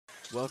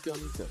Welcome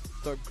to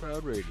Thug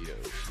Crowd Radio.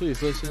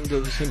 Please listen to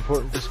this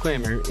important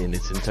disclaimer in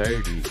its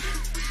entirety.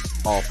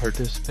 All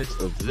participants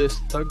of this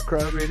Thug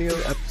Crowd Radio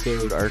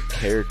episode are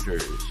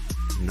characters.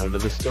 None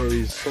of the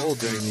stories told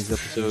during these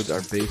episodes are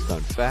based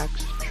on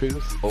facts,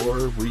 truth, or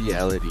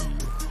reality.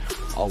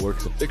 All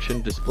works of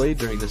fiction displayed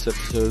during this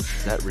episode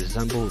that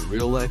resemble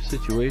real-life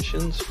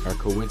situations are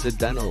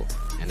coincidental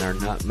and are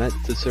not meant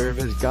to serve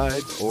as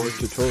guides or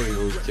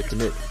tutorials to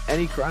commit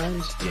any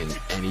crimes in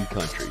any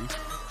country.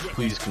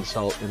 Please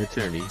consult an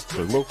attorney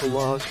for local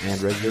laws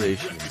and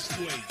regulations.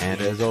 And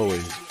as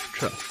always,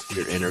 trust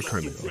your inner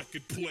criminal.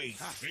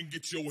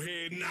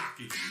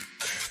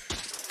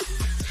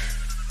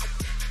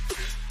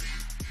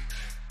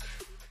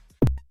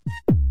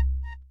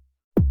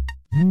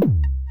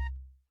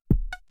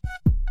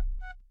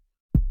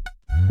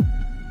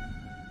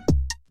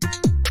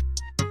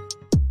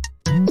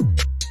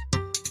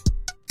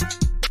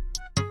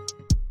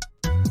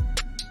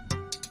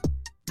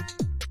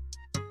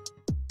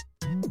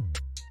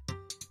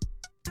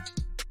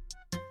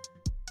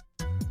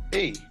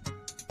 Hey.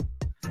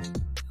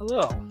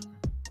 Hello.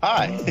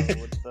 Hi.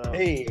 What's up?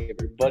 Hey,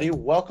 everybody.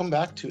 Welcome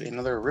back to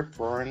another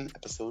rip-roaring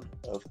episode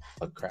of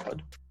Thug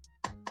Crowd.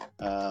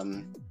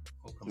 Welcome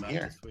I'm back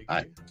here. this week.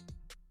 Hi.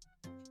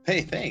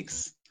 Hey,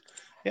 thanks.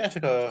 Yeah, I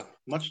took a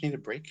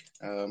much-needed break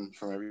from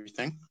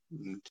everything.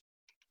 And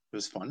it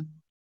was fun.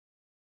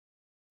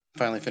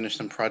 Finally finished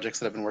some projects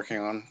that I've been working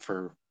on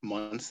for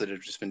months that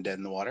have just been dead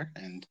in the water,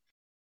 and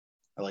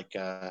I like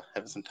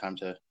having some time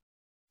to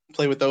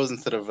play with those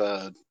instead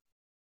of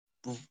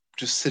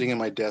just sitting in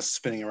my desk,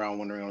 spinning around,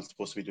 wondering what I'm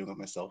supposed to be doing with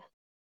myself.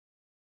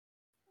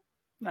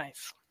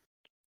 Nice.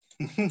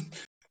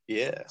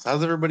 Yeah. So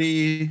how's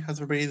everybody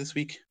this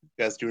week? You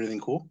guys do anything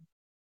cool?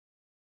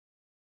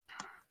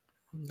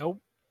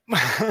 Nope.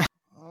 I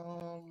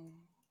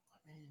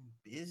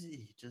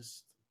mean,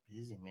 just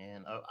busy,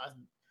 man.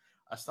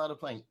 I started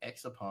playing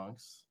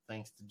Exapunks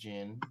thanks to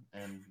Jin,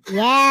 and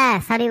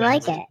Yes, how do you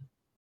like it?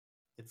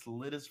 it's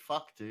lit as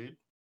fuck, dude.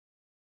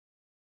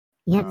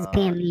 You have to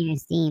pay me your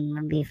Steam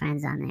and be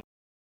friends on it.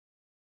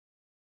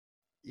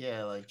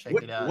 Yeah, like check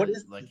What- it out. what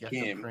is Like this you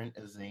have game? to print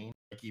a zine.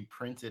 Like you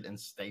print it and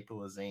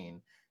staple a zine,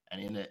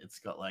 and in it, it's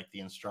got like the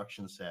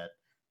instruction set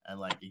and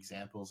like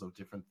examples of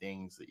different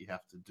things that you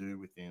have to do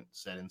within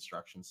said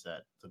instruction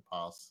set to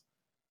pass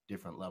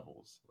different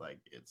levels. Like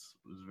it was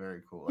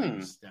very cool. Like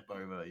you step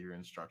over your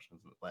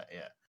instructions, like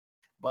yeah.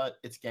 But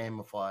it's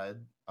gamified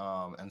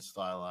and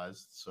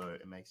stylized, so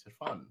it makes it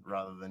fun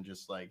rather than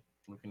just like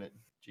looking at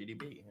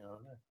GDB. I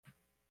don't know.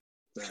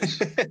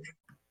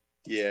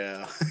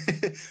 Yeah.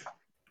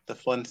 The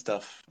fun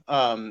stuff.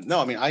 No,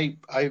 I mean I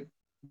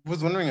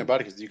was wondering about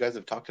it because you guys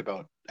have talked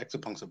about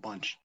Exapunks a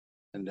bunch,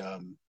 and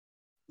it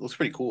looks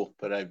pretty cool.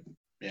 But I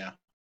don't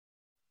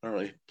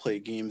really play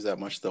games that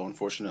much though,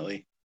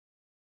 unfortunately.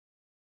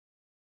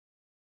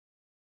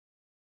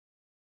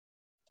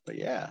 But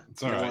yeah,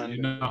 It's all right.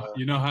 You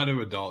know how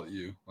to adult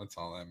you. That's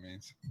all that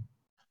means.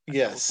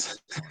 yes,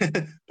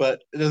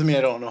 but it doesn't mean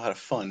I don't know how to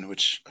fun,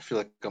 which I feel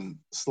like I'm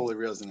slowly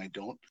realizing I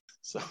don't.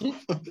 So,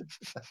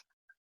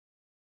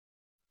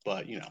 but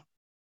but yeah,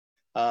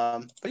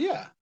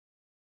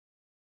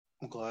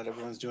 I'm glad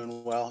everyone's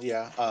doing well.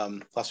 Yeah,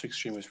 last week's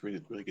stream was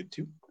really, really good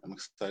too. I'm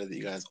excited that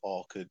you guys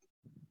all could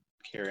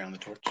carry on the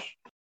torch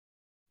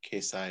in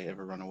case I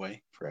ever run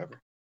away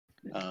forever.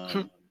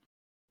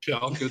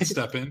 Shell, good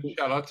step in.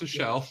 Shout out to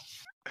Shell.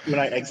 When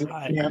I exit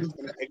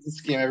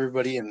scam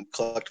everybody and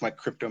collect my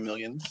crypto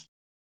millions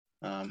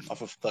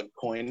off of Thug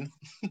Coin.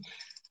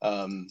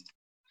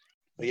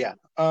 But yeah.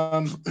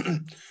 All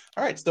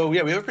right. So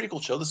yeah, we have a pretty cool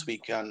show this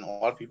week, and a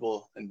lot of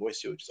people in voice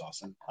to, which is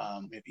awesome.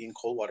 We have Ian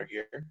Coldwater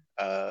here,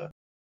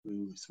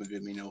 who some of you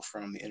may know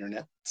from the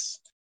internet.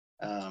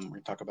 We're going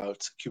to talk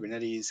about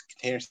Kubernetes,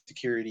 container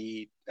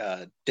security,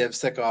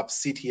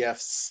 DevSecOps,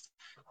 CTFs,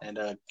 and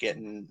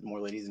getting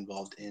more ladies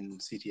involved in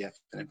CTF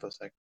and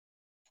InfoSec.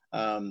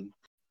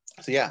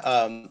 So yeah,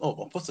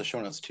 I'll post the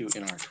show notes too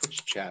in our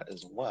Twitch chat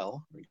as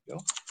well. There we go.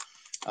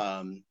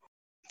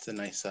 It's a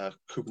nice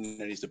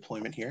Kubernetes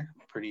deployment here,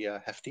 pretty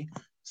hefty.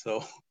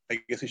 So I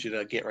guess we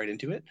should get right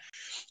into it.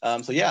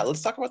 So yeah,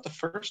 let's talk about the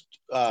first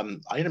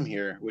item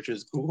here, which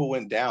is Google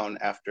went down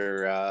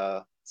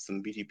after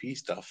some BTP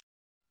stuff.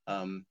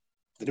 Did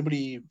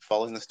anybody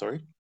following the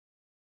story?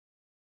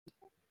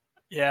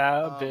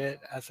 Yeah, a bit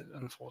as it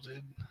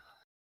unfolded. I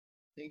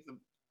think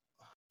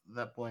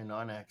that boy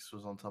 9X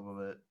was on top of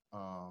it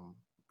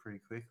pretty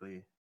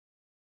quickly.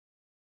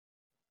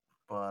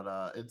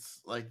 But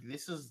it's like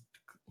this is,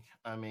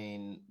 I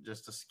mean,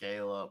 just a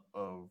scale up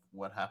of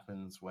what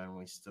happens when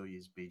we still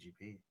use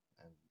BGP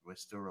and we're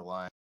still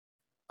relying,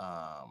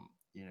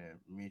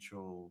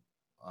 mutual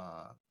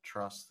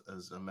trust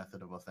as a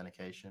method of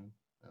authentication,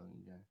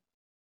 and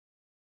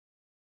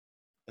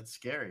it's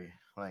scary.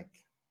 Like,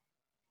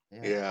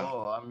 Yeah.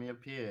 oh, I'm your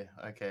peer.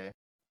 Okay,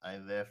 I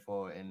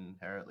therefore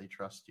inherently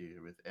trust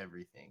you with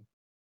everything.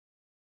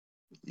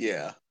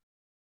 Yeah.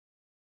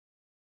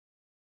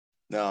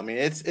 No, I mean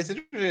it's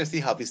interesting to see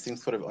how these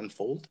things sort of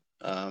unfold.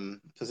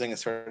 The thing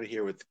started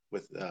here with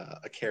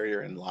a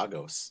carrier in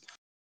Lagos,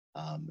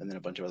 and then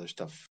a bunch of other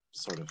stuff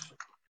sort of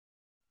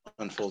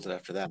unfolded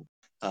after that.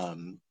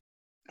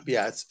 But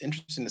yeah, it's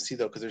interesting to see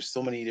though, because there's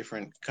so many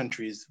different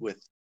countries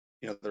with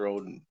their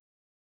own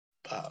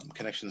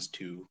connections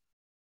to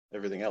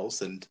everything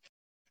else, and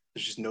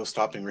there's just no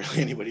stopping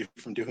really anybody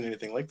from doing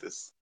anything like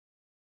this.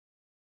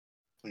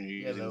 When you're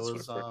using there this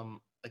was sort of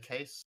a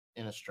case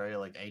in Australia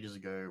like ages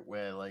ago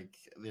where like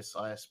this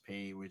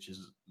ISP, which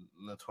is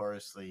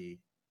notoriously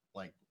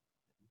like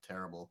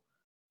terrible,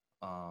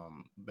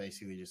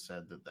 basically just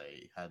said that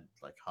they had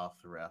like half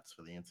the routes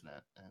for the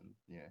internet,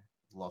 and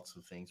lots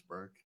of things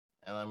broke.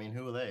 And I mean,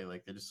 who are they?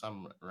 Like, they're just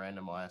some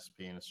random ISP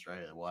in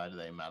Australia. Why do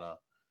they matter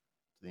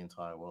to the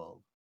entire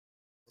world?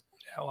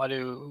 Yeah,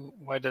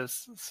 why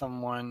does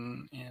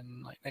someone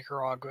in like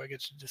Nicaragua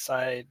get to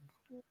decide,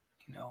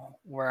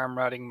 where I'm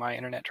routing my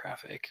internet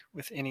traffic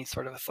with any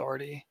sort of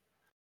authority?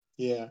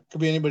 Yeah, could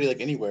be anybody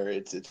like anywhere.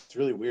 It's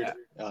really weird.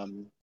 Yeah.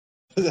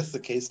 That's the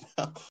case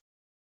now.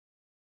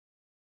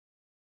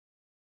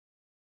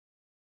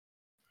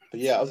 But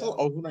yeah, I was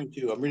wondering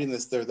too. I'm reading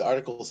this there. The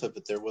article said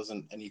that there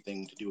wasn't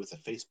anything to do with the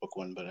Facebook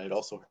one, but I'd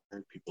also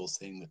heard people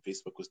saying that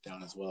Facebook was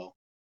down as well.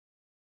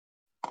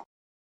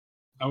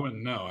 I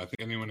wouldn't know. I think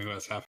anyone who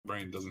has half a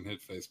brain doesn't hit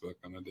Facebook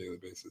on a daily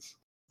basis.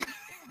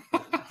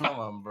 Come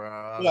on, bro.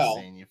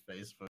 I've seen your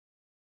Facebook.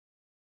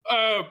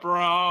 Oh,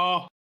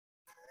 bro.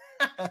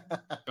 I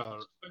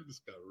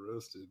just got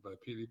roasted by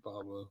PD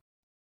Pablo.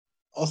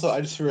 Also,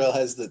 I just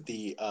realized that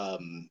the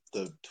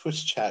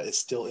Twitch chat is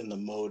still in the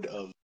mode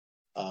of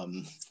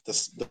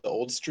the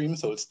old stream,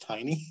 so it's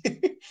tiny.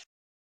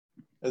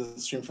 As a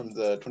stream from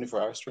the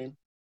 24-hour stream.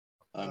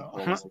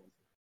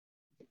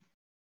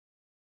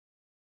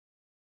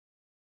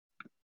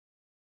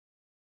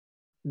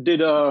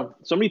 Did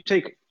somebody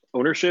take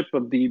ownership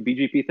of the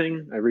BGP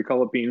thing? I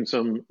recall it being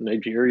some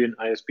Nigerian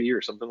ISP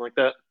or something like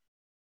that.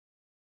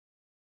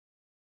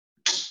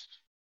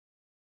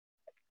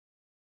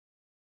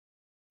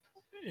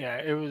 Yeah,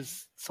 it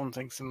was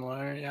something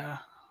similar. Yeah,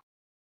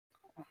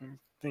 I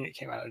think it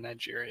came out of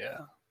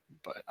Nigeria,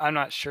 but I'm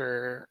not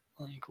sure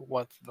like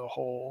what the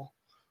whole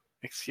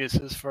excuse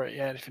is for it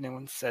yet. If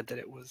anyone said that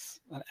it was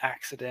an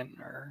accident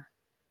or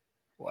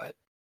what.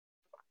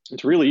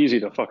 It's really easy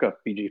to fuck up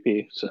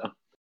BGP. So.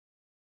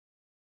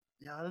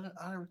 Yeah, I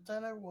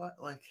don't know what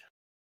like.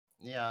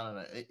 Yeah, I don't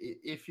know.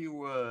 If you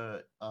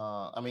were,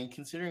 I mean,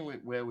 considering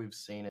where we've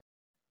seen it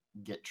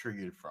get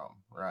triggered from,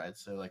 right?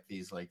 So like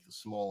these like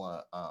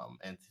smaller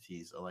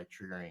entities are like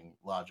triggering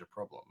larger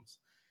problems.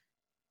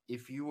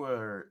 If you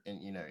were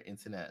in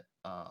internet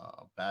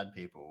bad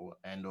people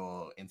and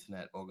or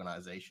internet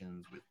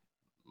organizations with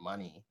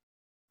money,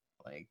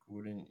 like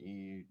wouldn't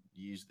you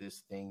use this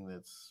thing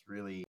that's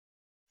really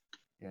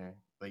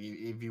like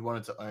if you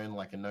wanted to own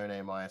like a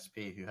no-name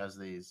ISP who has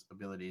these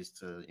abilities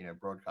to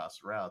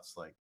broadcast routes,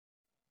 like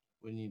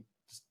wouldn't you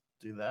just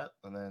do that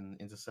and then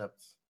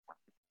intercept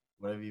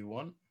whatever you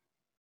want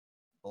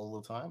all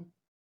the time?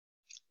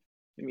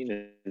 I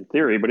mean, in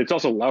theory, but it's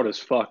also loud as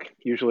fuck.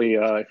 Usually,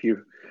 if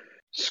you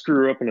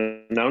screw up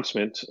an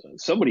announcement,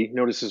 somebody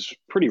notices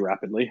pretty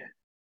rapidly.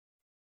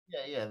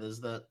 Yeah. There's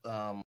that.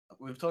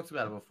 We've talked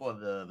about it before.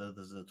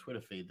 There's a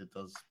Twitter feed that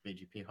does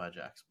BGP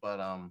hijacks, but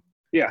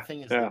the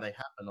thing is that they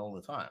happen all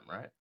the time,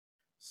 right?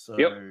 So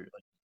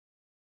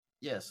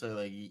so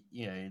like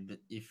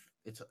if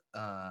it's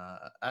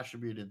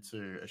attributed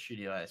to a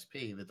shitty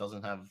ISP that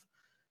doesn't have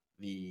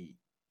the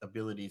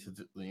ability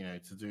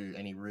to do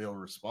any real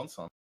response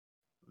on,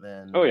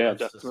 then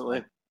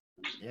definitely.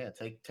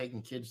 Just like,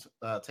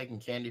 taking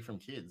candy from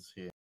kids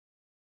here.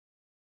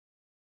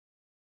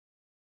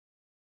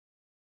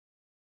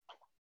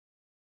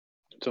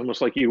 It's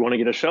almost like you want to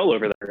get a shell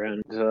over there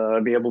and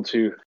be able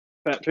to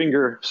fat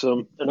finger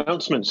some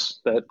announcements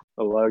that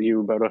allow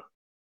you about a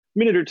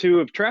minute or two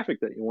of traffic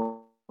that you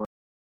want.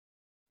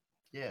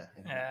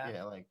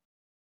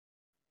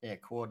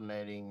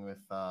 Coordinating with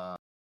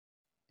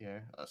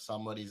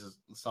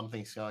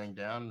something's going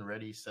down,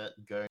 ready, set,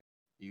 go.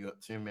 You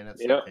got 2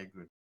 minutes. Yep. Okay,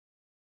 good.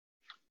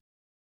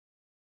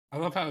 I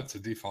love how it's a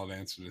default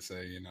answer to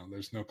say,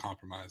 there's no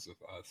compromise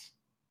with us.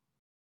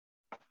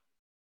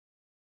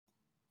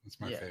 It's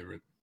my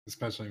favorite,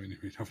 especially when you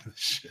read over this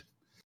shit.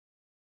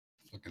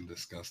 Fucking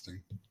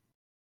disgusting.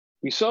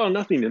 We saw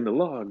nothing in the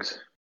logs.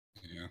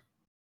 Yeah.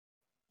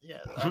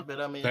 Yeah, but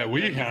I mean that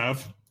we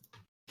have.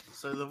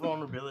 So the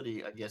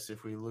vulnerability, I guess,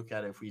 if we look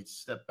at it, if we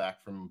step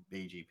back from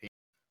BGP,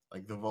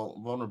 like the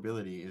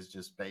vulnerability is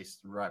just based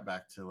right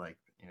back to like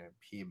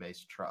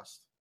peer-based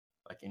trust,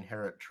 like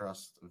inherent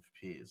trust of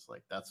peers.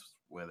 Like that's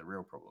where the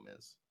real problem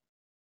is.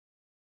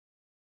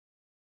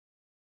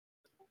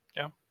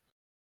 Yeah.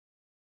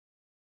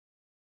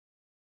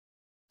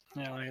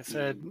 Yeah, like I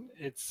said,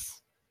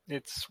 it's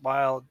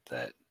wild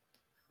that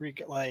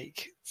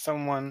like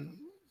someone,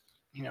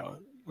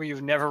 where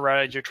you've never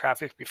routed your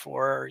traffic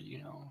before,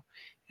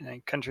 in a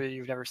country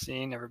you've never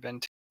seen, never been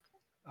to,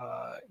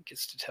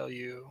 gets to tell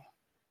you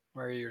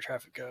where your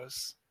traffic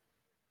goes.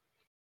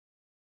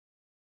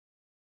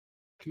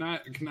 Can I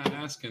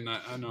ask? And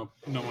I know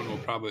no one will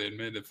probably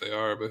admit if they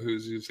are, but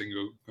who's using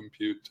Google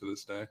Compute to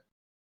this day?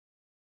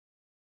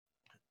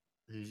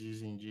 Who's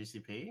using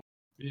GCP?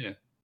 Yeah.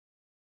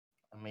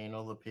 I mean,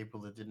 all the people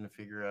that didn't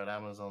figure out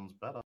Amazon's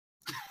better.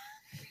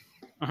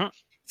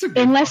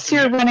 Unless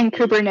you're running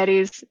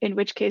Kubernetes, in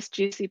which case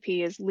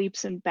GCP is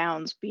leaps and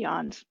bounds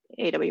beyond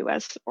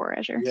AWS or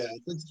Azure. Yeah,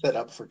 it's set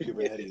up for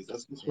Kubernetes.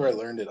 That's where I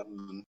learned it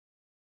on.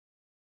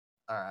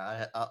 All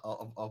right,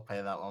 I'll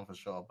pay that one for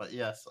sure. But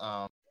yes,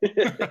 I've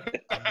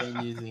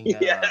been using a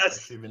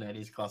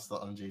Kubernetes cluster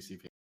on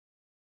GCP.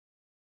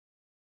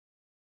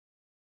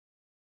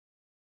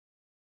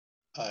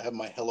 I have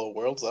my Hello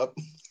Worlds up.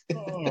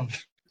 Oh.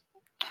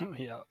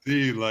 Yeah.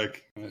 See,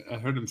 like I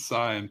heard him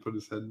sigh and put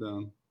his head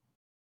down.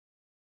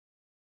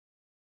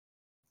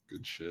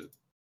 Good shit.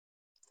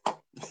 But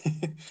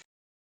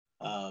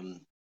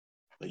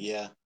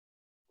yeah,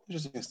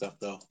 interesting stuff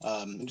though.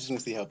 Interesting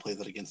to see how it plays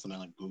out against something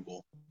like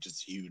Google, which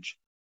is huge.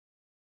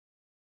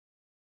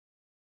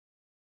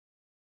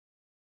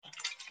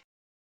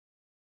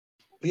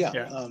 But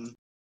yeah. All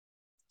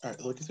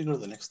right, let's go to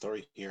the next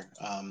story here,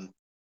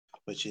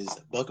 which is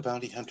Bug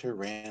Bounty Hunter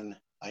ran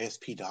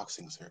ISP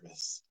doxing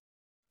service.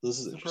 This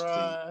is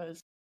interesting.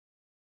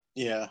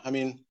 Yeah, I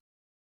mean,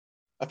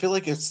 I feel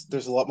like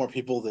there's a lot more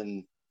people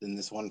than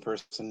this one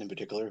person in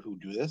particular who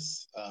do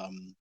this,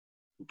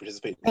 who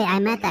participate. Hey, I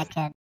met that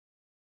kid.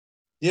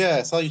 Yeah,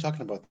 I saw you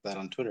talking about that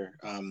on Twitter.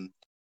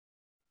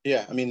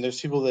 Yeah, I mean, there's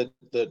people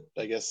that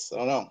I guess I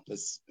don't know.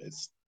 It's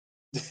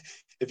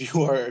if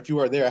you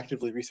are there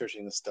actively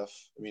researching this stuff,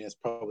 I mean, it's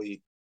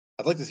probably.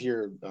 I'd like to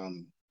hear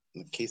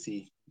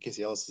Casey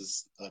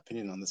Ellis's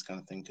opinion on this kind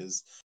of thing,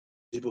 because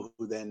people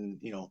who then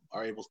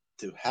are able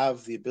to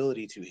have the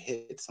ability to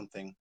hit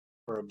something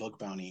for a bug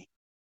bounty,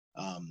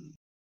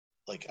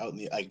 like out in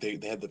the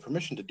they have the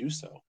permission to do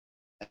so,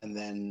 and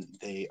then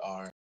they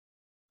are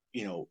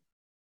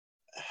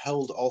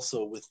held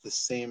also with the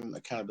same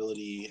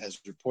accountability as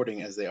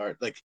reporting as they are.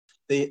 Like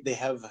they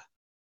have,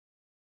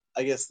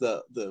 I guess,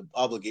 the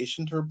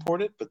obligation to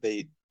report it, but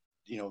they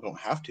don't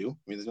have to. I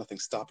mean, there's nothing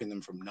stopping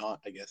them from not,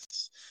 I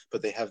guess,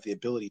 but they have the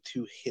ability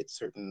to hit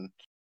certain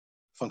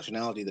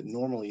functionality that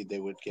normally they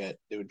would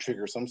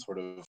trigger some sort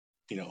of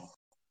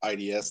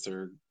IDS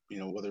or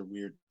other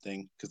weird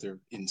thing because they're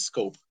in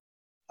scope,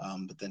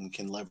 but then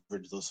can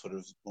leverage those sort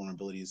of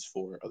vulnerabilities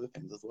for other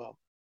things as well.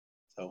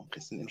 So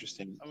it's an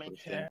interesting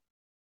thing.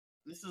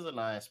 This is an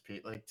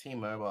ISP, like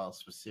T-Mobile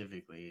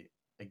specifically,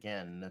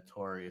 again,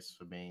 notorious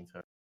for being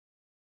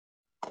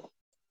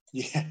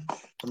Yeah,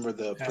 remember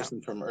the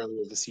person from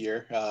earlier this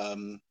year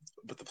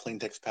with the plain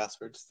text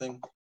passwords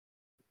thing?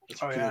 It's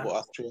T-Mobile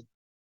Austria.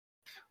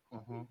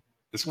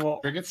 Is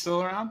Cricket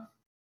still around?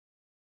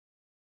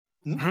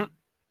 I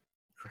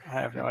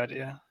have no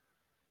idea.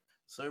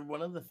 So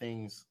one of the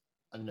things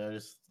I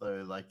noticed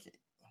though, like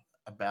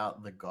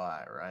about the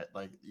guy, right?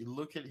 Like you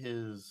look at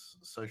his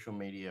social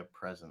media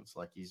presence,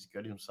 like he's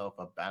got himself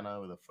a banner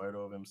with a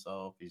photo of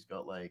himself. He's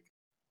got like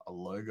a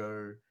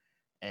logo,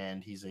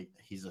 and he's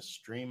a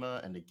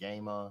streamer and a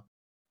gamer,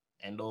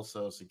 and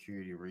also a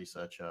security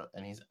researcher,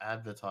 and he's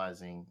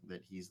advertising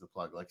that he's the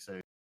plug. Like,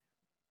 so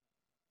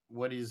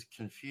what is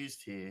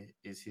confused here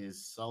is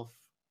his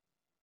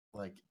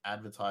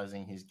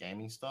advertising his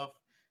gaming stuff,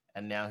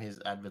 and now he's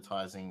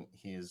advertising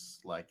his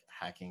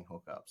hacking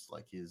hookups,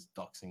 like his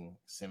doxing,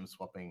 sim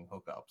swapping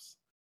hookups.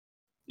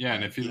 Yeah,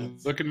 and if you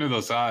look into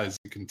those eyes,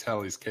 you can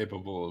tell he's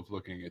capable of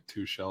looking at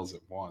two shells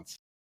at once,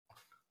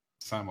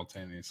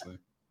 simultaneously.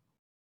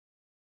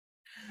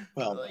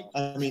 Well,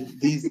 I mean,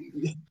 these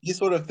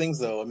sort of things,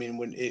 though, I mean,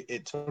 when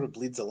it sort of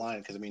bleeds a line,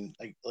 because I mean,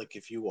 like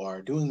if you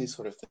are doing these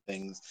sort of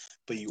things,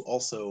 but you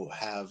also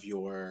have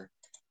your,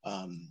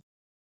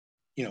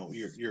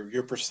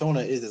 your persona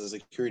is as a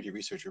security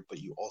researcher, but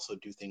you also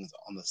do things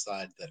on the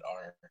side that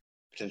are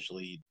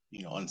potentially,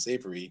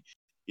 unsavory.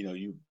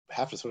 You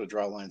have to sort of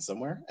draw a line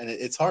somewhere, and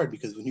it's hard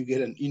because when you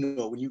get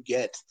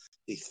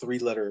a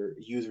 3-letter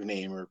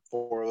username or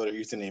 4-letter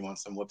username on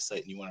some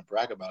website and you want to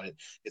brag about it,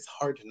 it's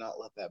hard to not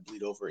let that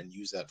bleed over and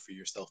use that for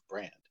your self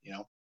brand.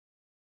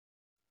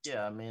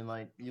 Yeah, I mean,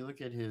 like you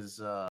look at his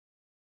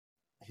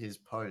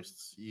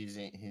posts he's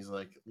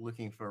like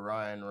looking for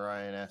Ryan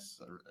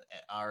S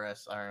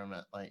RS Iron,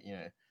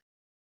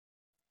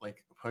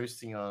 like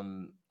posting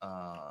on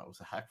was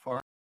it Hack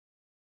Forum?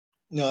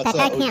 No,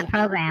 I can't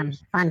program.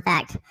 Fun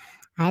fact.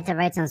 I had to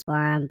write some for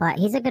him, but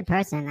he's a good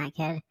person, that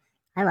kid.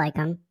 I like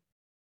him.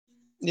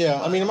 Yeah,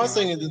 I mean, I'm not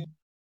saying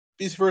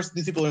these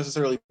people are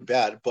necessarily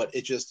bad, but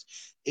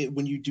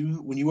when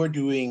you are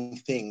doing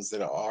things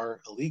that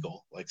are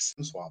illegal, like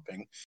SIM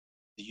swapping,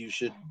 you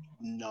should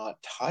not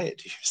tie it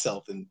to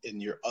yourself in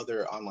your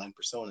other online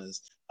personas.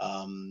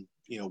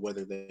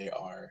 Whether they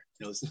are,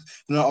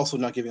 I'm also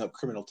not giving up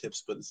criminal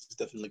tips, but this is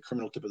definitely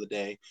criminal tip of the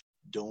day.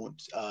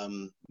 Don't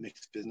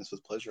mix business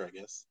with pleasure, I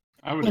guess.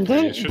 I would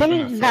agree.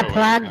 Didn't the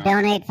plug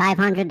donate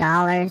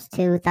 $500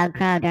 to Thug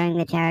Crowd during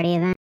the charity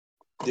event?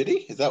 Did he?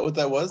 Is that what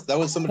that was? That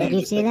was somebody. Did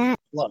you see that?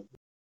 Plug.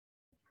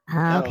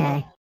 Oh,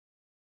 okay.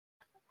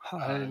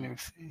 I didn't even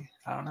see.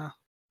 I don't know.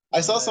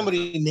 I saw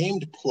somebody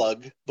named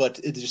Plug, but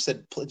it just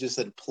said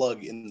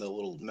Plug in the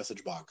little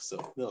message box. So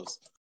who knows?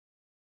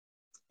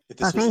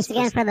 Well, thanks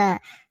again for the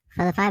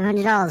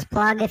 $500,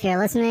 Plug. If you're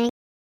listening.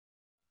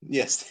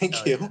 Yes,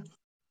 thank you.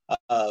 Yeah.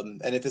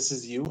 And if this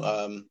is you,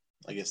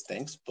 I guess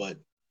thanks, but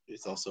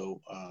it's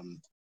also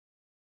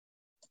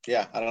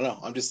yeah, I don't know.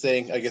 I'm just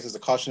saying, I guess it's a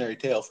cautionary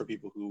tale for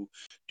people who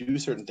do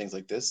certain things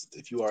like this.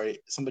 If you are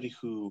somebody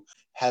who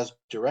has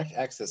direct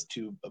access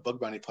to a bug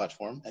bounty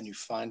platform and you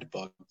find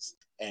bugs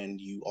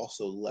and you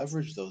also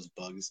leverage those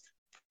bugs,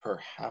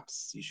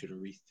 perhaps you should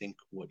rethink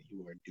what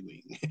you are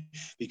doing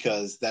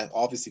because that's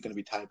obviously going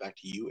to be tied back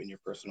to you and your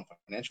personal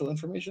financial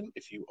information.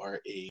 If you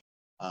are a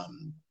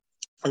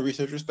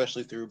researcher,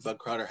 especially through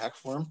Bugcrowd or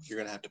Hackforum, you're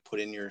going to have to put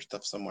in your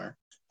stuff somewhere,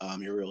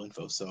 your real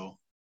info. So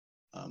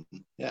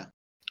yeah.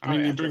 I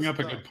mean, you bring up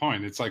a good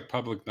point. It's like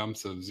public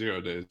dumps of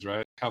 0 days,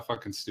 right? How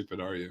fucking stupid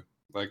are you?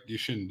 Like, you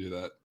shouldn't do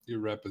that.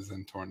 Your rep is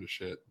then torn to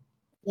shit.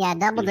 Yeah,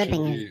 double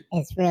dipping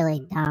is really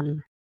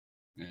dumb.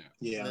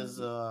 Yeah. There's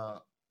the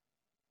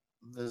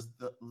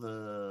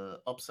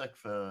OPSEC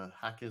for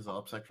hackers or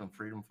OPSEC from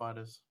freedom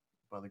fighters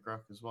by the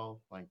Grok as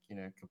well. Like,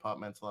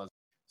 compartmentalize.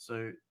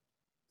 So,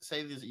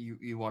 say this,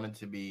 you wanted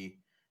to be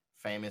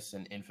famous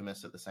and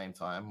infamous at the same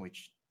time,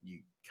 which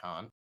you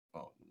can't.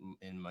 Well,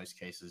 in most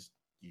cases,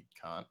 you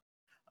can't.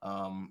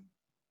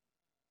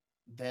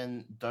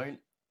 Then don't,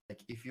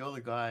 like, if you're the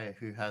guy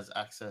who has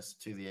access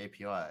to the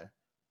API,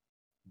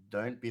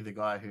 don't be the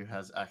guy who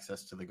has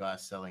access to the guy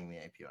selling the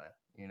API.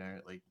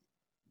 Like,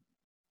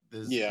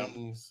 there's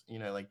things,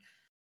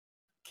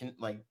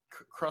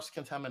 cross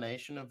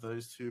contamination of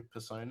those two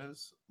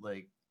personas,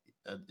 like,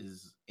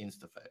 is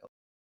insta fail.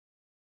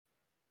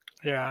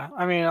 Yeah,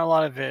 I mean, a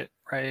lot of it,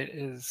 right,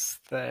 is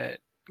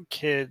that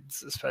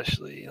kids,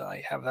 especially,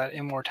 like, have that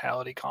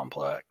immortality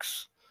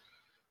complex.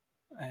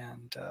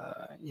 And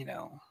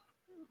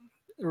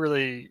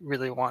really,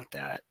 really want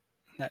that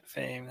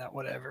fame, that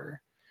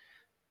whatever.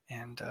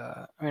 And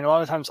I mean, a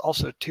lot of times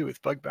also too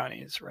with bug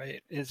bounties,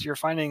 right, is you're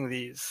finding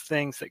these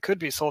things that could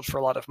be sold for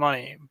a lot of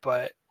money,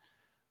 but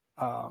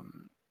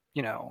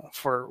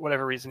for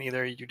whatever reason,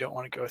 either you don't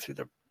want to go through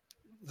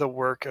the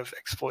work of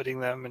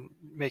exploiting them and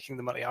making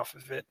the money off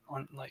of it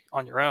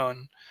on your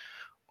own,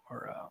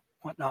 or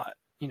whatnot.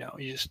 You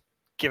just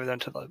give them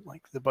to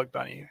the bug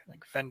bounty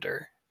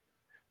vendor.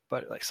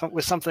 But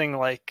with something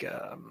like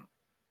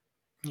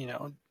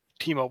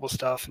T-Mobile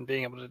stuff and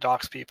being able to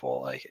dox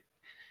people, like,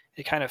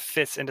 it kind of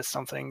fits into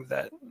something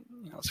that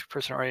this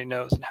person already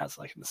knows and has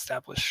like an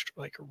established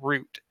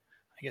route,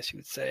 I guess you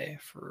would say,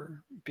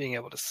 for being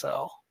able to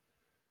sell.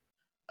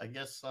 I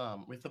guess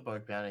with the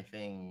bug bounty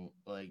thing,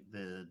 like,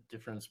 the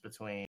difference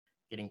between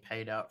getting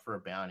paid out for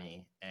a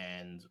bounty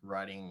and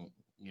writing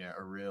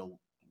a real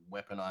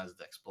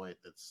weaponized exploit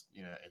that's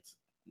it's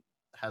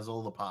has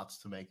all the parts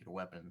to make it a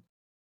weapon.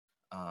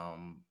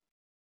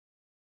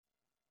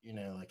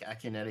 Like,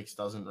 Akinetics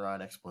doesn't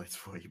write exploits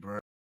for you, bro.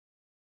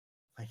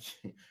 Like,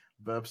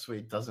 Burp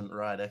Suite doesn't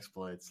write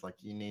exploits. Like,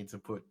 you need to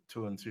put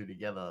 2 and 2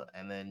 together,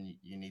 and then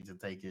you need to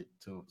take it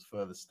to a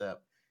further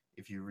step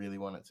if you really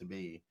want it to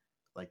be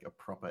like a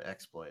proper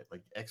exploit.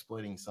 Like,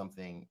 exploiting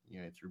something,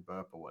 through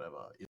Burp or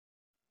whatever,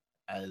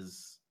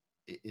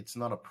 it's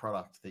not a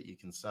product that you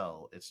can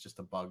sell. It's just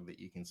a bug that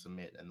you can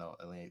submit, and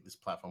this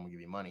platform will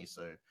give you money.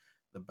 So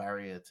the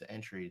barrier to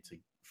entry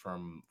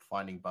from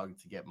finding bug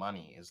to get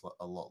money is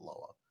a lot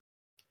lower.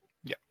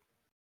 Yeah.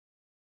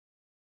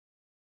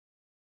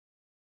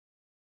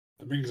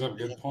 That brings up a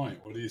good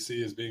point. What do you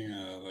see as being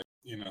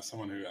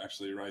someone who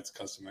actually writes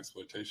custom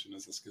exploitation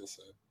as a skill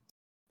set?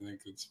 I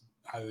think it's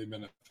highly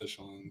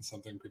beneficial and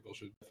something people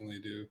should definitely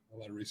do a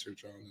lot of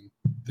research on and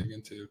dig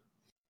into.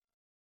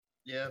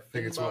 Yeah,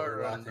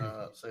 Finbar and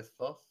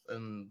Thoth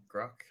and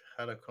Grok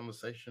had a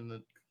conversation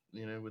that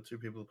with two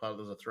people.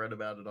 There's a thread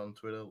about it on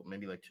Twitter,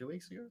 maybe like 2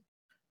 weeks ago,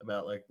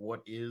 about like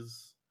what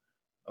is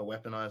a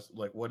weaponized,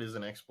 like what is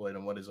an exploit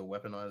and what is a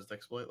weaponized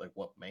exploit, like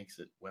what makes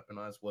it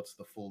weaponized, what's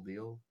the full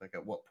deal, like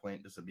at what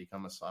point does it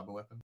become a cyber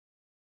weapon?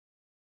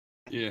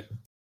 Yeah.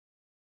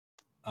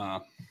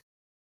 I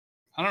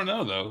don't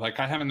know though. Like,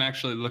 I haven't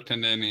actually looked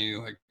into any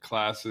like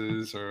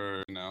classes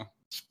or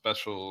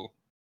special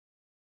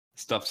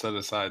stuff set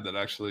aside that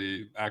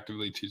actually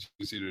actively teaches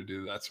you to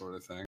do that sort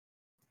of thing.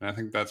 And I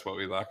think that's what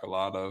we lack a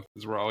lot of,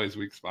 is we're always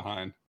weeks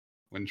behind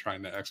when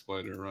trying to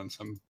exploit or run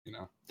some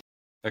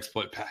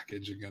exploit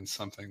package against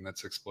something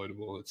that's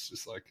exploitable. It's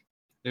just like,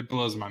 it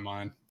blows my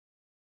mind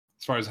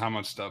as far as how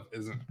much stuff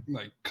isn't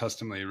like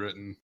customly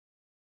written.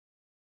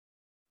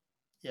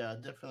 Yeah,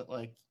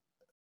 definitely.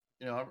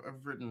 Like,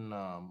 I've written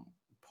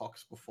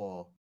POCs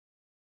before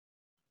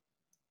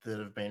that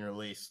have been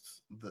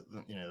released that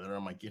are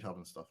on my GitHub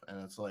and stuff,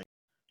 and it's like,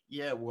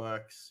 yeah, it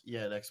works,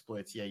 yeah, it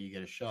exploits, yeah, you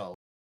get a shell,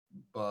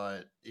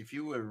 but if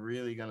you were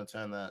really going to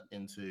turn that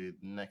into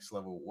next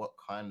level, what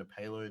kind of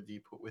payload do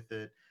you put with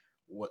it?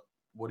 What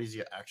is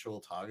your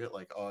actual target?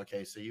 Like, oh,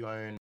 okay, so you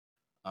own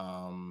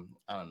I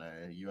don't know,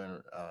 you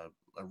own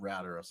a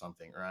router or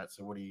something, right?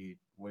 So what do you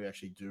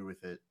actually do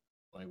with it?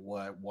 Like,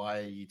 why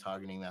are you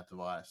targeting that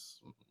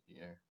device?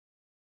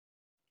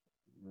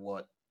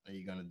 what are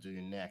you going to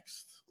do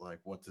next? Like,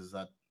 what does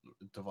that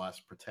device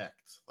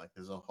protect? Like,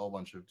 there's a whole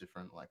bunch of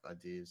different like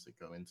ideas that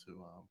go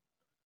into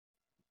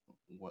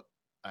what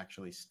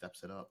actually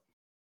steps it up.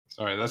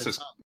 Sorry, that's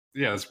just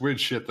it's weird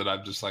shit that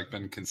I've just like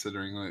been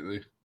considering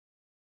lately.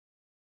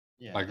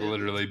 Yeah, like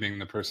literally being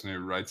the person who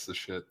writes the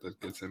shit that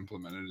gets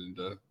implemented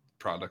into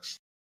products.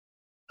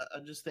 I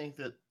just think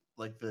that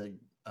like the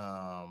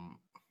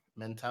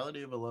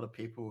mentality of a lot of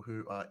people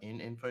who are in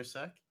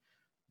InfoSec,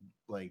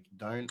 like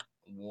don't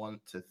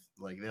want to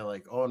like they're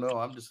like, oh no,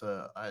 I'm just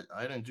I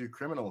don't do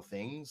criminal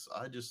things.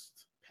 I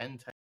just pen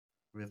test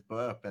with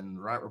Burp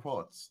and write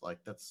reports. Like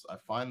that's I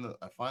find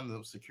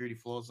the security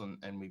flaws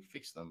and we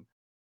fix them.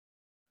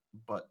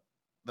 But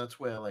that's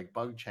where like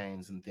bug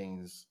chains and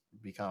things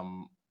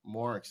become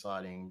more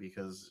exciting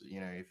because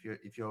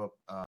if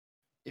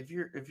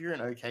you're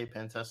an okay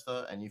pen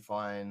tester and you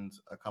find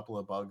a couple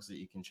of bugs that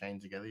you can chain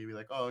together, you'll be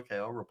like, oh okay,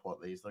 I'll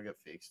report these, they'll get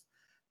fixed.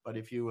 But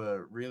if you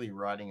were really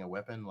writing a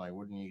weapon, like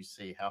wouldn't you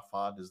see how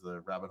far does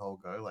the rabbit hole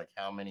go? like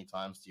how many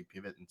times do you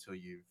pivot until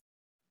you've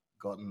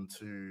gotten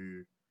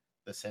to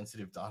the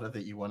sensitive data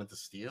that you wanted to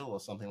steal or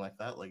something like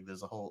that? Like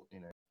there's a whole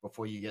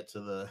before you get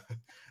to the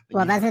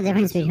well, that's the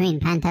difference between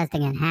pen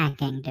testing and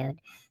hacking, dude.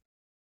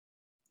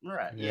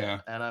 Right.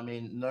 Yeah. And I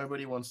mean,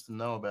 nobody wants to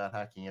know about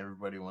hacking.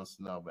 Everybody wants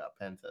to know about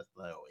pen test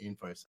or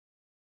InfoSec.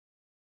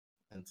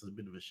 And it's a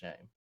bit of a shame.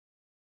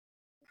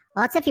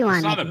 Well, it's if you want.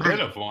 It's not a bit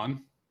of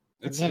one.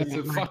 It's a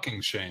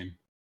fucking shame.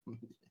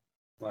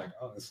 Like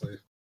honestly.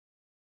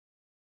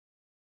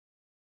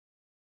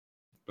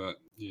 But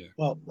yeah.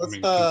 Well, let's.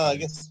 I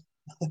guess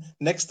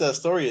next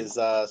story is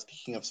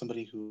speaking of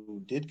somebody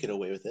who did get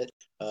away with it.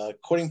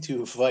 According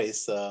to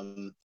Vice,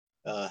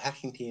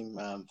 hacking team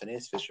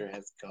Phineas Fisher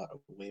has got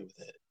away with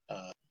it.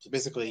 So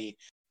basically,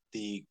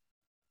 the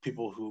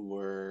people who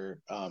were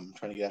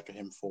trying to get after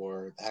him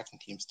for the hacking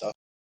team stuff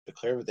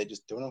declare that they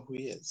just don't know who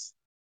he is.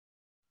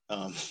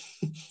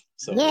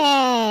 So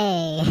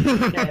yay!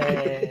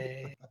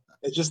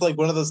 It's just like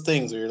one of those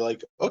things where you're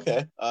like,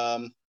 okay,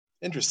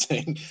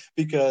 interesting,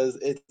 because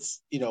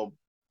it's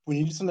when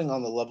you do something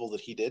on the level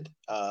that he did,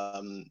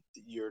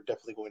 you're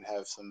definitely going to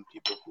have some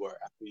people who are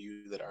after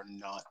you that are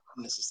not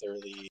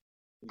necessarily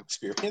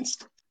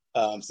experienced,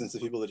 since the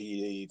people that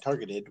he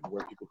targeted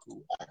were people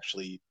who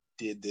actually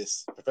did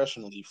this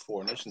professionally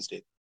for nation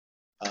state,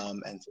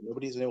 and so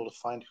nobody's been able to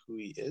find who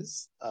he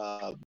is,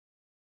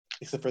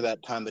 except for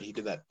that time that he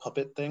did that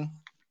puppet thing.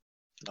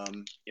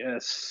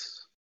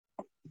 Yes.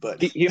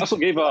 But he also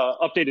gave an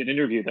updated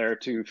interview there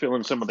to fill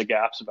in some of the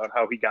gaps about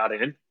how he got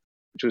in,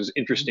 which was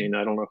interesting.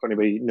 I don't know if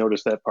anybody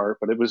noticed that part,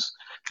 but it was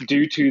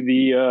due to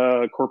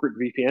the corporate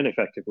VPN.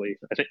 Effectively,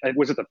 I think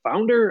was it the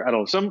founder? I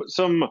don't know.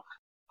 Some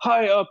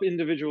high up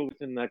individual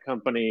within that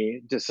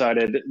company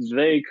decided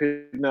they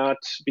could not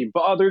be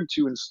bothered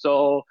to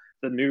install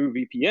the new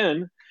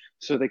VPN,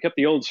 so they kept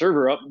the old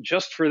server up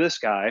just for this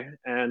guy,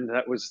 and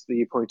that was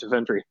the point of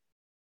entry.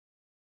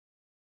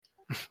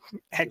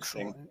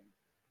 Excellent.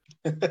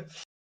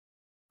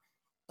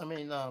 I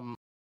mean,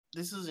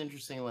 this is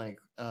interesting, like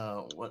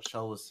what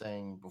Shell was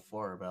saying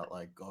before about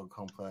like God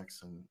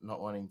complex and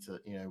not wanting to,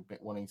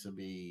 wanting to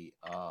be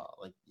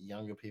like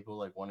younger people,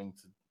 like wanting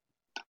to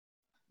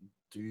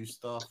do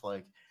stuff.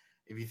 Like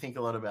if you think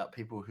a lot about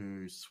people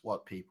who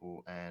SWAT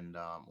people and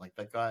like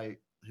that guy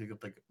who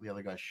got the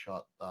other guy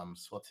shot,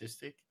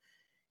 SWATistic,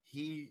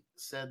 he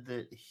said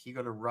that he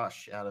got a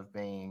rush out of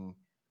being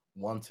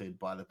wanted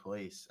by the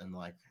police and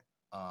like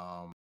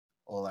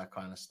all that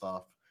kind of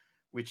stuff,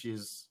 which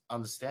is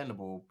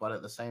understandable, but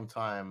at the same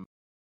time,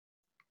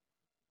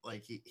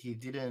 like he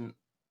didn't,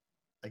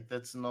 like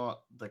that's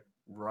not the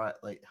right,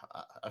 like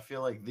I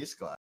feel like this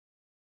guy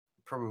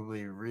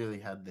probably really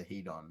had the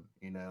heat on,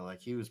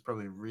 like he was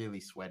probably really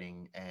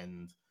sweating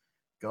and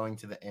going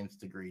to the nth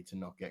degree to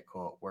not get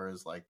caught,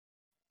 whereas like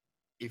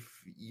if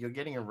you're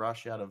getting a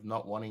rush out of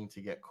not wanting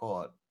to get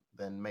caught,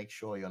 then make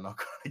sure you're not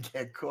going to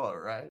get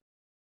caught, right?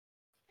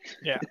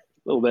 Yeah. A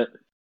little bit.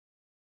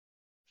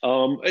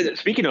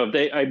 Speaking of,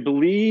 I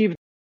believe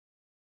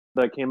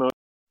that came out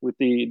with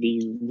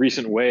the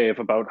recent wave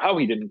about how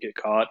he didn't get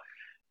caught,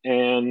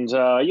 and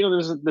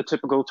there's the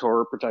typical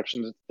Tor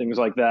protections, things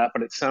like that.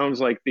 But it sounds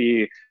like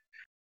the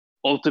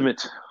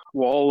ultimate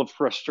wall of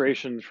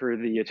frustration for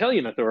the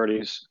Italian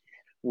authorities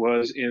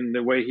was in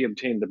the way he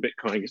obtained the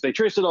Bitcoin, because they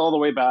traced it all the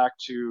way back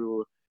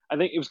to, I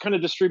think it was kind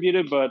of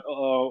distributed, but a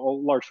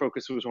large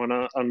focus was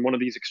on one of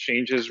these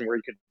exchanges where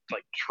you could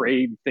like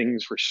trade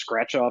things for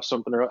scratch off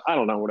something, or I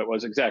don't know what it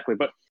was exactly,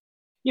 but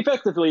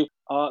effectively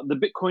the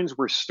Bitcoins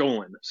were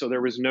stolen. So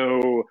there was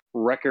no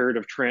record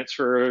of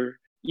transfer,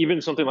 even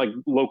something like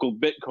local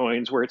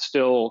Bitcoins where it's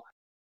still,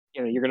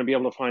 you're going to be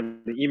able to find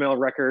the email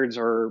records,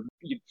 or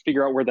you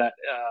figure out where that,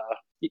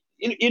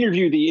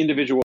 interview the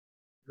individual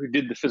who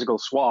did the physical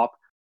swap,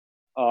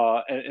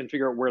 and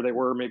figure out where they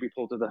were, maybe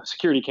pull to the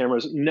security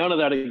cameras. None of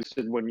that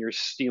existed when you're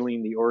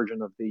stealing the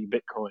origin of the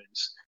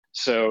Bitcoins.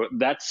 So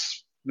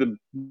that's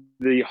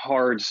the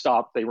hard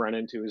stop they ran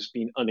into, is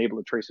being unable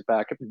to trace it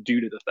back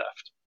due to the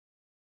theft.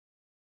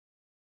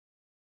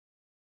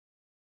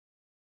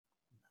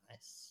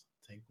 Nice.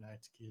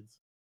 it's kids.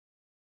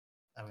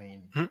 I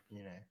mean, Hmm.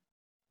 you know,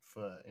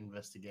 for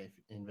investigative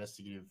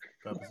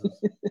purposes.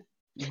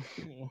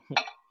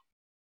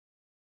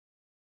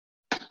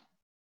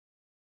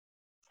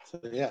 So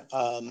yeah,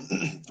 our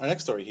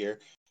next story here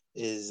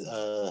is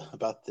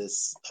about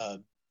this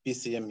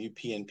BCM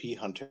UPnP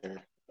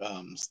hunter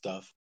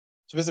stuff.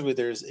 So basically,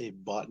 there's a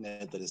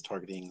botnet that is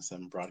targeting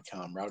some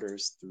Broadcom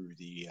routers through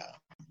the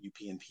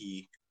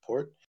UPnP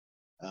port,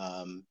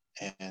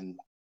 and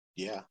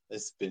yeah,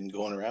 it's been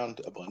going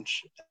around a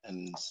bunch.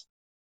 And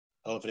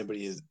I don't know if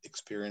anybody has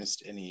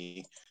experienced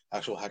any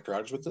actual hacked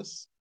routers with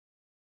this.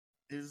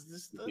 Is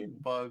this the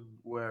bug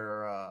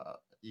where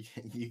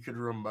you could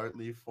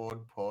remotely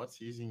forward ports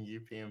using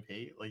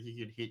UPnP? Like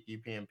you could hit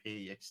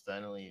UPnP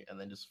externally and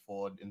then just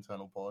forward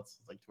internal ports,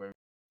 like to where.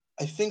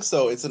 I think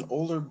so. It's an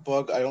older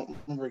bug. I don't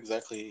remember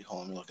exactly.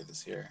 Hold on, let me look at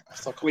this here. I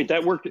saw. Wait,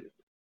 that worked.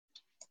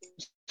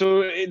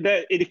 So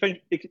it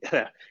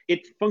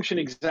functioned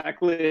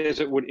exactly as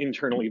it would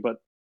internally,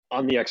 but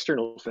on the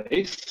external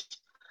face.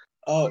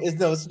 Oh, it's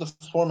the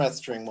format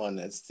string one.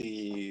 It's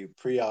the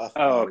pre-auth.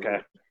 Oh,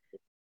 okay.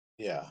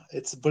 Yeah,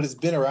 it's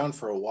been around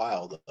for a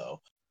while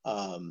though.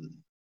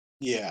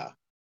 Yeah.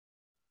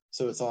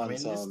 So it's on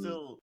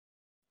some.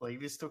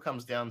 This still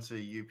comes down to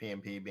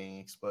UPnP being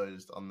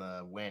exposed on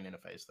the WAN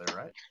interface, though,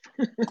 right?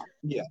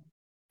 Yeah.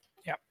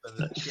 Yeah.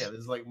 Yeah,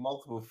 there's like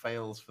multiple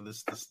fails for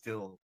this to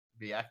still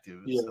be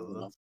active. Yeah. So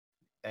that's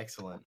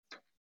excellent.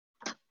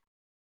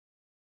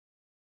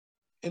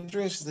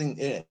 Interesting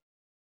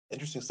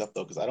stuff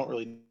though, because I don't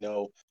really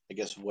know, I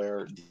guess,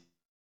 where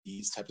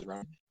these types of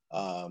routers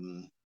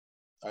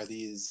are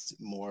these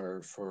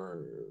more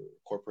for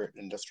corporate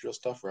industrial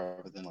stuff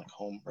rather than like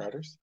home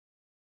routers?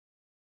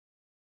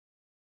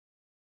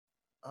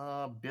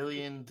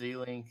 Billion,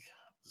 D-Link,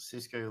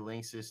 Cisco,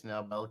 Linksys,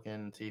 now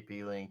Belkin,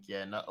 TP-Link.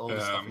 Yeah, not all the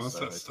Yeah, stuff. most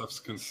of that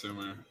stuff's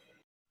consumer.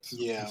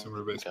 Yeah,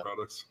 consumer-based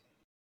products.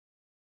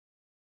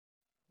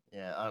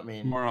 Yeah, I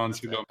mean, morons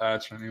who don't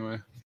patch anyway.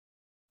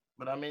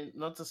 But I mean,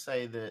 not to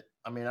say that.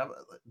 I mean, I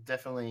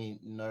definitely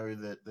know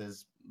that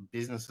there's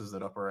businesses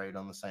that operate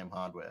on the same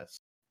hardware.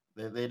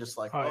 They're just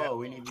like,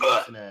 we need the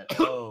internet.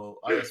 Oh,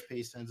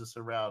 ISP sends us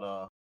a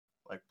router.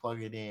 Like,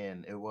 plug it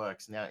in. It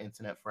works. Now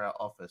internet for our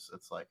office.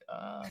 It's like,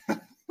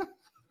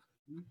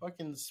 you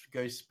fucking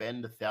go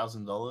spend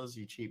 $1,000,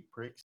 you cheap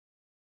pricks.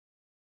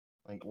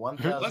 Like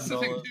 $1,000. That's the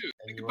thing too.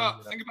 Think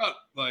about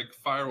like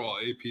firewall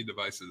AP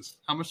devices.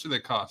 How much do they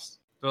cost?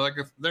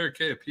 They're a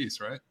K a piece,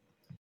 right?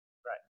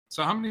 Right.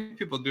 So how many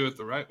people do it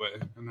the right way,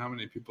 and how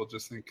many people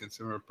just think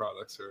consumer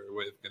products are a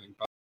way of getting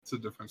by? It's a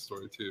different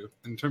story too,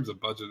 in terms of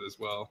budget as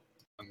well,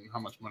 and how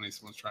much money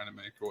someone's trying to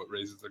make, or what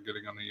raises they're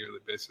getting on a yearly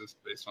basis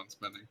based on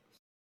spending.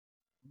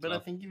 But I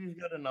think if you've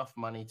got enough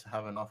money to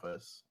have an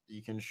office,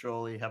 you can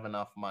surely have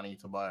enough money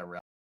to buy a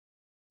router.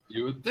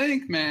 You would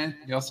think, man.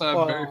 You also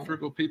have very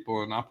frugal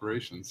people in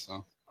operations,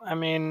 so. I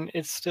mean,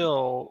 it's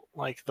still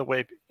like the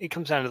way it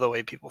comes down to the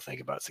way people think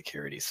about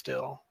security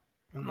still,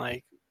 and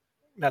like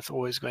that's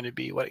always going to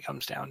be what it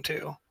comes down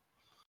to.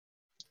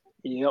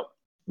 Yep.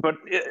 But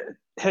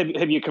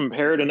have you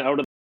compared an out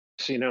of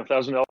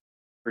 $1,000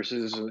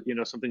 versus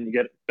something you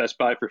get at Best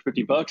Buy for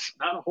 $50?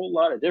 Not a whole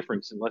lot of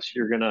difference unless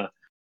you're gonna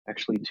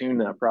actually tune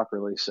that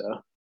properly.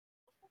 So.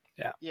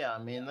 Yeah, I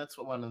mean that's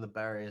what one of the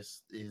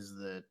barriers is,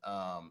 that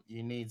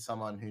you need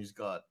someone who's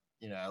got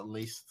at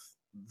least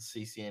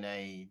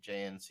CCNA,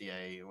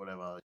 JNCA, or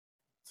whatever,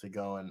 to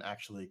go and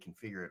actually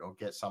configure it, or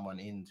get someone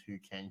in who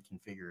can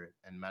configure it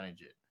and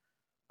manage it.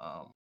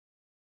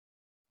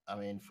 I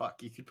mean,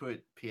 fuck, you could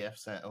put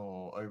pfSense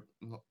or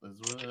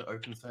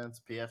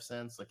OpenSense,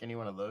 pfSense, like any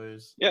one of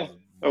those. Yeah,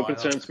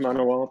 OpenSense,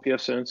 MonoWall,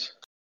 pfSense.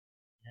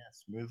 Yeah,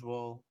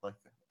 SmoothWall. Like,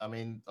 I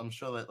mean, I'm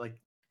sure that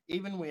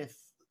even with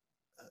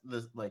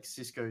the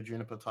Cisco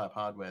Juniper type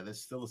hardware,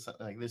 there's still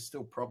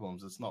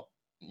problems. It's not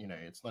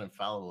it's not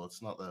infallible.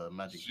 It's not the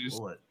magic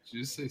bullet. Did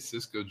you say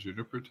Cisco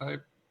Juniper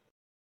type?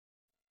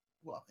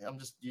 Well, I'm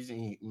just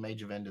using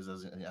major vendors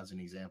as an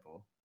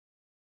example.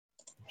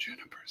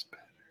 Juniper's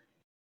better.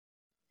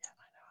 Yeah,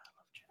 I know, I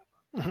love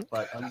Juniper.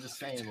 But I'm just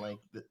saying, I'm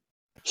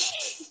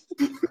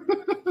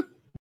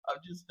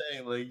just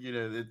saying,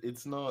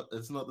 it's not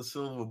the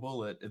silver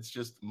bullet. It's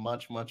just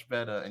much, much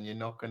better, and you're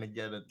not going to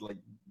get it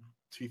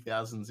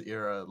 2000s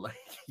era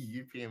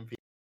UPnP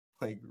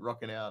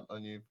rocking out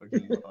on you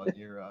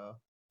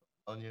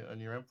on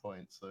your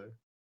endpoint. So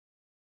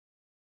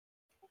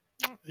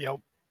Yep.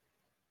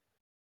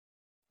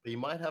 But you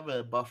might have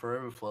a buffer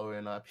overflow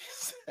in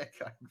IPsec.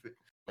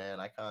 Man,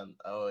 I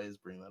always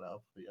bring that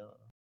up. But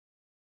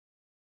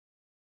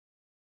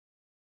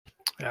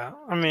yeah,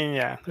 I mean,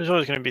 yeah, there's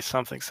always going to be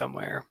something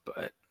somewhere,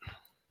 but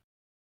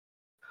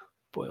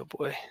boy, oh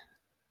boy.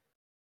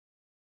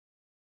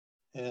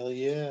 Hell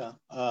yeah.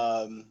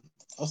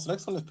 Also, the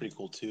next one is pretty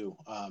cool too.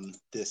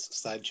 This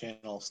side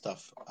channel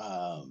stuff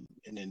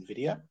in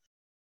NVIDIA.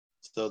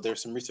 So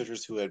there's some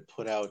researchers who had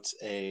put out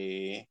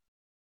a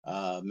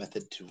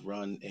method to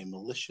run a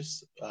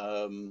malicious,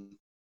 what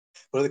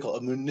do they call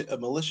it? A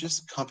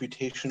malicious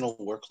computational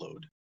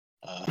workload,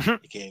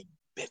 aka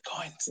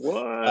Bitcoins What?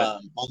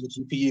 on the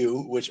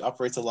GPU, which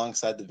operates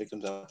alongside the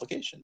victim's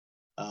application.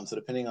 So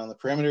depending on the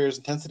parameters,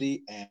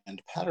 intensity,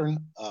 and pattern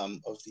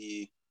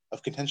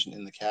of contention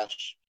in the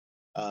cache,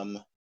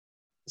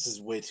 this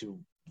is way too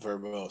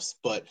verbose,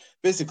 but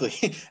basically,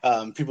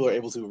 people are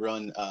able to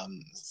run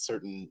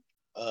certain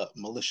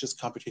malicious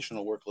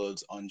computational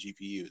workloads on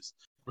GPUs.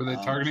 Were they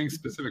targeting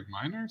specific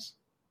miners?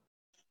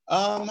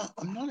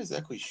 I'm not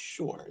exactly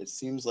sure. It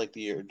seems like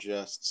they are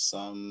just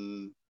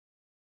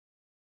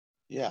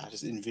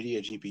just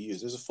NVIDIA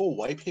GPUs. There's a full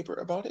white paper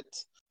about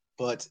it,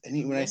 but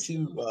when I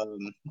see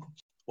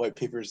white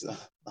papers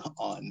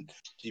on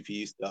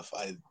GPU stuff,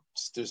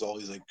 there's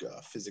always like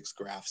physics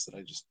graphs that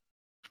I just.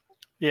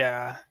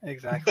 Yeah,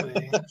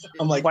 exactly.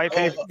 I'm like,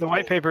 the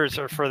white papers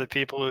are for the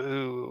people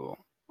who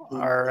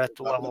are at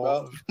the level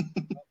of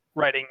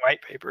writing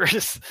white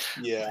papers.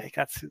 Yeah, like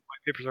that's who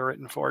white papers are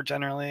written for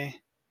generally.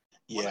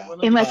 Yeah,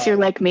 unless you're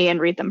like me and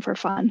read them for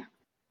fun.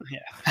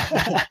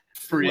 Yeah.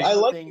 One I of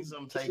the like things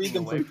I'm to read taking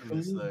them away for from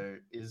this fun, though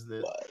is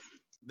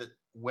that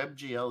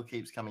WebGL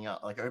keeps coming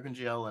out, like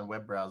OpenGL and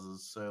web browsers.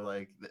 So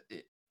like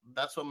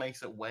that's what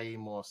makes it way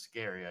more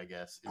scary, I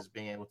guess, is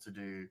being able to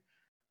do,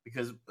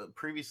 because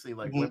previously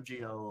like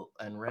WebGL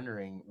and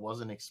rendering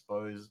wasn't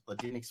exposed, like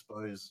didn't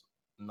expose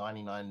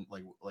 99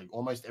 like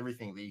almost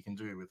everything that you can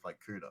do with like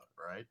CUDA,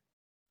 right?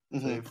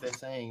 So if they're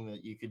saying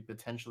that you could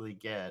potentially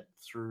get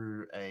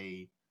through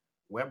a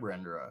web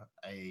renderer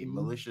a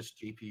malicious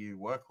GPU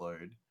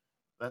workload,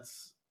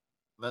 that's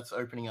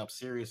opening up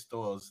serious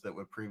doors that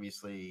were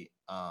previously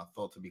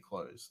thought to be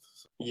closed.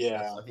 So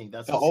I think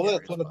that's all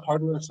that sort of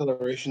hardware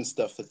acceleration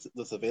stuff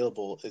that's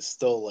available is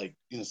still like,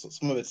 so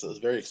some of it's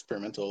very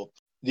experimental.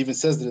 It even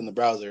says it in the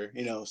browser,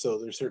 so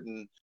there's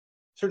certain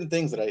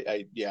things that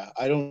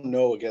I don't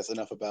know, I guess,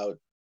 enough about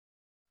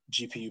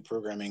GPU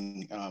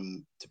programming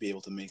to be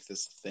able to make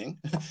this thing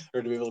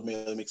or to be able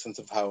to make sense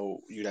of how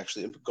you'd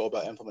actually go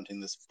about implementing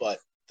this, but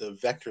the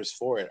vectors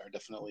for it are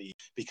definitely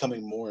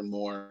becoming more and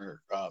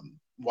more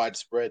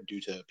widespread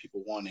due to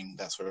people wanting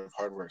that sort of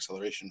hardware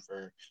acceleration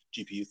for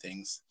GPU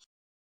things,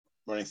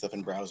 running stuff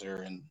in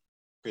browser and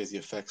crazy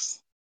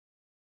effects.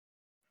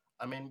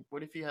 I mean,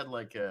 what if you had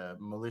like a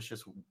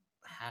malicious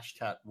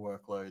Hashcat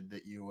workload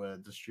that you were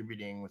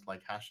distributing with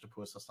like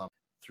HashTopus or something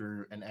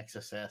through an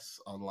XSS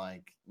on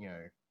like,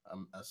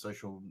 a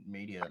social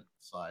media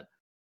site?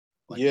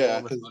 Like, all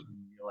of a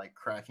sudden you're like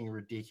cracking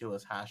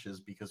ridiculous hashes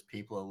because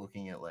people are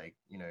looking at like,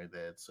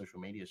 their social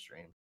media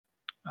stream.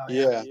 Oh,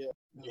 yeah.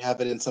 You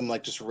have it in some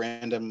like just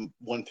random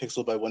 1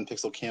 pixel by 1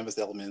 pixel canvas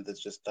element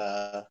that's just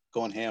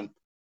going ham.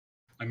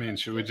 I mean,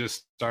 should we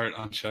just start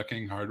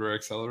unchecking hardware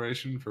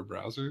acceleration for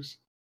browsers?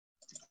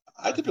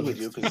 I typically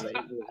do because I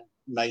don't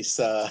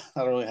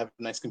really have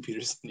nice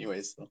computers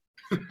anyways. So.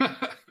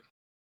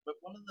 But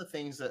one of the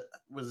things that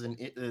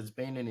has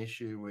been an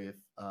issue with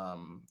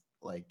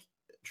like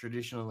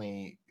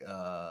traditionally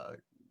the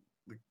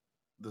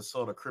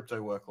sort of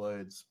crypto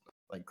workloads,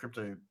 like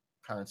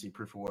cryptocurrency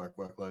proof of work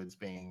workloads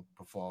being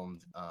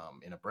performed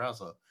in a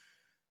browser,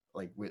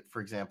 like with,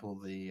 for example,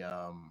 the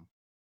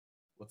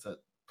what's that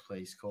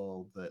place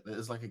called?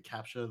 There's like a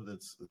capture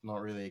that's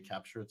not really a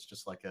capture, it's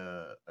just like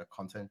a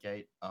content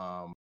gate.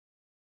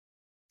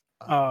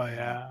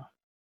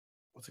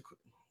 What's it?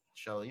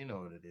 Shell, you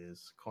know what it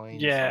is? Coin.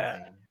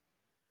 Yeah.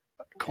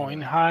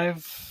 Something.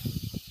 CoinHive.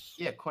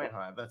 Yeah,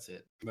 CoinHive. That's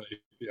it. The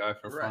API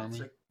for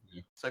farming.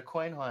 So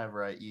CoinHive,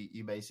 right?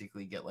 You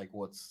basically get like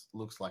looks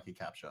like a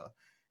captcha,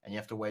 and you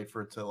have to wait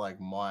for it to like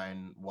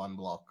mine one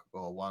block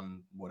or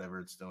one whatever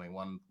it's doing,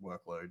 one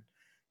workload,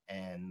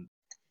 and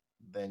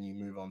then you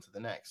move on to the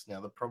next. Now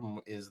the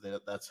problem is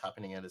that that's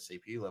happening at a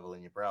CPU level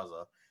in your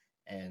browser,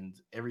 and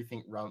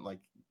everything run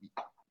like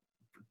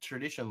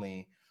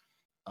traditionally.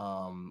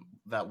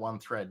 That one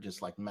thread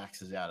just like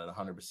maxes out at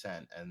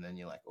 100%, and then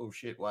you're like, oh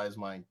shit, why is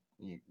my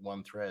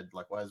one thread,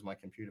 like, why is my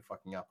computer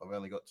fucking up? I've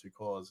only got 2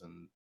 cores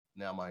and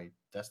now my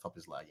desktop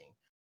is lagging.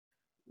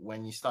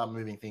 When you start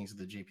moving things to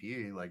the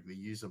GPU, like, the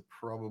user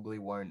probably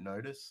won't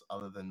notice,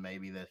 other than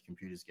maybe their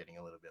computer's getting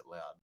a little bit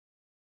loud.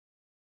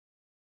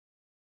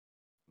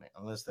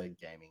 Unless they're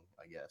gaming,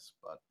 I guess,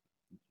 but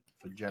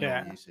for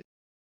general usage,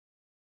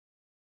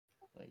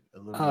 like a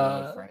little bit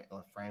of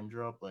a frame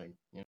drop, like,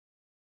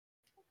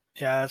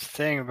 Yeah, that's the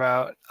thing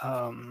about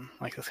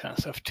like this kind of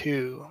stuff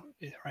too,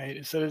 right?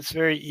 Is that it's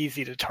very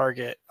easy to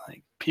target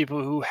like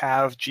people who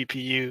have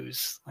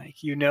GPUs. Like,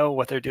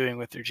 what they're doing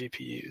with their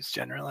GPUs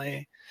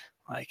generally,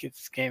 like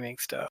it's gaming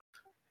stuff.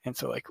 And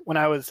so like when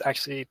I was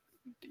actually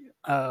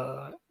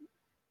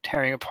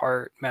tearing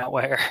apart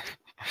malware,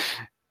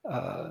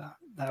 I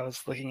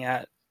was looking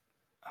at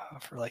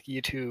for like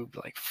YouTube,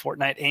 like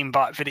Fortnite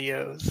aimbot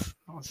videos.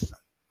 I was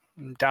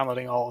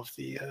downloading all of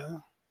the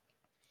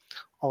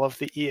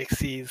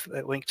EXEs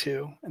that link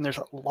to, and there's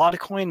a lot of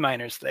coin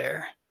miners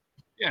there.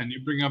 Yeah, and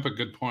you bring up a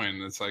good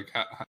point. It's like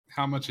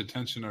how much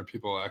attention are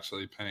people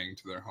actually paying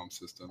to their home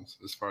systems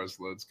as far as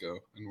loads go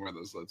and where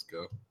those loads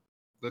go?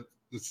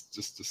 That's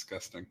just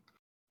disgusting.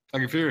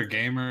 Like if you're a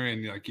gamer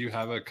and like you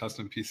have a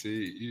custom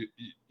PC,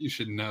 you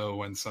should know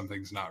when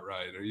something's not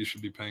right, or you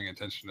should be paying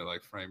attention to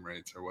like frame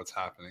rates or what's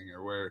happening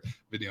or where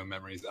video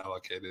memory is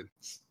allocated.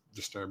 It's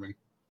disturbing.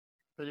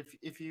 But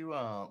if you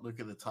look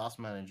at the task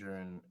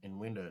manager in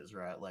Windows,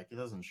 right, like it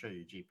doesn't show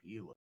you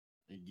GPU load.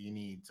 You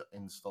need to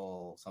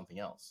install something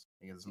else.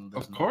 Because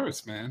Of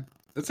course, man.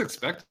 That's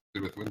expected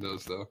with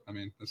Windows, though. I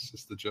mean, that's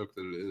just the joke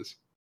that it is.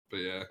 But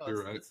yeah,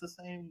 you're right. It's the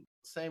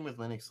same with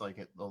Linux.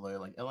 Like, although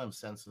like LM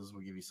sensors will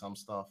give you some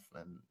stuff,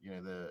 and you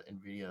know the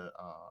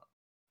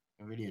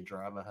NVIDIA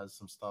driver has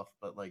some stuff,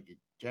 but like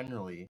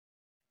generally,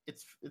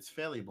 it's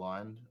fairly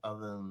blind.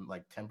 Other than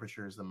like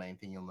temperature is the main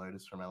thing you'll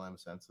notice from LM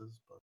sensors,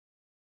 but.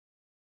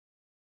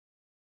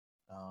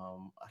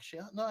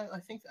 Actually, no, I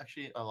think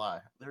actually I lie.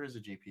 There is a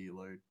GPU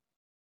load,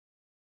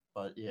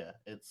 but yeah,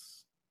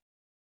 it's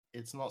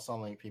not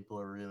something people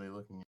are really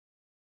looking at.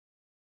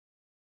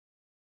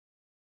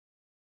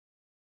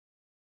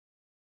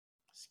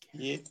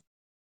 Yeah,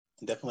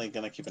 definitely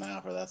gonna keep an eye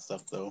out for that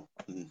stuff though,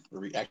 and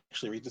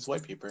actually read this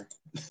white paper.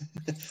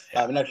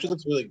 And actually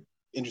looks really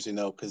interesting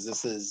though, because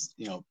this is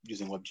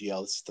using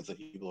WebGL. This is stuff that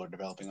people are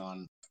developing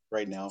on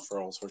right now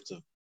for all sorts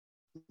of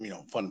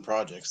fun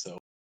projects. So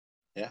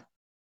yeah,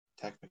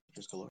 attack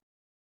vectors galore.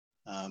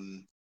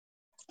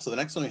 So the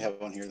next one we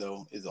have on here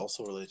though is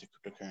also related to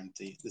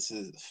cryptocurrency. This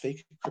is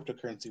fake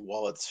cryptocurrency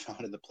wallets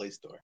found in the Play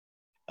Store.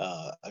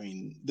 I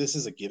mean, this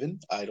is a given.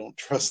 I don't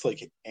trust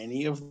like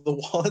any of the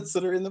wallets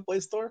that are in the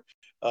Play Store,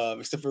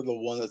 except for the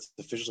one that's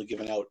officially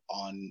given out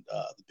on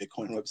the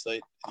Bitcoin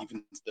website.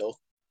 Even still,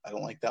 I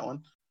don't like that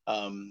one.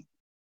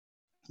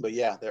 But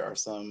yeah, there are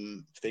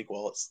some fake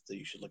wallets that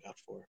you should look out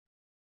for.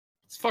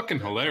 It's fucking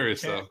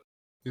hilarious, though.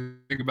 You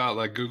think about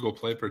like Google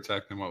Play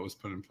Protect and what was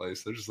put in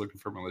place. They're just looking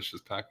for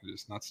malicious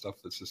packages, not stuff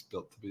that's just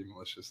built to be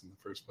malicious in the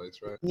first place,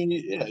 right? I mean,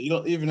 yeah, you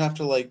don't even have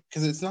to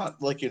because it's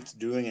not like it's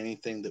doing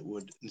anything that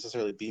would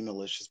necessarily be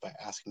malicious by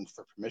asking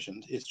for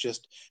permission.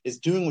 It's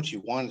doing what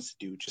you want it to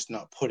do, just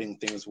not putting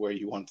things where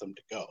you want them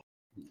to go.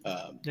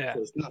 So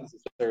it's not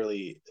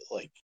necessarily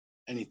like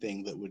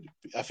anything that would.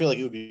 I feel like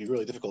it would be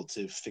really difficult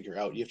to figure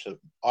out. You have to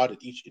audit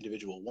each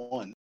individual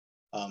one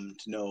to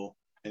know.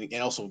 And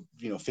also,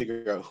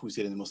 figure out who's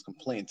getting the most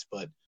complaints.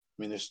 But I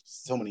mean, there's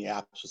so many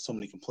apps with so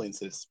many complaints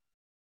that it's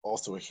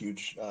also a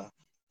huge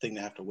thing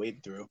to have to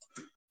wade through.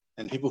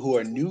 And people who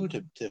are new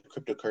to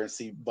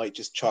cryptocurrency might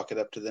just chalk it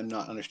up to them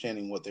not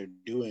understanding what they're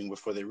doing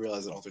before they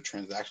realize that all their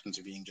transactions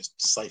are being just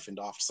siphoned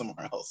off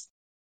somewhere else.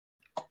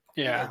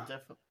 Yeah,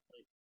 definitely.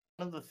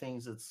 One of the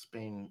things that's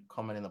been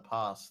common in the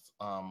past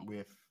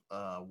with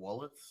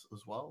wallets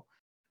as well.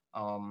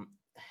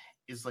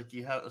 Is like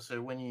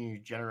when you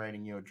generate a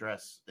new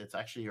address, it's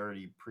actually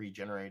already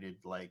pre-generated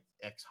like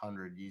X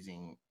hundred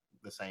using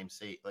the same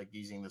seed, like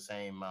using the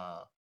same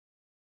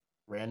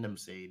random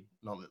seed,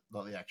 not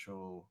the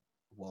actual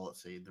wallet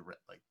seed.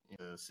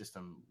 The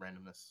system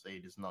randomness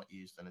seed is not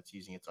used, and it's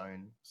using its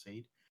own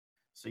seed.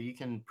 So you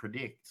can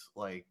predict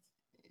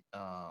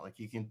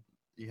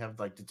you have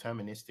like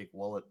deterministic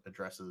wallet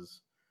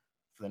addresses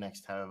for the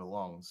next however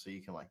long. So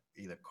you can like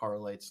either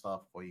correlate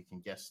stuff, or you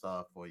can guess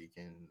stuff, or you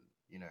can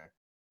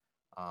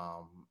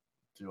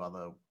do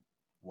other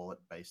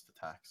wallet-based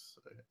attacks.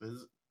 So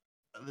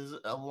there's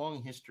a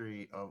long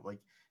history of like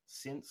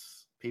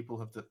since people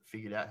have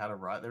figured out how to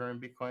write their own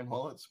Bitcoin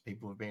wallets,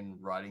 people have been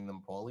writing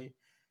them poorly.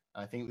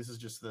 I think this is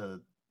just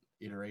the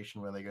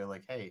iteration where they go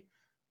like, hey,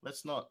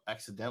 let's not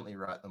accidentally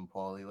write them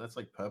poorly. Let's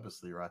like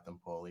purposely write them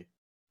poorly.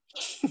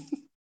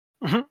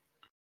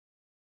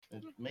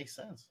 It makes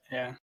sense.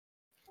 Yeah.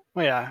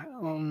 Well, yeah.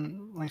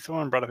 Like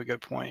someone brought up a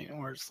good point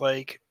where it's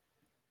like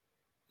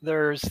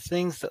there's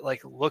things that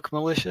like look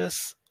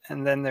malicious,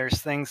 and then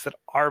there's things that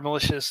are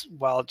malicious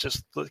while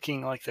just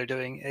looking like they're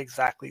doing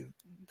exactly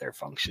their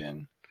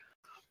function.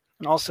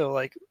 And also,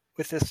 like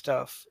with this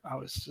stuff, I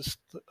was just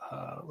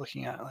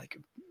looking at like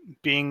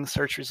Bing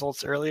search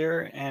results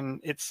earlier, and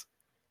it's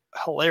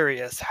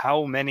hilarious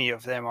how many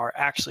of them are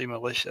actually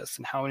malicious,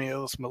 and how many of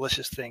those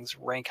malicious things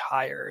rank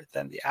higher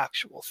than the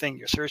actual thing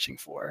you're searching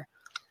for.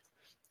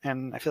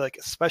 And I feel like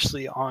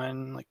especially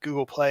on like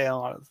Google Play and a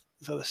lot of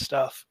this other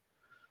stuff,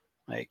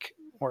 like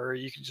where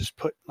you can just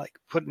put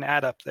an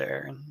ad up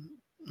there and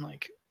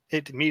like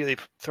it immediately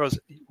throws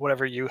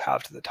whatever you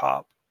have to the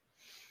top.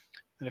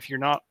 And if you're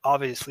not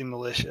obviously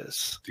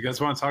malicious, do you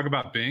guys want to talk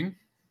about Bing?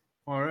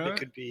 All right. It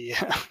could be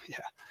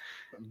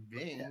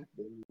Bing.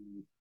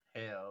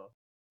 Hell.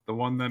 The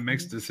one that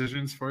makes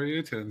decisions for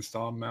you to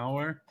install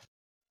malware.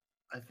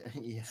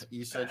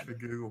 You search for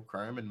Google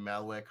Chrome and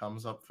malware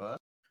comes up first.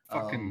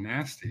 Fucking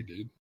nasty,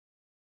 dude.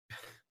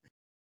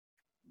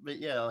 But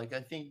yeah, like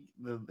I think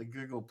the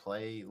Google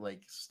Play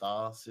like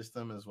star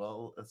system as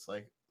well, it's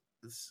like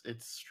it's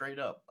straight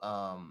up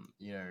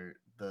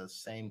the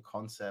same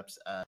concepts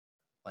as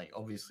like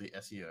obviously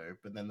SEO,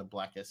 but then the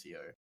black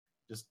SEO.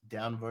 Just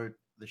downvote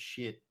the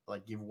shit,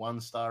 like give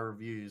 1-star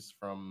reviews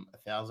from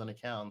 1,000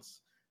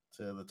 accounts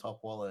to the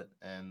top wallet,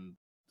 and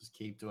just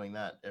keep doing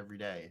that every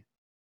day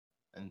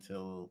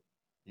until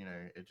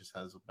it just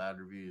has bad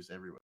reviews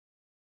everywhere.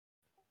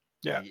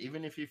 Yeah. Like,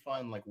 even if you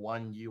find like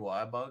one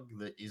UI bug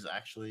that is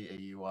actually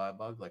a UI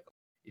bug, like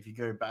if you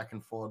go back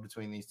and forward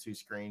between these two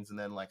screens and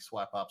then like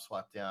swipe up,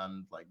 swipe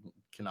down, like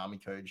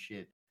Konami code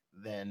shit,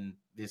 then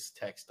this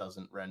text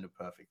doesn't render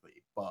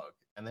perfectly. Bug.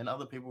 And then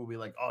other people will be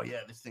like, oh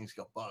yeah, this thing's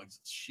got bugs.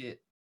 It's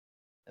shit.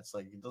 It's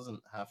like, it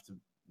doesn't have to,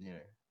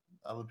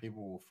 other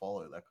people will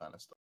follow that kind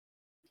of stuff.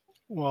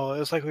 Well,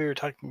 it's like we were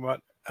talking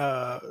about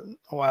a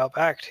while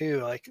back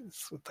too, like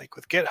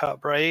with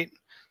GitHub, right?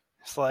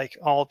 It's like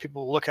all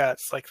people look at,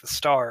 it's like the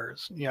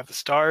stars. You have the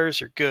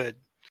stars, you're good.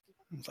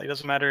 It's like, it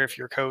doesn't matter if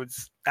your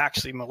code's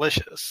actually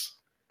malicious.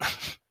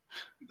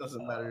 It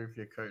doesn't matter if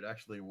your code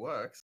actually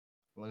works.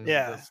 As long as it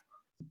Yeah. does.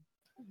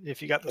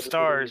 If you got the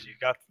stars, you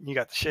got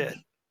the shit.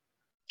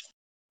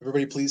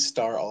 Everybody, please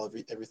star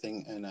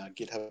everything in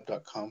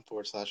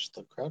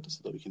github.com/thecrowd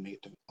so that we can make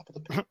it to the top of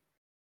the page.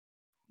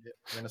 Yeah,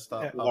 we're gonna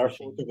start With our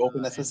publishing. folder of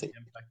open SSH.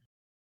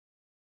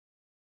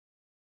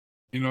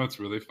 You know what's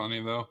really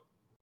funny though?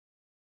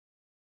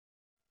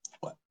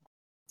 What?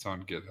 It's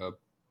on GitHub.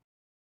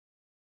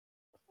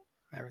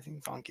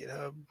 Everything's on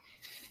GitHub.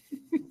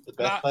 The best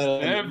Not site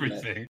on the internet.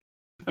 everything.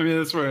 I mean,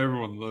 that's where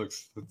everyone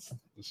looks. That's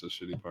the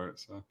shitty part.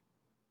 So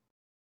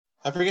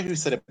I forget who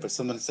said it, but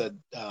someone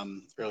said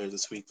earlier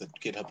this week that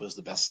GitHub was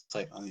the best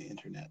site on the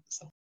internet.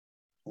 So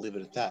I'll leave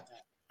it at that.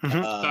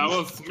 Mhm. that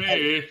was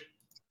me.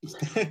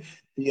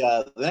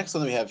 The next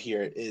one that we have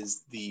here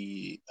is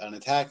an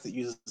attack that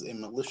uses a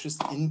malicious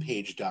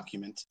in-page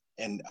document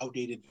and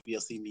outdated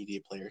VLC media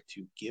player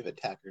to give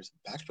attackers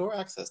backdoor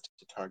access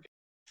to target.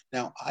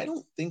 Now, I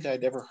don't think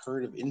I'd ever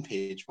heard of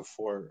in-page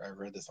before I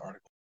read this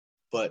article,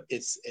 but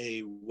it's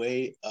a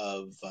way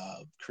of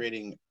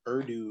creating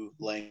Urdu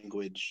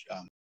language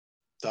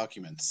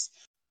documents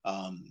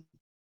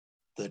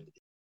that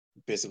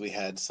basically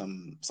had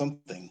some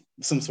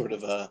sort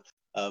of a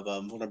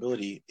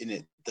vulnerability in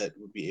it that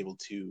would be able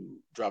to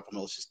drop a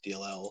malicious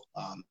DLL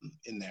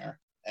in there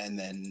and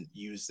then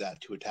use that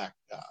to attack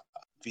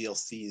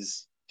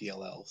VLC's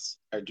DLLs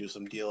or do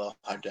some DLL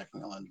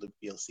hijacking on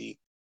libVLC.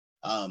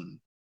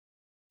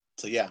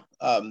 So yeah,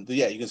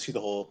 you can see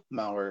the whole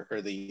malware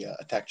or the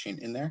attack chain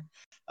in there.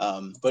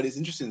 But it's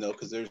interesting though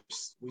because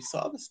we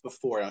saw this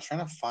before. And I was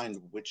trying to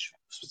find which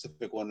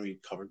specific one we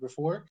covered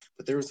before,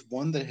 but there was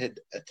one that had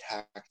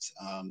attacked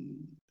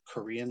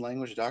Korean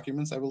language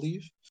documents, I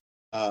believe,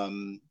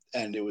 and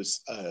it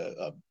was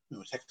a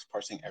text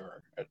parsing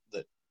error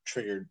that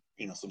triggered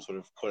some sort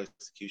of code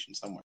execution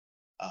somewhere.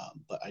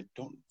 But I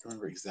don't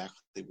remember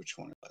exactly which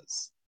one it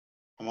was.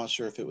 I'm not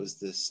sure if it was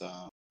this.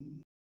 What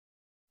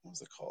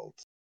was it called?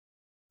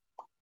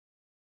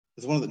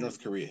 It's one of the North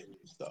Korea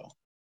hits, though.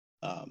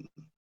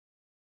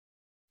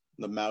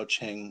 The Mao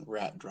Cheng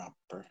rat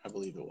dropper, I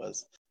believe it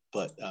was.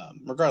 But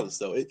regardless,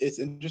 though, it's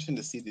interesting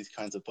to see these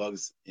kinds of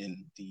bugs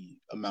in the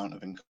amount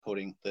of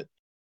encoding that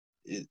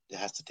it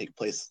has to take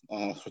place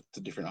on all sorts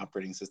of different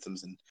operating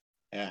systems. And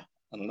yeah,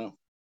 I don't know.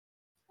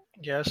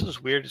 Yeah, this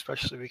is weird,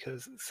 especially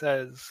because it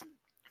says,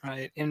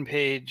 right,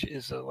 in-page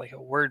is like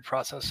a word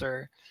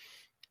processor,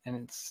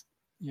 and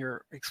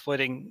you're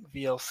exploiting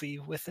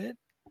VLC with it.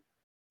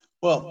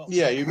 Well,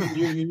 yeah,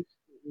 you're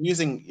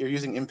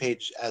using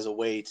in-page as a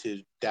way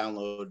to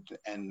download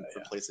and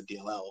replace a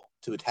DLL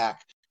to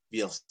attack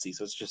VLC.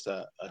 So it's just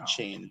a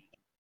chain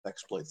of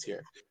exploits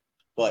here.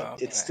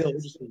 But it's still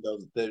interesting though.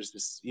 There's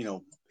this,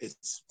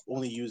 it's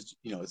only used,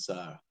 it's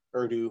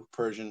Urdu,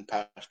 Persian,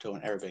 Pashto,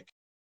 and Arabic,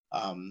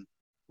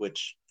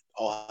 which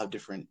all have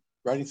different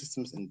writing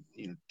systems and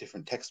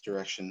different text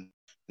direction.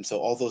 And so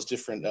all those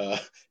different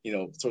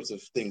sorts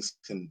of things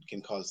can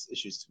cause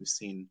issues to be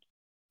seen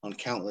on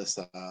countless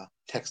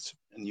text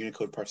and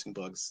Unicode parsing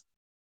bugs.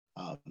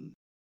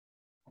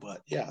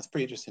 But yeah, it's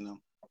pretty interesting though.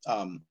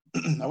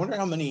 I wonder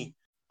how many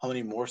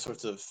more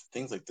sorts of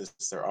things like this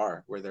there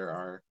are, where there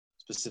are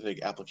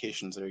specific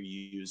applications that are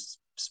used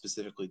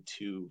specifically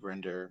to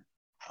render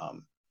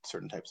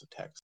certain types of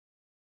text.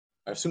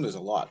 I assume there's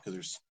a lot because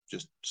there's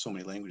just so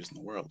many languages in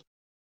the world.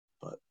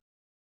 But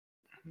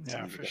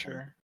yeah, for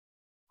sure.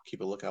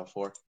 Keep a lookout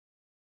for.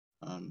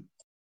 But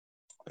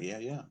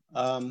yeah.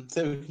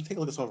 So we can take a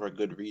look at some of our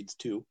good reads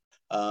too.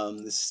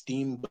 The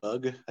Steam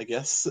bug, I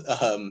guess,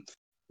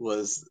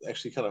 was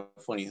actually kind of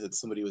funny that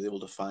somebody was able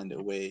to find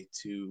a way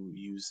to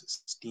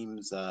use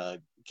Steam's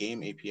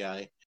game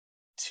API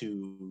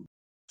to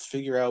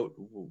figure out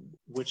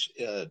which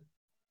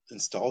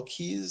install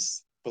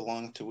keys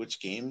belong to which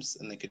games,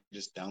 and they could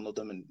just download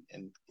them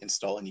and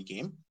install any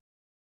game.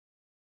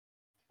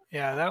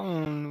 Yeah, that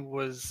one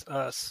was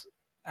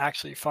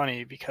actually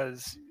funny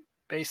because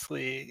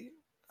basically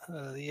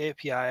the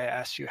API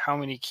asked you how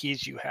many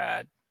keys you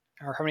had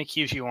or how many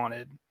keys you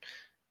wanted.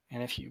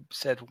 And if you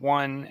said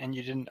 1 and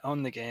you didn't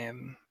own the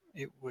game,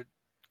 it would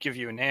give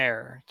you an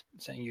error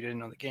saying you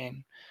didn't own the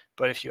game.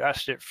 But if you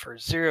asked it for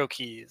 0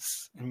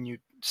 keys and you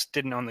just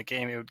didn't own the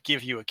game, it would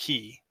give you a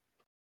key.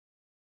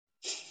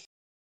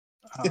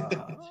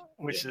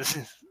 Which is,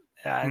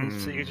 and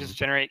so you just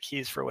generate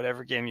keys for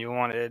whatever game you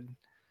wanted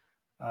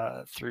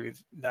through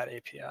that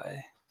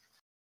API.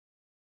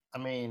 I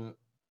mean,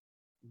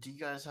 do you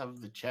guys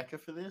have the checker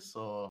for this,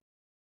 or?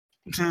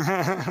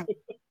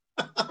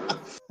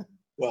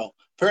 Well,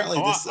 apparently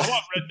I this.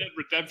 want Red Dead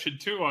Redemption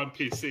 2 on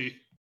PC.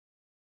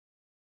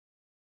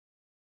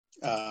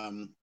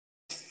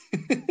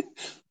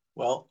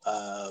 Well,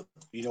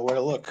 you know where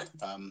to look.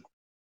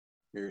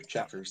 Your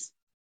checkers.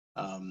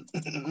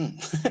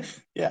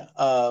 Yeah.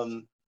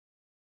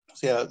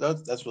 So yeah,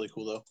 that's really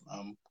cool though.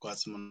 I'm glad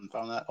someone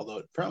found that. Although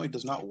it apparently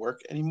does not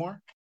work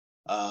anymore.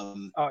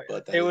 Oh, yeah.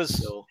 But that it is was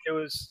still... it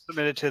was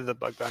submitted to the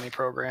bug bounty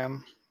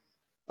program.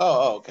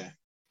 Oh, okay.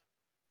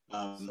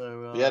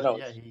 So yeah, no,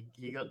 yeah,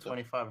 he got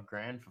 25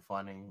 grand for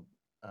finding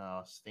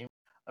Steam.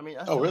 I mean,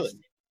 I Oh, feel really? like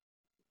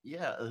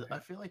yeah, I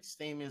feel like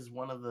Steam is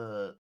one of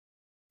the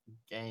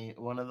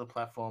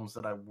platforms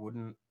that I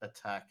wouldn't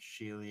attack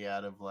sheerly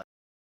out of like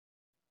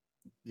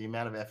the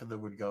amount of effort that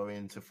would go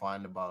in to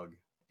find a bug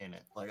in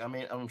it. Like, I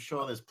mean, I'm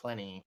sure there's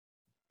plenty,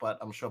 but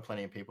I'm sure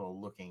plenty of people are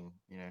looking,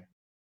 you know.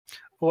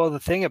 Well, the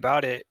thing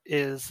about it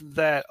is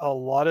that a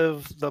lot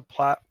of the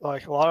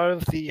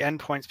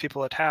endpoints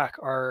people attack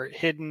are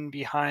hidden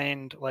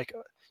behind, like,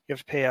 you have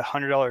to pay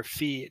 $100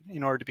 fee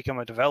in order to become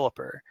a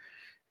developer,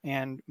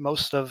 and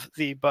most of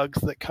the bugs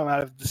that come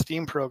out of the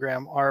Steam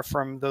program are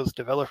from those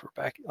developer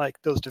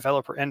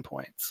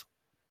endpoints.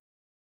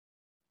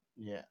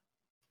 Yeah.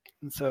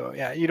 And so,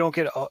 yeah, you don't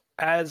get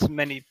as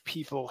many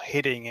people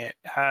hitting it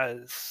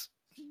as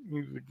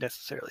you would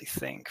necessarily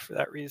think for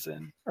that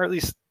reason, or at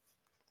least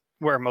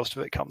where most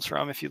of it comes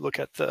from. If you look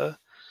at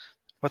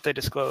what they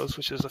disclose,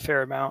 which is a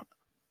fair amount.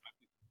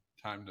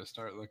 Time to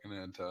start looking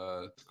at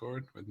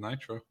Discord with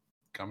Nitro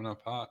coming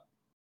up hot.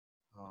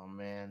 Oh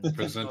man,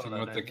 Presenting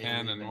with the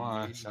can and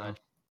why. So.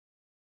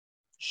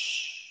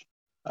 Shh.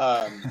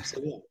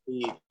 So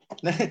yeah,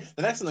 the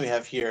next one that we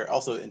have here,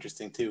 also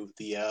interesting too,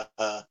 the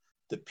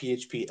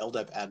PHP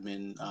LDAP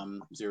admin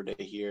 0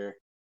 day here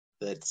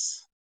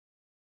that's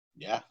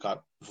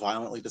got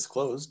violently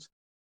disclosed.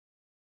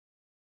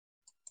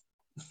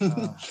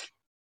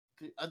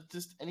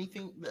 Just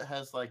anything that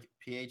has like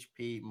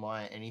PHP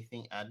my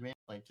anything admin,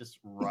 like just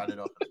write it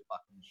off as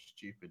fucking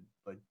stupid.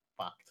 Like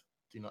fucked.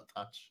 Do not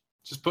touch.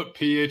 Just put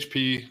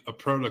PHP a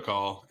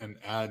protocol and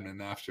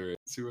admin after it.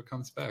 See what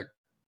comes back.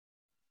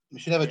 We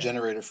should have a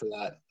generator for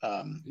that.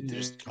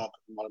 Just come up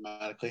with them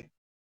automatically.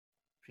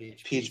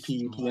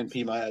 PHP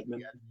PNP my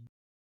admin.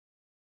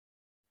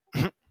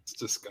 It's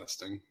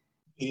disgusting.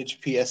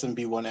 PHP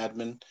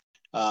SMB1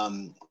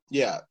 admin.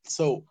 Yeah.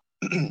 So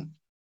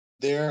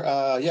there.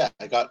 I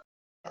got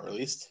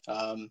released.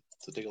 So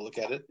take a look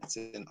at it. It's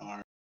in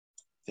our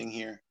thing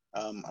here.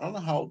 I don't know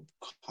how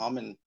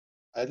common.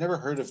 I'd never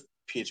heard of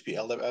PHP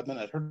LDAP admin.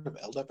 I'd heard of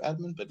LDAP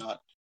admin, but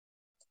not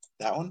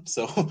that one.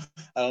 So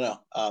I don't know.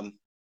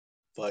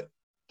 But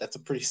that's a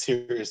pretty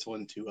serious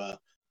one to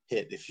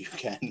hit if you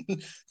can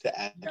to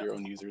add your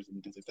own users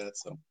and things like that.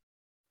 So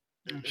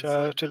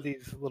shout out to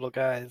these little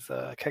guys,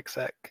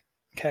 Keksec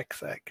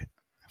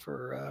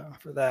for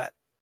that.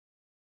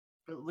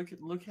 But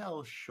look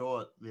how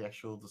short the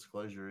actual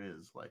disclosure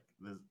is. Like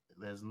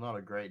there's not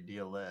a great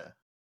deal there.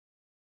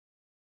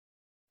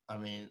 I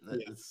mean,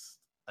 it's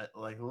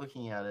like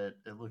looking at it,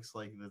 it looks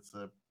like it's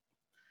the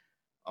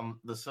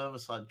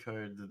server-side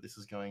code that this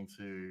is going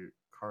to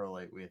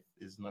correlate with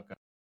is not going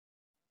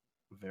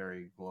to be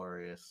very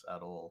glorious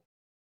at all.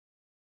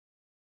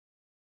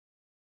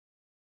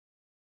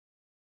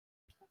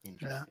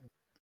 Interesting.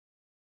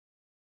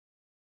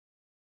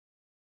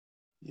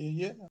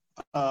 Yeah.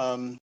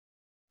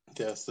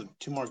 So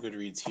 2 more good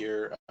reads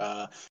here.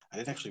 I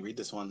didn't actually read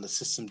this one, the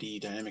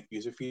systemd dynamic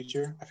user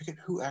feature. I forget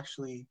who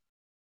actually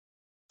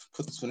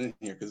put this one in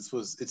here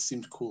because it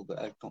seemed cool, but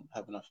I don't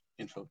have enough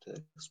info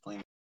to explain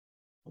it.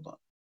 Hold on.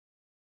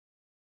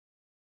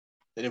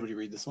 Did anybody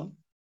read this one?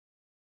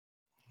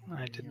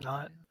 I did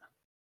not.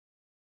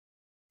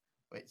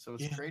 Wait, so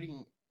it's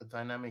creating a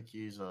dynamic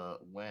user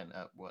when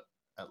at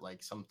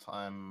like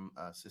sometime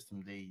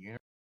systemd unit?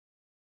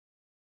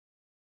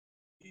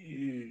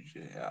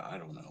 Yeah, I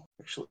don't know.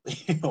 Actually,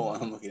 hold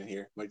on, I'm looking at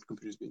here. My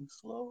computer's being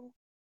slow.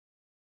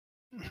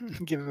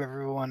 Give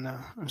everyone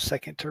a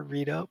second to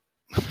read up.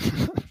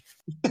 That's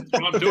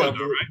what I'm doing,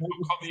 though, right?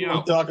 Don't call me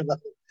out. Talk about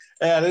it.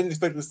 Yeah, I didn't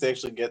expect us to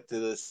actually get to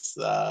this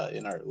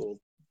in our little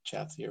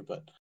chats here,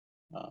 but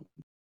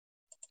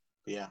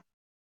yeah,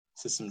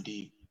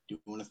 systemd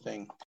doing a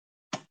thing.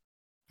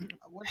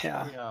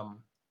 Yeah,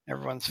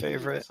 everyone's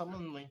favorite.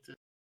 Someone linked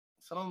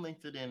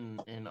it in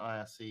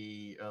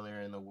IRC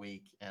earlier in the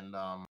week, and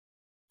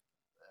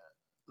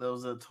there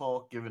was a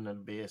talk given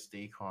at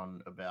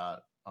BSDCon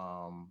about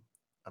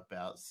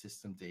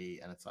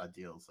systemd and its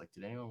ideals. Like,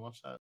 did anyone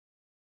watch that?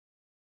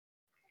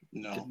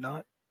 No, did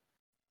not.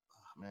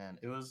 Oh, man,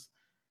 it was.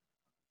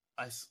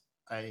 I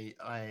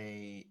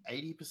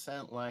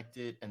 80% liked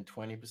it and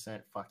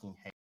 20% fucking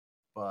hate it.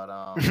 But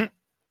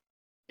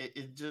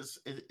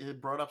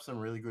it brought up some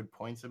really good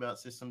points about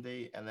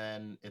systemd, and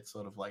then it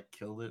sort of like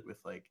killed it with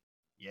like,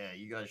 yeah,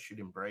 you guys should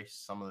embrace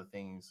some of the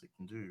things it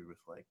can do with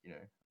like,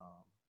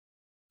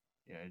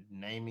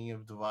 naming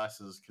of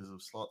devices because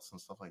of slots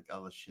and stuff like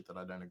other shit that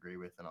I don't agree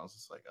with. And I was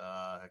just like,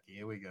 okay,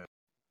 here we go.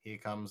 Here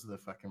comes the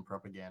fucking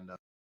propaganda.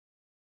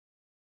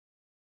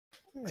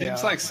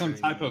 Seems like some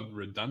type of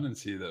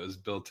redundancy that was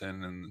built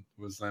in and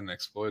was then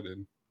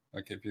exploited.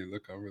 Like if you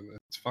look over this,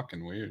 it's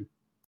fucking weird.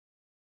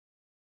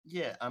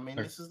 Yeah, I mean,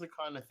 this is the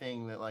kind of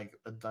thing that like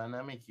a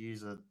dynamic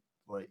user,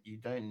 like you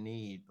don't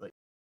need like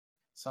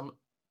some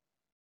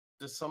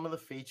of the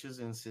features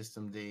in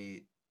System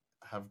D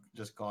have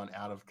just gone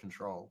out of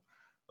control.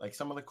 Like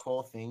some of the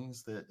core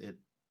things that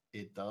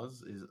it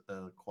does is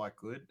quite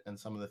good, and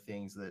some of the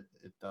things that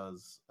it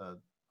does are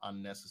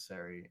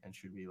unnecessary and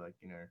should be like,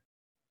 you know,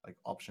 like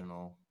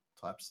optional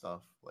type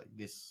stuff. Like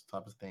this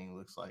type of thing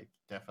looks like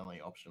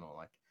definitely optional.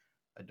 Like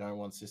I don't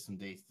want System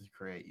D to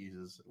create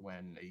users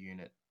when a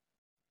unit,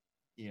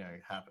 you know,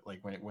 like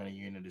when a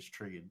unit is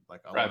triggered.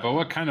 Like right, but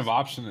what kind of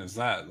option is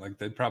that? Like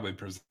they'd probably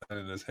present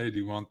it as, "Hey, do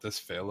you want this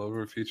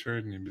failover feature?"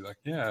 And you'd be like,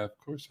 "Yeah, of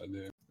course I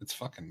do." It's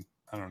fucking,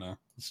 I don't know,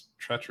 it's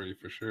treachery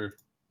for sure.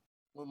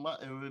 Well,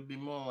 it would be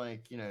more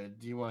like, you know,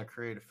 do you want to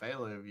create a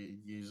failover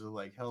user?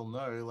 Like, hell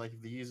no. Like,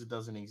 if the user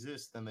doesn't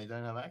exist, then they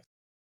don't have access.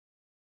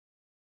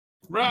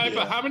 Right,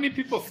 but how many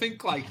people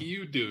think like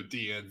you do,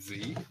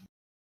 DNZ?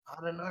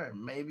 I don't know.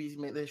 Maybe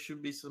there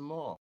should be some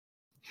more.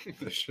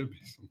 There should be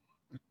some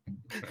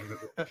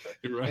more.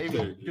 You're right. Maybe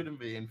there, it shouldn't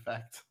be, in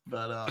fact.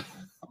 But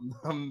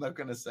I'm not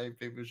going to say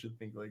people should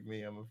think like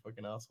me. I'm a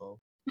fucking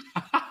asshole.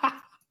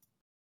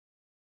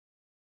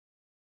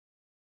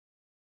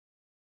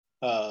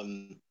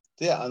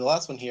 Yeah, on the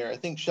last one here, I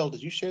think, Shell,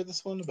 did you share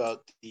this one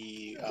about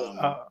the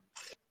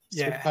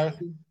yeah.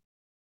 piracy?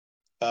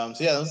 So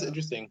yeah, that was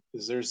interesting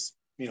because there's,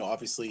 you know,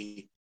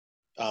 obviously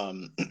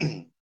tons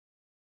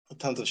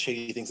of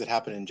shady things that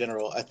happen in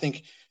general. I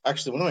think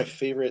actually one of my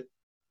favorite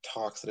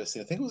talks that I've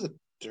seen, I think it was at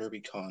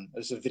DerbyCon.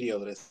 There's a video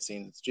that I've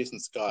seen. It's Jason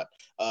Scott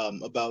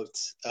about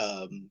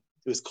it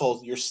was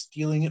called "You're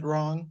Stealing It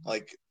Wrong,"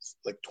 like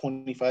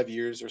 25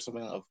 years or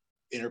something of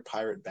inner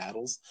pirate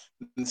battles.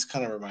 And this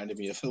kind of reminded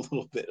me of a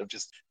little bit of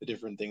just the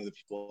different things that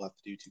people have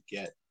to do to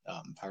get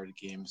pirated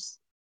games.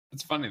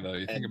 It's funny though,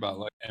 you think about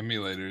like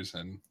emulators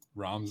and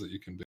ROMs that you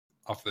can do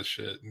off this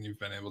shit, and you've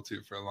been able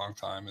to for a long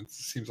time. It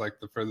seems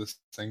like the furthest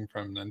thing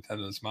from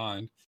Nintendo's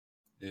mind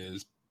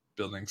is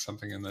building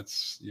something in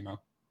that's, you know,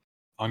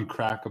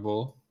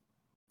 uncrackable,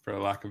 for a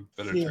lack of a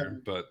better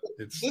term. But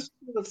it's this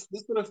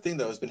sort of thing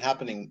though has been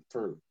happening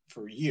for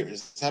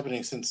years. It's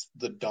happening since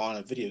the dawn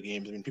of video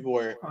games. I mean, people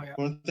were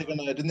didn't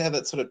they have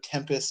that sort of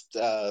Tempest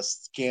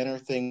scanner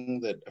thing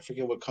that I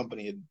forget what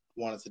company had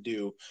wanted to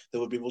do that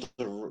would be able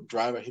to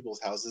drive by people's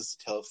houses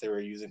to tell if they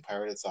were using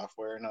pirated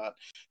software or not.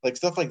 Like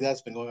stuff like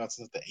that's been going on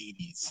since the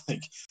 80s.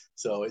 Like,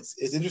 so it's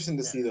interesting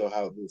to see though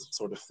how this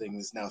sort of thing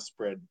is now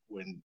spread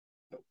when, you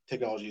know,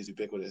 technology is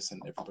ubiquitous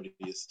and everybody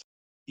is,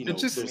 you know,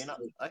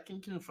 I can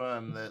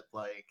confirm that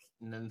like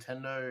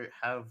Nintendo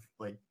have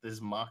like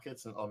there's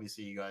markets, and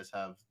obviously you guys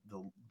have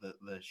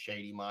the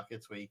shady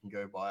markets where you can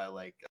go buy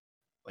like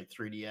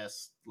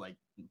 3DS like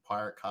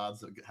pirate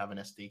cards that have an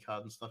SD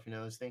card and stuff. You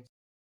know those things.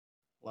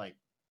 Like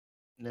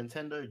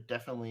Nintendo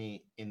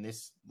definitely in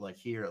this, like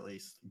here at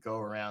least, go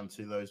around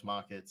to those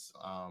markets,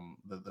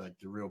 the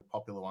real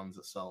popular ones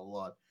that sell a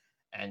lot,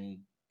 and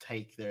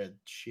take their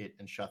shit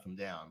and shut them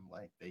down.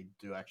 Like they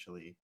do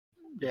actually.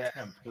 Yeah,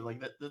 but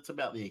like that's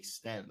about the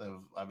extent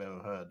of I've ever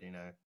heard, you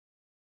know.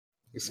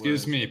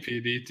 Excuse me,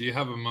 PD. Do you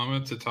have a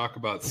moment to talk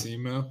about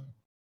Cemu?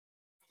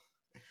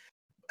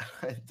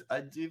 I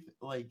do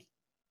like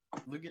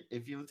look at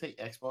if you take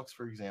Xbox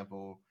for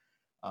example.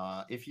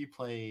 If you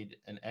played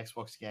an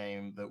Xbox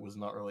game that was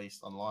not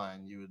released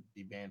online, you would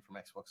be banned from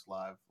Xbox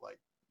Live, like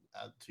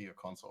to your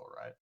console,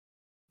 right?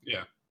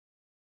 Yeah.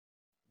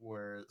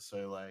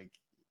 So like.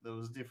 There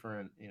was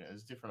different, you know,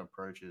 there's different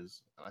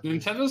approaches.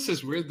 Nintendo's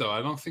is weird though.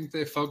 I don't think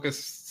they focus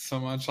so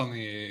much on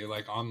the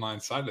like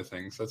online side of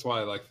things. That's why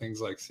like things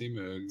like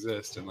Cemu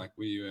exist and like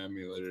Wii U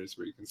emulators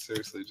where you can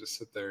seriously just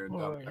sit there and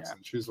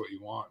and choose what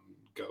you want and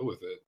go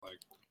with it.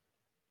 Like,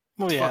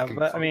 well, yeah,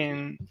 but I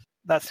mean,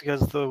 that's because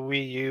the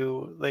Wii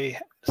U, they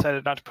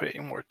decided not to put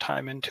any more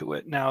time into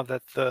it now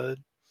that they're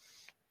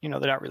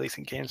not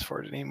releasing games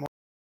for it anymore.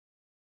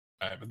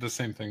 Right, but the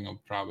same thing will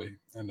probably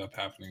end up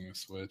happening with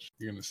Switch.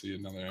 You're going to see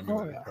another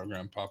emulator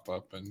program pop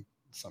up and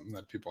something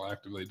that people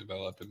actively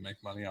develop and make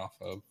money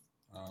off of.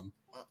 I'm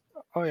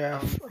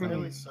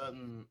fairly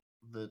certain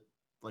that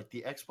like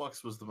the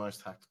Xbox was the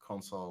most hacked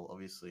console,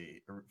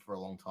 obviously, for a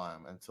long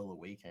time until the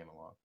Wii came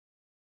along.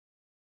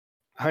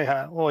 Oh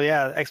yeah, well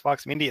yeah,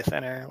 Xbox Media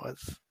Center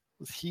was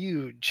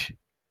huge.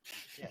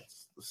 Yeah,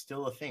 it's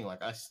still a thing.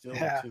 Like I still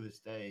to this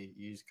day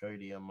use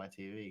Kodi on my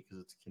TV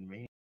because it's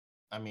convenient.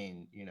 I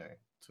mean, you know,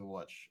 to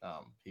watch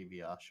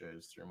PVR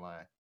shows through my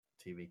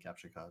TV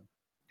capture card.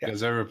 You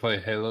guys ever play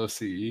Halo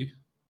CE?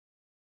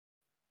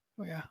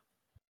 Oh yeah.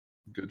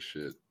 Good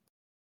shit.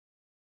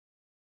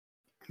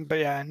 But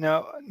yeah,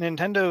 no,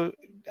 Nintendo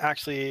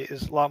actually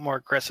is a lot more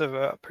aggressive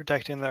at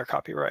protecting their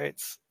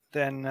copyrights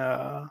than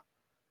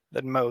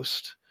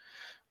most.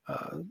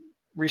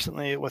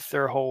 Recently, with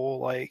their whole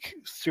like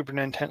Super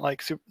Nintendo,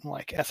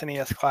 like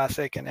SNES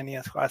Classic and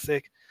NES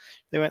Classic,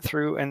 they went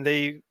through and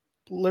they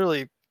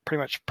literally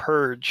pretty much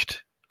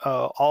purged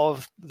all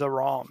of the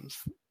ROMs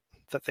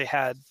that they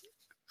had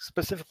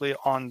specifically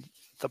on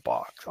that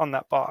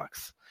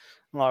box.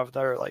 A lot of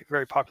their like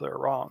very popular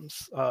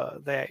ROMs,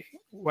 they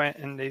went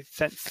and they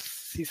sent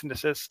cease and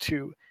desist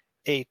to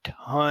a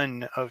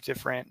ton of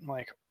different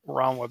like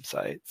ROM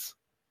websites.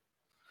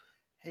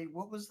 Hey,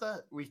 what was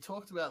that? We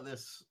talked about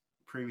this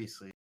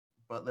previously,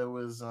 but there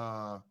was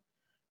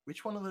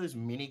which one of those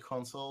mini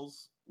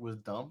consoles was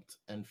dumped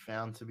and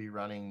found to be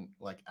running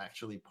like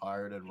actually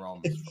pirated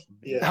ROMs?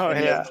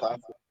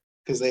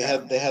 Because they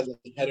had a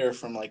header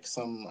from like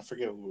some, I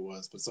forget who it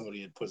was, but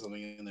somebody had put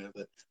something in there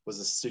that was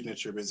a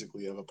signature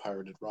basically of a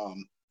pirated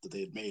ROM that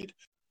they had made,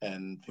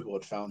 and people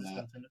had found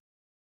that.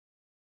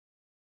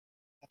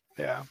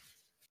 Yeah,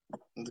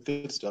 the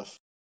good stuff.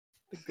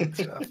 The good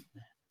stuff.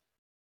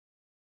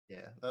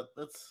 Yeah,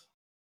 that's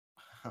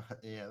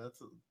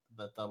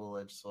that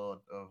double-edged sword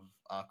of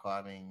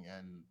archiving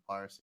and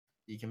piracy.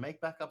 You can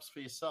make backups for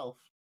yourself.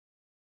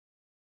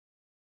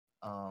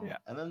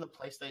 And then the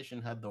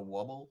PlayStation had the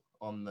wobble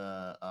on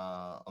the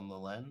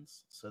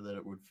lens so that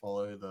it would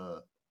follow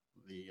the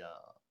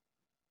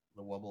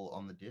wobble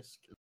on the disc.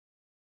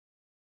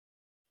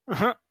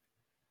 I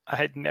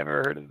had never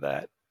heard of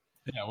that.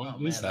 Yeah,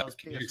 what is that?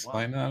 Can you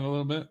explain that a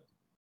little bit?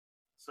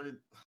 So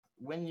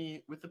when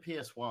you with the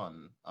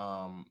PS1,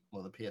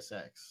 or the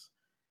PSX,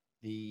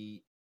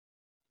 the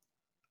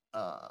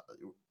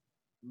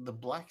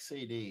black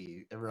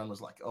CD, everyone was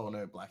like, "Oh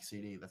no, black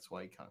CD, that's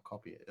why you can't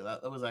copy it."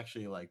 That was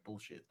actually like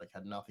bullshit. Like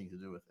had nothing to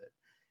do with it.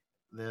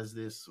 There's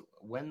this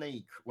when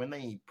they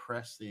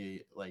press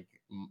the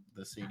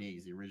the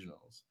CDs, the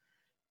originals,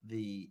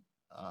 the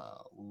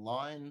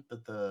line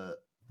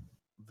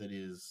that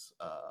is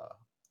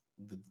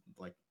the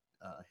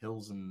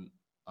hills and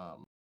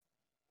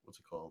what's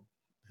it called,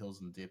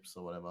 hills and dips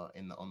or whatever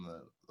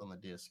on the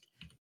disc,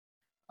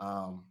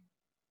 are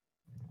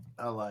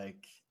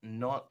like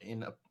not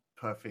in a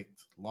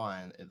perfect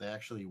line. They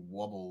actually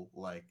wobble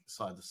like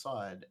side to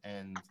side,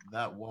 and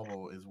that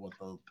wobble is what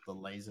the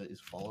laser is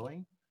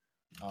following.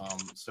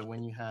 So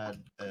when you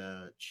had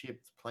a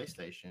chipped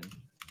PlayStation,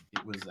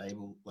 it was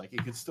able, like,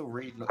 it could still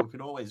read, it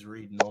could always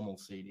read normal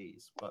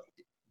CDs, but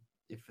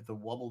if the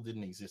wobble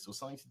didn't exist, it was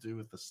something to do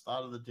with the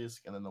start of the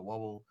disc and then the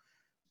wobble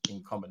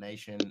in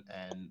combination,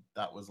 and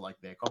that was like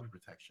their copy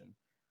protection.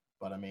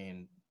 But I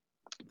mean,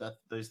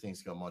 those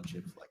things got mod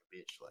chips like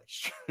bitch, like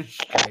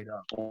straight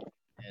up,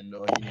 and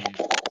all you needed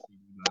was a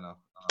CD burner,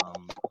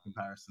 in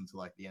comparison to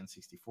like the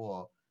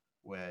N64,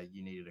 where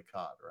you needed a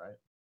card, right?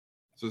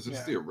 So is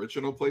this the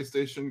original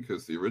PlayStation?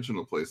 Because the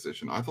original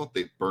PlayStation, I thought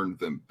they burned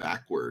them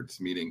backwards,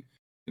 meaning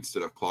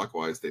instead of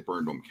clockwise, they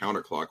burned them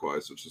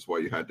counterclockwise, which is why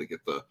you had to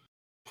get the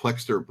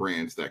Plexter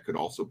brands that could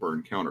also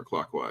burn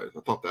counterclockwise.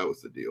 I thought that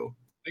was the deal.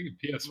 I think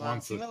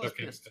PS1's the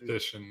second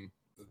edition.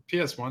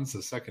 PS1's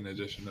the second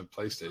edition of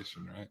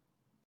PlayStation, right?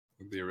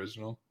 The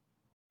original.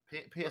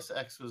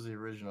 PSX was the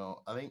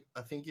original. I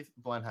think if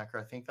Blind Hacker,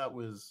 I think that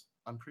was.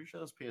 I'm pretty sure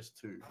it was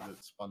PS2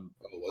 that spun.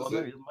 Oh, was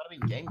it? it? It might have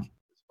been GameCube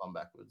that spun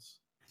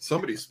backwards.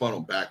 Somebody spun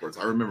them backwards.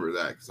 I remember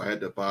that because I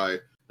had to buy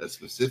a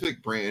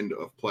specific brand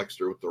of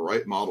Plexter with the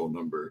right model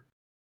number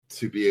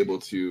to be able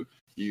to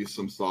use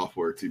some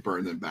software to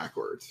burn them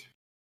backwards.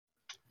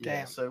 Yeah.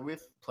 Damn. So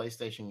with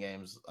PlayStation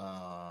games,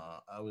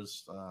 I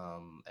was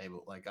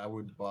able, like, I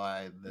would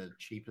buy the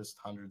cheapest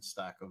 100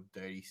 stack of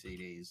dirty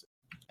CDs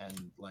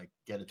and like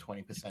get a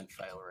 20%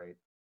 fail rate.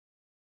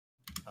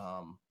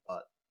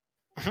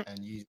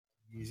 And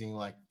using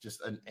like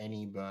just an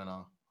any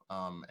burner,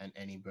 and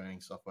any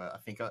burning software. I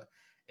think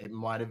it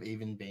might have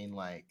even been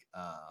like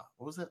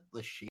what was it?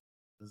 The sheet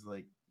was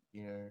like,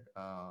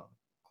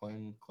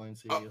 clone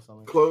CD or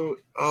something. Clone.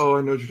 Oh,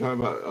 I know what you're talking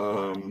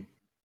about.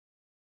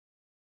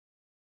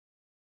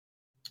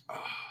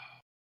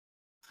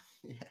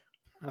 Yeah,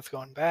 That's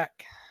going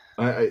back.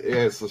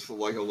 It's just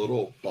like a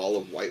little ball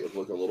of white with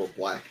like a little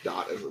black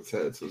dot as its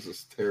head. So it's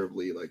just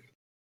terribly like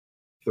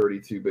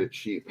 32-bit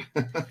cheap.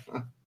 Yeah,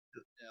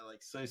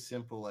 like so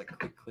simple. Like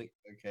click.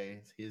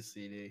 Okay, here's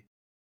CD.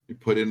 You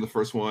put in the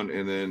first one,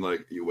 and then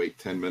like you wait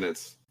 10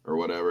 minutes or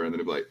whatever, and then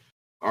it'd be like,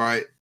 all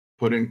right,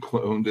 put in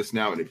clone this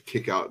now, and it'd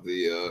kick out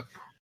the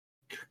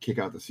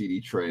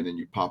CD tray, and then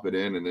you pop it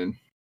in, and then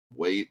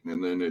wait,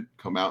 and then it'd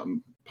come out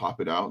and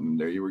pop it out, and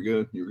there you were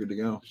good. You were good to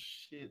go.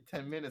 Shit,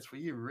 10 minutes. Were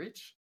you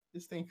rich?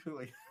 This thing could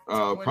like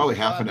probably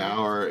half an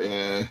hour.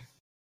 Yeah.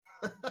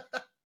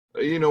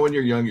 When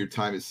you're young, your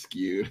time is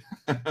skewed.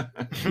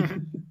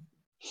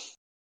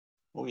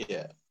 Oh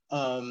yeah.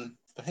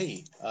 But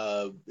hey,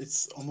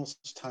 it's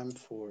almost time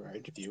for our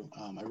interview.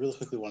 I really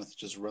quickly wanted to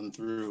just run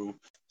through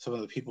some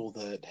of the people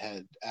that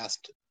had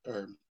asked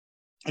or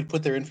had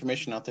put their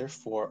information out there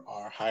for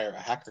our Hire a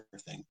Hacker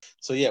thing.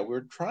 So yeah,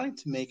 we're trying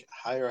to make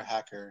Hire a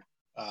Hacker,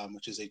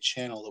 which is a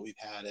channel that we've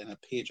had and a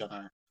page on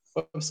our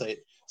website,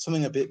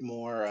 something a bit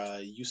more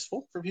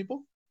useful for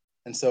people.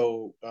 And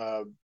so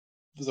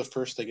the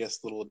first, I guess,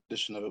 little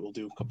edition of it, we'll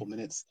do a couple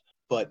minutes.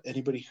 But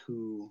anybody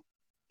who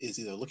is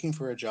either looking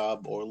for a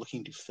job or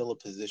looking to fill a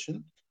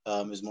position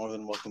is more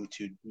than welcome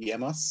to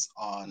DM us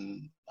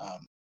on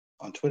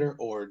Twitter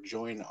or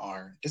join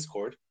our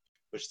Discord.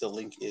 which the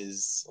link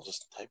is, I'll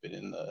just type it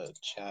in the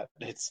chat.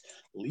 It's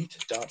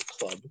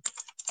leet.club.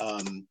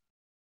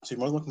 So you're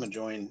more than welcome to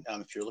join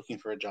if you're looking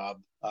for a job.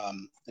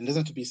 And it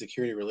doesn't have to be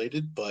security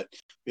related, but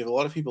we have a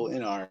lot of people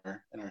in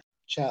our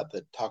chat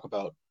that talk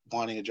about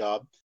wanting a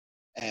job,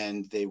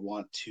 and they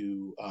want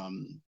to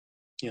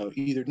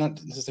either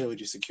not necessarily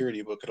do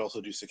security, but could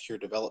also do secure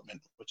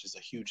development, which is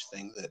a huge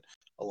thing that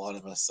a lot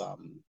of us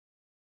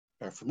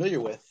are familiar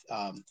with,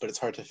 but it's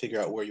hard to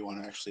figure out where you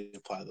want to actually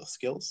apply those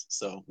skills.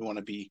 So we want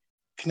to be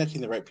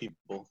connecting the right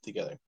people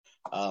together.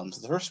 So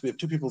the first, we have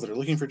two people that are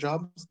looking for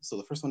jobs. So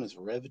the first one is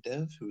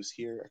RevDev, who's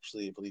here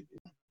actually, I believe, in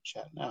the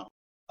chat now.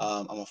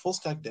 I'm a full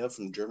stack dev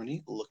from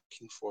Germany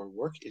looking for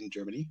work in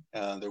Germany.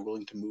 They're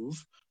willing to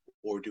move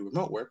or do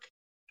remote work.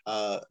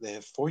 They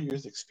have 4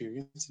 years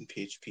experience in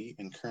PHP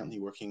and currently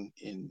working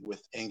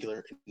with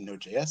Angular and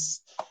Node.js.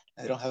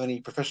 They don't have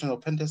any professional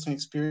pen testing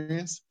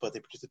experience, but they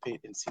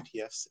participate in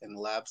CTFs and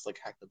labs like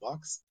Hack the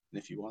Box.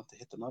 And if you want to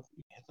hit them up,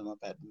 you can hit them up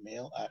at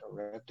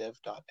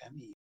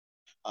mail@revdev.me.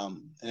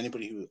 And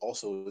anybody who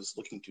also is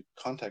looking to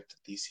contact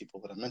these people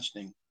that I'm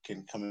mentioning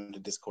can come into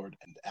Discord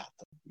and at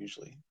them,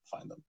 usually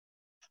find them.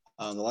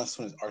 The last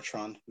one is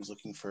Artron, who's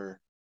looking for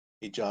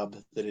a job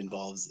that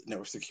involves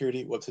network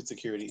security, website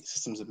security,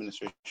 systems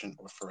administration,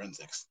 or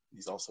forensics.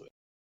 He's also in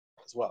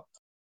as well.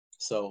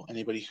 So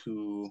anybody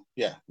who,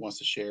 wants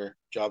to share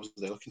jobs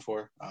they're looking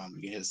for,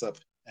 you can hit us up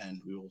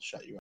and we will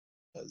shout you out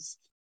as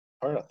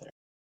hard out there.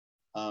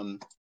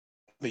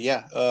 But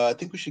I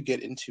think we should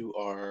get into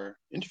our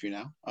interview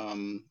now.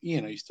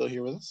 Ian, are you still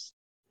here with us?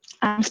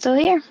 I'm still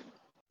here.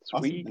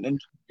 Awesome. Sweet. And then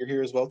you're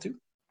here as well too?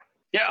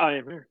 Yeah, I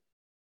am here.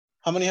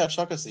 How many hot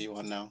chocolates are you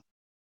on now?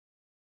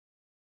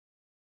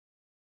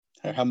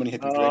 Or how many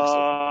have you drank so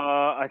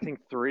far? I think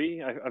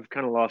 3. I've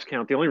kind of lost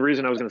count. The only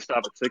reason I was going to stop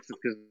at 6 is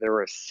because there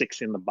were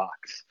 6 in the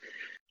box.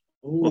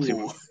 We'll see.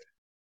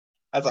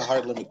 That's a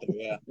hard limit, though.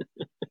 Yeah.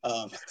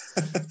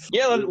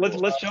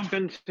 Let's jump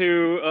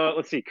into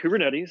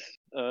Kubernetes,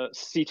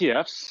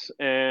 CTFs,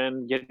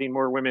 and getting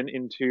more women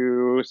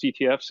into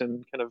CTFs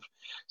and kind of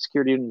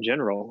security in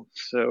general.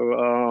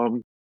 So,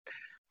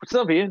 what's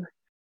up, Ian?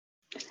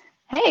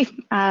 Hey,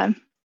 I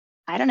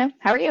don't know.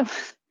 How are you?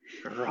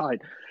 All right.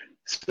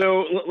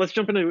 So let's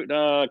jump into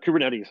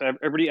Kubernetes.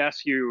 Everybody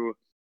asks you,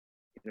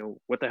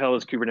 what the hell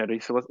is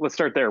Kubernetes? So let's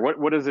start there.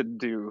 What does it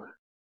do?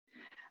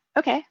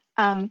 Okay.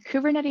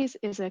 Kubernetes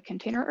is a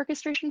container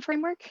orchestration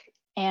framework,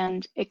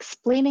 and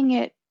explaining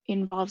it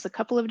involves a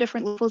couple of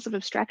different levels of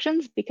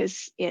abstractions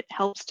because it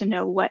helps to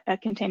know what a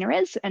container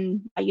is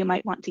and why you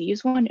might want to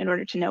use one in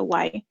order to know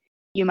why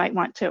you might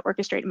want to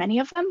orchestrate many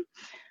of them.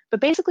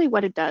 But basically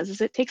what it does is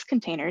it takes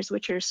containers,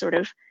 which are sort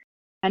of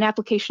an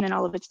application and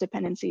all of its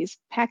dependencies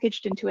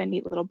packaged into a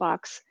neat little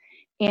box,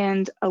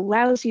 and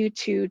allows you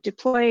to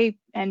deploy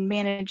and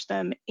manage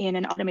them in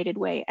an automated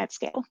way at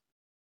scale.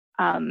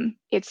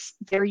 It's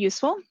very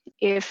useful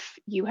if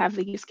you have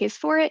the use case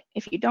for it.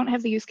 If you don't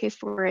have the use case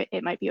for it,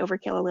 it might be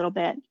overkill a little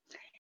bit.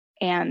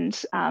 And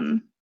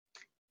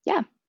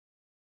nice.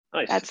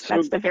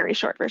 That's the very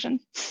short version.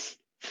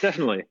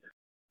 Definitely.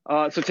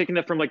 So taking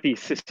that from like the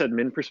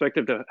sysadmin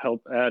perspective to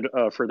help add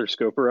further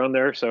scope around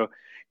there. So,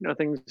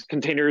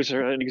 containers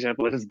are an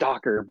example. It is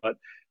Docker, but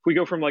if we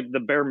go from like the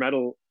bare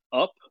metal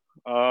up,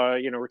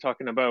 we're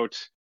talking about,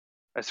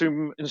 I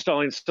assume,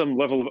 installing some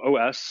level of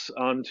OS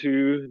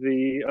onto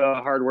the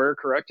hardware,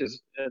 correct?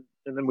 And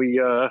then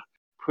we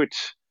put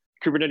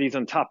Kubernetes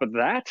on top of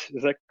that.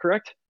 Is that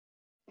correct?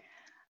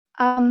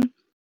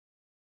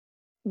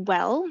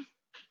 Well,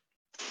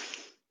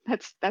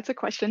 that's a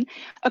question.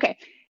 Okay.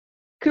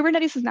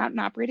 Kubernetes is not an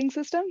operating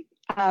system.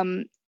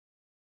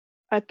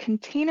 A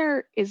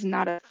container is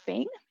not a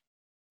thing.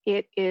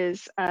 It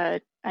is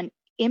an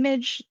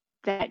image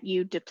that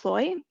you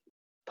deploy,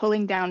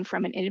 pulling down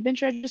from an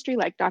image registry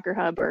like Docker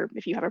Hub, or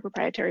if you have a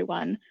proprietary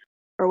one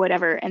or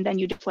whatever, and then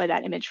you deploy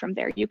that image from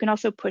there. You can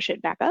also push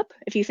it back up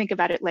if you think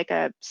about it like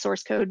a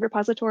source code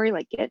repository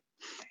like Git.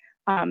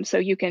 So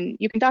you can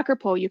Docker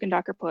pull, you can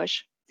Docker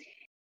push.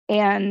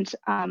 And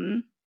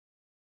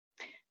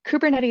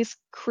Kubernetes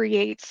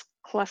creates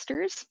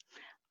clusters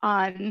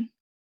on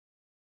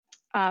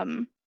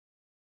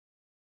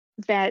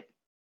that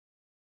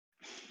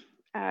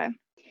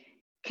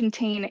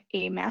contain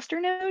a master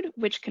node,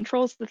 which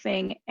controls the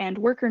thing, and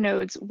worker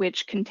nodes,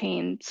 which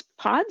contains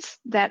pods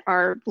that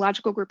are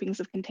logical groupings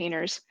of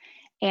containers,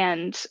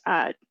 and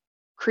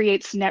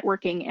creates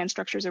networking and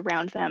structures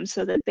around them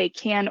so that they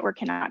can or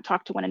cannot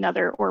talk to one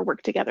another or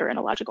work together in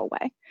a logical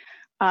way.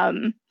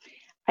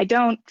 I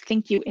don't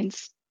think you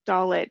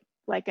install it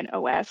like an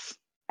OS.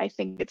 I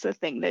think it's a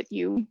thing that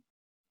you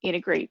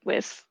integrate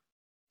with,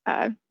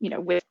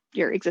 with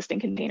your existing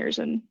containers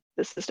and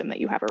the system that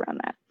you have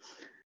around that.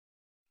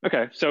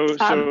 Okay, so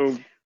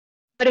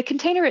but a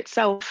container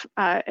itself,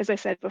 as I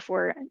said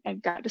before, I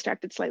got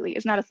distracted slightly,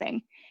 is not a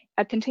thing.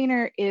 A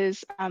container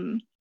is a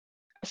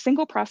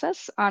single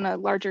process on a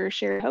larger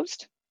shared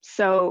host.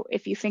 So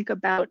if you think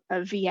about a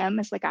VM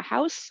as like a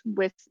house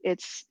with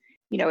its,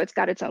 it's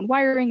got its own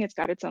wiring, it's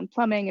got its own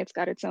plumbing, it's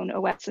got its own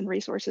OS and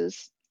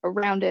resources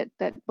around it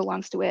that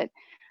belongs to it.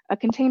 A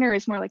container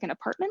is more like an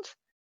apartment.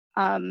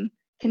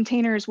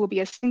 Containers will be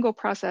a single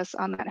process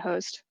on that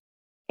host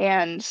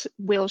and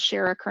will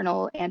share a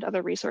kernel and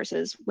other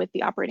resources with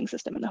the operating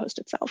system and the host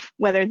itself,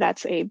 whether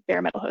that's a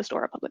bare metal host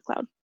or a public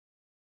cloud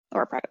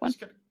or a private one. Just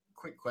got a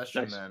quick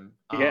question then.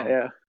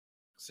 Yeah.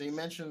 So you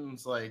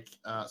mentioned like,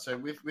 so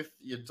with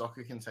your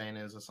Docker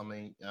containers or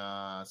something,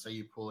 say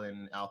you pull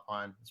in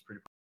Alpine, it's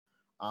pretty,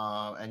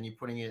 and you're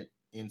putting it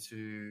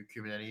into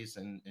Kubernetes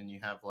and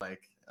you have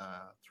like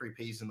 3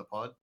 Ps in the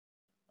pod.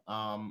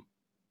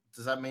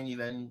 Does that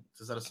mean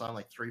does that assign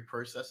like 3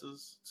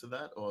 processors to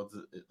that, or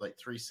like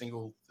 3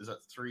 single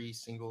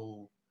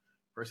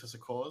processor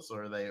cores,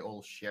 or are they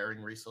all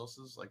sharing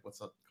resources? Like, what's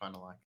that kind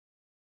of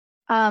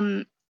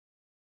like?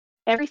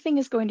 Everything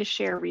is going to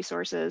share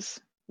resources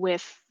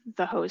with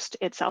the host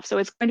itself. So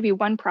it's going to be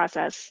one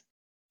process,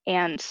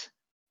 and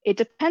it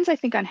depends, I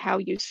think, on how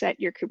you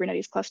set your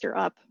Kubernetes cluster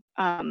up.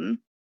 I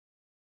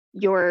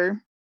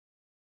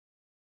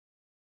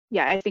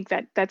think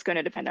that's going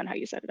to depend on how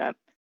you set it up.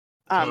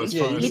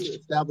 You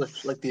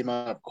establish like the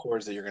amount of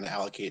cores that you're going to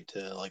allocate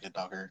to like a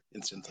Docker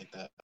instance like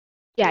that.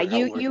 Yeah,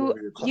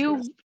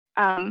 you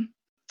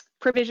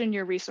provision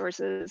your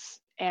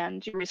resources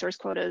and your resource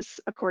quotas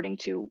according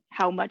to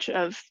how much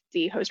of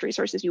the host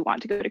resources you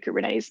want to go to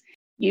Kubernetes.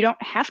 You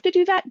don't have to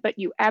do that, but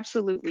you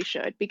absolutely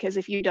should, because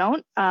if you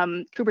don't,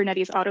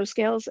 Kubernetes auto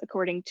scales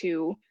according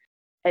to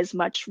as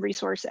much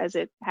resource as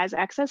it has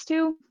access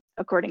to,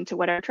 according to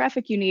whatever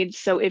traffic you need.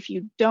 So if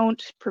you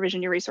don't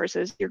provision your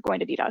resources, you're going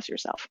to DDoS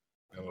yourself.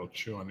 It'll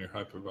chew on your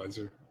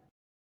hypervisor.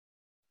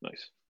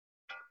 Nice.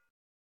 I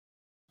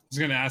was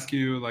going to ask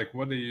you, like,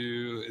 what do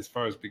you, as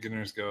far as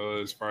beginners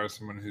go, as far as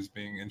someone who's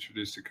being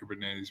introduced to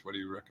Kubernetes, what do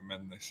you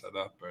recommend they set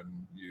up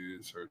and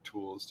use, or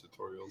tools,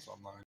 tutorials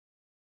online?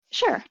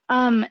 Sure.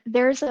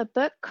 There's a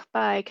book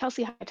by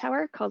Kelsey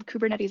Hightower called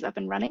Kubernetes Up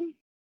and Running.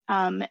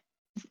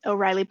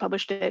 O'Reilly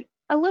published it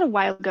a little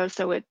while ago,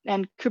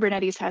 and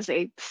Kubernetes has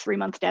a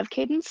 3-month dev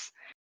cadence.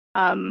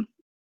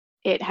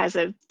 It has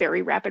a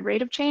very rapid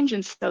rate of change,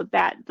 and so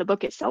that the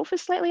book itself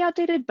is slightly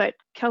outdated, but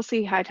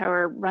Kelsey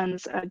Hightower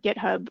runs a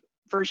GitHub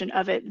version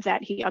of it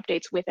that he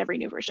updates with every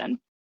new version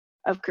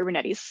of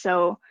Kubernetes.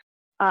 So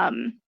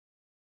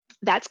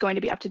that's going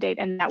to be up to date,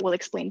 and that will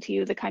explain to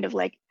you the kind of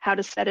like how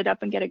to set it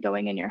up and get it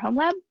going in your home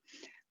lab.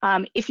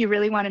 If you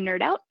really want to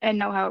nerd out and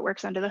know how it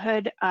works under the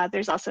hood,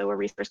 there's also a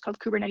resource called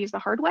Kubernetes the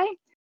Hard Way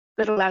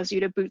that allows you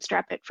to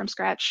bootstrap it from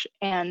scratch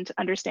and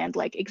understand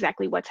like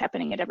exactly what's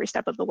happening at every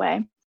step of the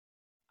way.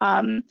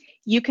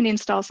 You can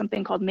install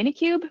something called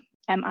Minikube,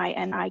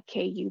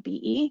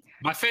 Minikube.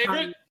 My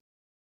favorite.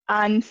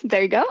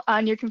 There you go,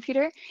 on your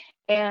computer,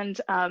 and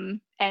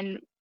kind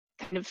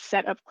of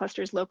set up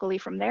clusters locally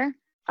from there.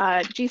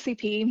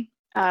 GCP,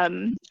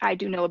 I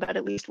do know about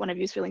at least one of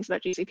you's feelings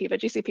about GCP,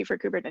 but GCP for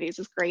Kubernetes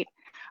is great.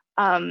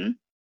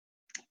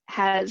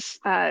 Has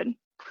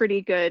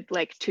pretty good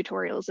like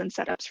tutorials and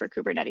setups for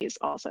Kubernetes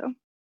also.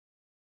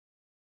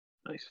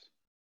 Nice.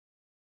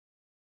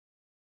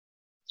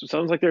 So it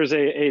sounds like there's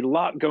a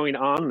lot going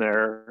on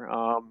there.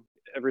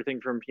 Everything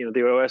from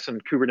the OS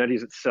and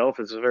Kubernetes itself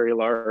is a very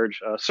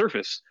large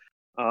surface.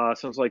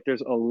 Sounds like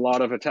there's a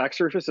lot of attack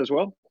surface as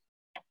well.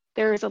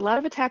 There is a lot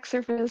of attack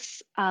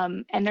surface,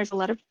 and there's a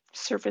lot of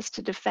surface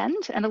to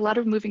defend, and a lot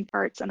of moving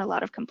parts and a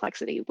lot of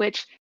complexity,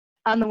 which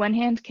on the one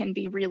hand can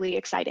be really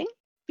exciting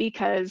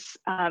because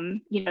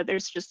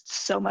there's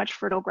just so much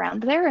fertile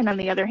ground there, and on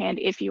the other hand,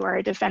 if you are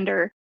a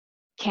defender,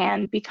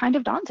 can be kind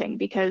of daunting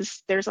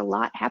because there's a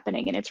lot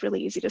happening and it's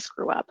really easy to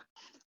screw up.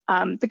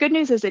 The good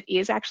news is it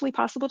is actually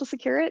possible to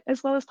secure it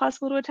as well as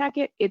possible to attack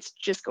it. It's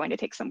just going to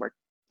take some work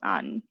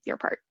on your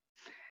part.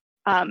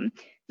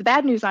 The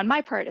bad news on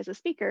my part as a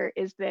speaker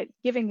is that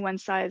giving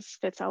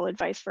one-size-fits-all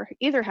advice for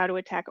either how to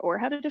attack or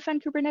how to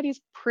defend Kubernetes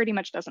pretty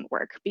much doesn't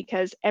work,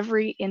 because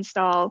every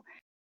install,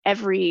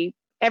 every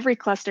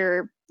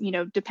cluster,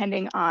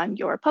 depending on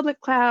your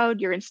public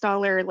cloud, your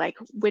installer, like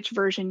which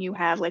version you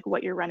have, like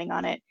what you're running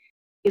on it,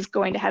 is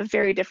going to have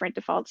very different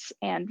defaults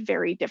and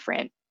very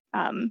different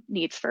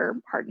needs for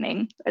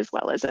hardening, as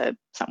well as a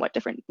somewhat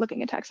different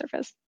looking attack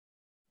surface.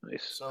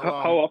 Nice. So,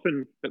 how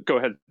often? Go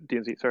ahead,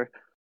 DNZ. Sorry.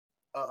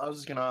 I was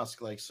just gonna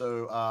ask, like,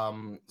 so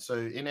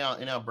in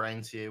our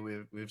brains here,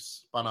 we've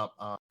spun up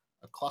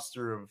a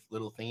cluster of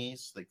little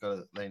thingies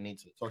that they need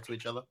to talk to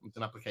each other with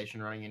an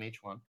application running in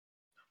each one.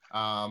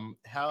 How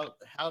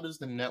does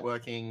the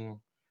networking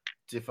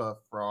differ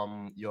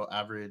from your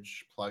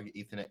average plug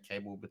Ethernet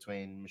cable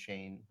between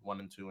machine 1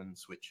 and 2 and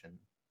switch and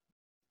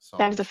so on?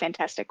 That is a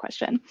fantastic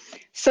question.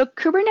 So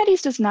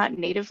Kubernetes does not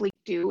natively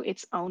do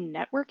its own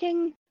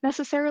networking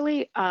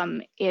necessarily.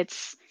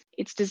 It's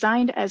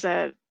designed as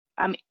a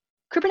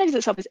Kubernetes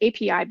itself is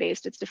API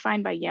based. It's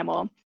defined by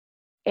YAML,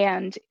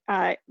 and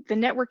the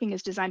networking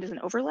is designed as an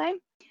overlay.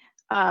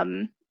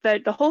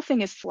 The whole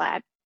thing is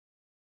flat,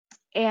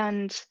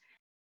 and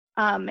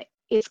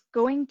it's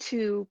going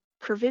to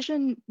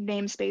provision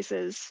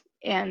namespaces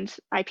and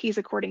IPs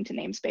according to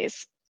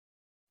namespace.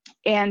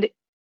 And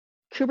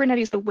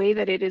Kubernetes, the way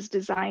that it is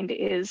designed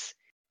is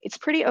it's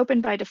pretty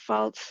open by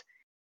default.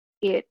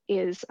 It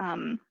is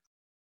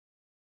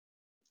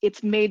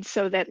it's made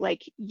so that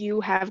like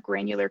you have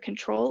granular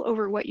control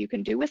over what you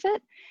can do with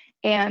it.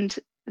 And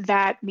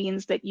that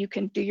means that you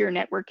can do your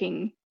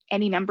networking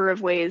any number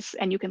of ways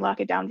and you can lock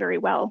it down very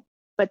well,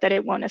 but that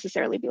it won't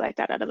necessarily be like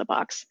that out of the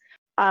box.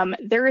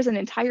 There is an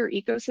entire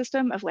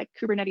ecosystem of like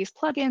Kubernetes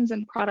plugins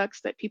and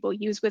products that people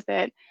use with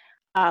it.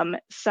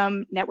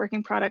 Some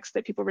networking products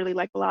that people really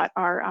like a lot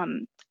are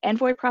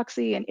Envoy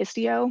Proxy and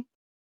Istio.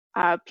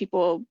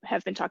 People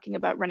have been talking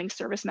about running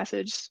service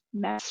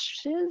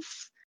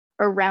meshes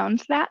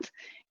around that.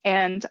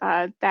 And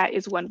that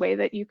is one way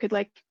that you could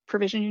like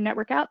provision your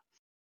network out.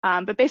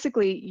 But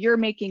basically you're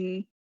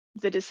making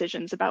the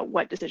decisions about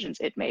what decisions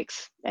it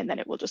makes, and then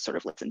it will just sort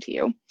of listen to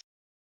you.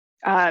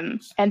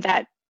 And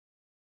that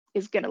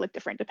is going to look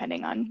different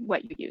depending on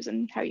what you use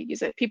and how you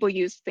use it. People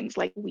use things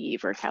like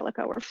Weave or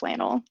Calico or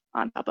Flannel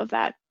on top of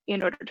that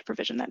in order to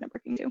provision that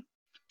networking too.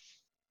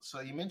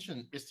 So you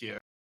mentioned Istio,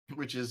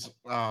 which is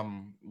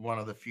one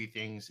of the few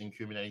things in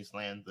Kubernetes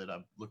land that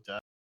I've looked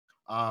at.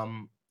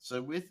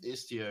 So with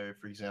Istio,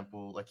 for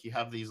example, like you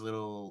have these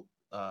little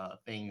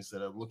things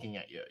that are looking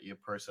at your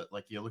process,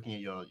 like you're looking at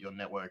your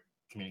network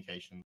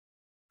communication,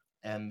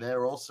 and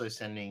they're also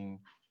sending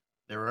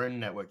their own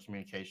network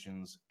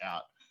communications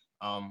out.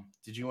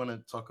 Did you want to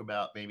talk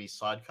about maybe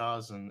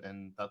sidecars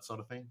and that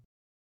sort of thing?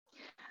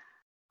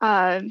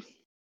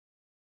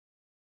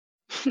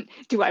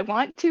 Do I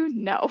want to?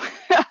 No.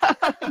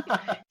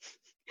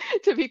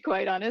 To be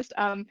quite honest,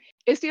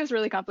 Istio is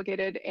really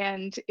complicated,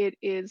 and it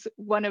is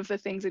one of the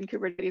things in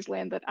Kubernetes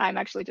land that I'm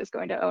actually just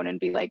going to own and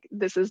be like,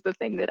 this is the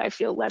thing that I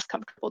feel less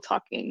comfortable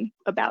talking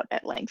about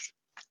at length.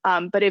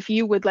 But if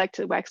you would like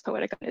to wax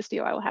poetic on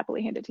Istio, I will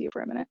happily hand it to you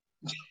for a minute.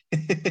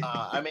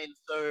 I mean,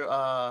 so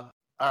all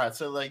right,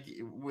 so like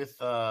with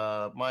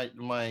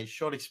my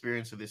short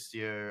experience with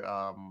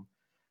Istio,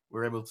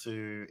 we're able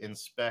to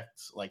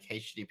inspect like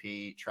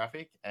HTTP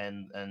traffic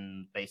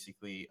and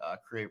basically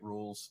create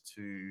rules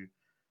to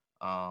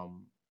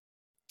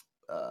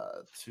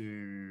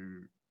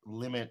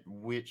limit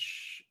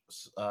which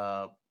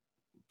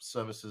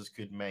services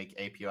could make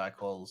API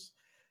calls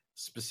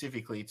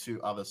specifically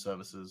to other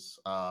services,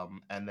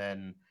 and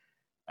then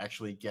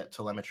actually get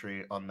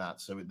telemetry on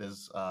that. So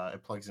there's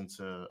it plugs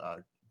into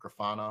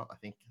Grafana. I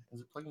think,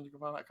 is it plugged into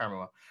Grafana? I can't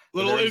remember.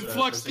 Little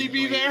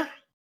InfluxDB there.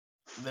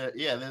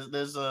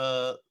 There's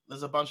a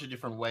bunch of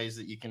different ways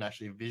that you can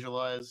actually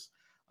visualize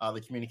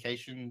the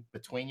communication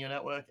between your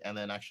network, and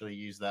then actually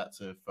use that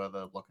to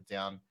further lock it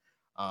down.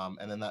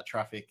 And then that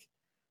traffic,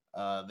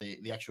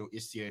 the actual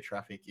Istio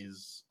traffic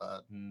is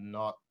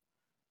not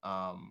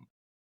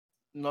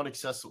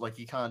accessible. Like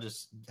you can't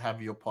just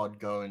have your pod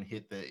go and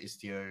hit the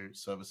Istio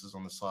services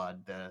on the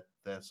side. They're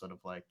sort of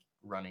like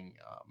running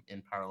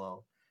in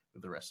parallel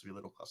with the rest of your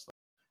little cluster.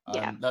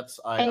 Yeah.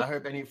 I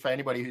hope for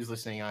anybody who's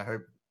listening, I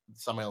hope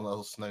someone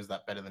else knows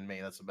that better than me.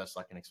 That's the best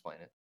I can explain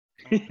it.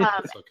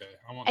 That's okay.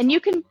 And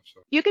you can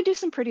do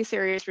some pretty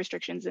serious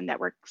restrictions in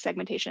network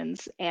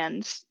segmentations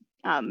and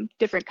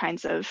different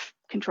kinds of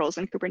controls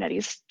in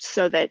Kubernetes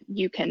so that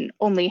you can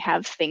only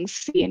have things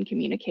see and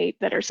communicate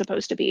that are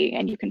supposed to be,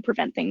 and you can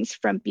prevent things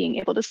from being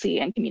able to see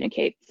and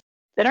communicate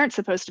that aren't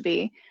supposed to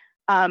be.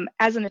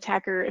 As an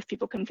attacker, if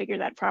people configure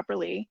that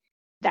properly,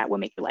 that will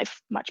make your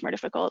life much more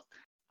difficult.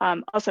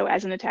 Also,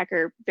 as an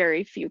attacker,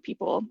 very few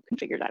people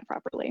configure that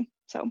properly.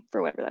 So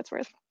for whatever that's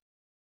worth.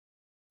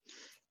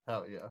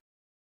 Hell yeah.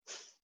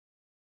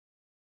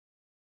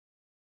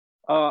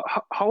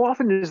 How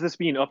often is this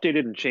being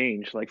updated and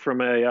changed? Like from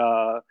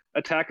a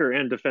attacker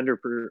and defender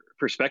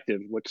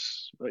perspective,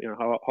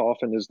 how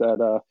often is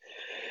that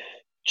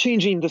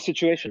changing the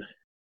situation?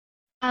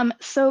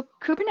 So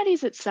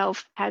Kubernetes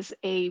itself has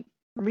a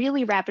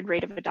really rapid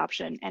rate of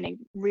adoption and a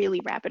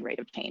really rapid rate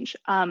of change.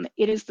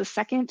 It is the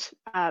second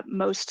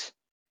most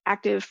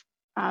active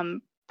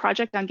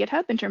project on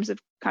GitHub in terms of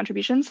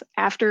contributions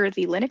after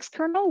the Linux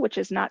kernel, which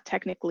is not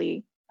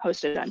technically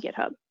hosted on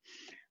GitHub.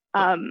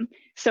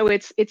 So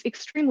it's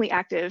extremely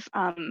active.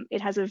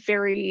 It has a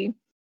very,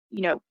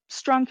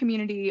 strong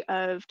community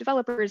of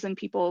developers and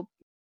people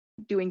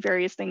doing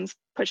various things,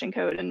 pushing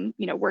code and,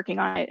 working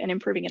on it and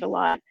improving it a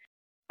lot.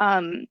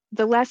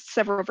 The last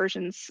several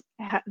versions,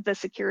 the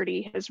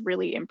security has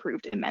really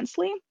improved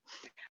immensely.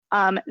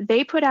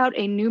 They put out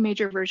a new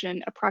major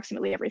version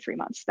approximately every 3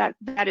 months. That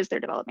is their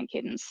development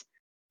cadence.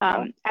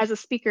 As a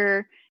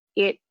speaker,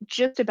 it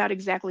just about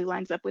exactly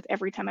lines up with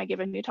every time I give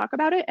a new talk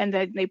about it, and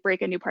then they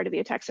break a new part of the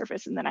attack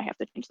surface, and then I have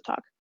to change the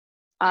talk.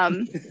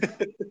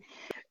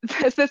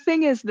 The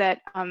thing is that,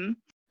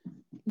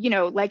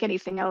 like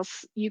anything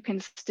else, you can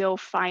still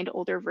find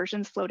older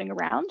versions floating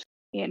around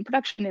in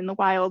production in the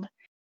wild.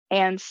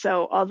 And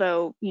so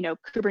although,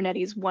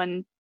 Kubernetes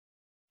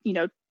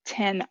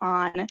 1.10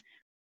 on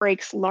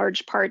breaks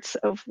large parts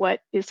of what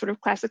is sort of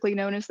classically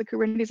known as the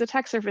Kubernetes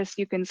attack surface,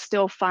 you can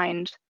still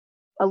find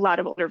a lot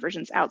of older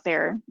versions out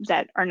there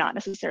that are not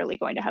necessarily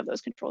going to have those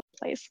controls in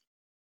place.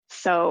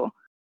 So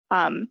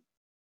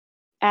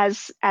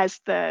as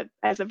the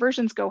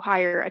versions go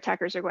higher,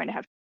 attackers are going to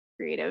have to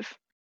be creative.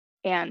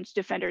 and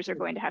defenders are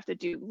going to have to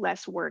do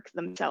less work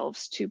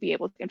themselves to be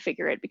able to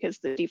configure it because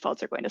the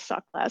defaults are going to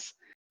suck less.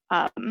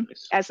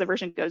 As the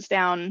version goes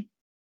down,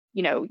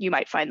 you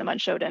might find them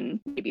unshowed and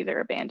maybe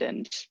they're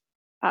abandoned.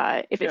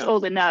 If it's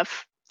old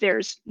enough,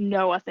 there's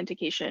no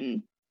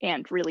authentication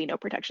and really no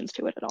protections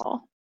to it at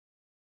all.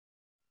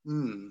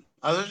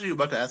 I was actually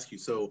about to ask you,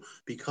 so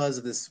because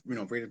of this,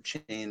 rate of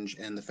change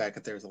and the fact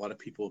that there's a lot of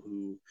people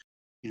who,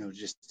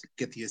 just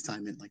get the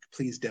assignment, like,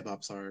 please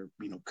DevOps our,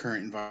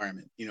 current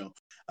environment,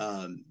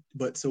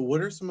 but so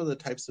what are some of the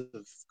types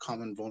of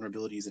common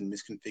vulnerabilities and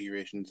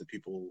misconfigurations that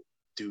people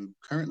do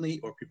currently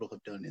or people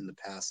have done in the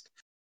past?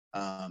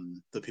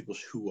 The people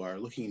who are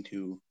looking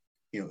to,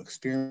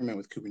 experiment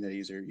with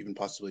Kubernetes or even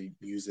possibly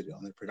use it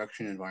on their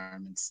production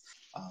environments.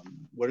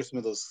 What are some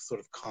of those sort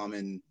of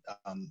common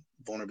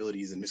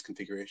vulnerabilities and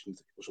misconfigurations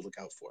that people should look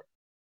out for?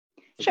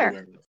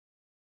 Sure.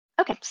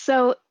 Okay,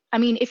 so I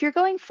mean, if you're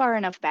going far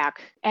enough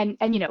back, and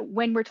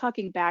when we're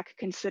talking back,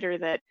 consider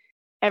that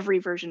every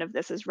version of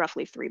this is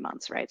roughly 3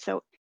 months, right?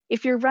 So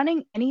if you're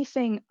running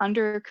anything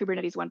under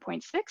Kubernetes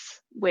 1.6,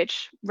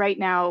 which right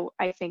now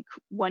I think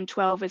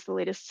 1.12 is the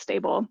latest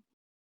stable.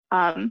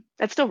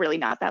 That's still really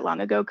not that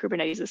long ago.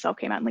 Kubernetes itself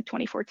came out in like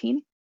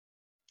 2014.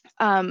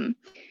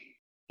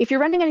 If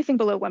you're running anything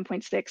below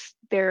 1.6,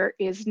 there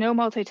is no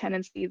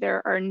multi-tenancy.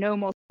 There are no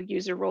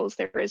multi-user roles.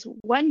 There is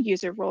one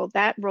user role.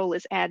 That role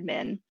is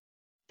admin.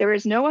 There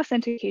is no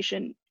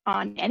authentication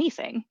on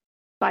anything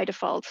by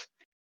default.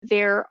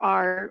 There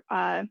are,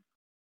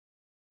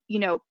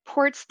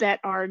 ports that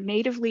are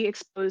natively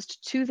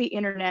exposed to the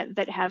internet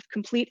that have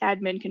complete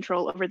admin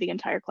control over the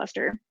entire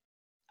cluster.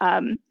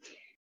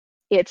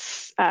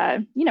 It's it's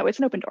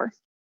an open door.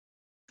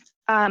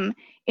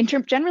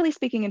 Generally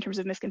speaking, in terms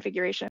of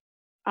misconfiguration,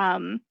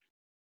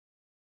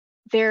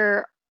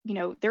 there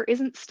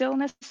isn't still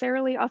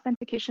necessarily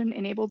authentication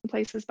enabled in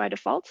places by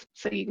default,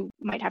 so you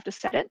might have to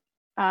set it.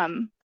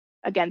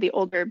 Again, the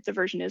older the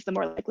version is, the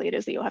more likely it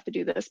is that you'll have to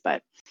do this,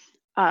 but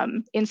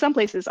in some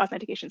places,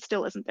 authentication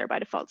still isn't there by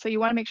default, so you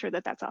want to make sure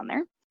that that's on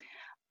there.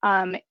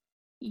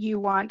 You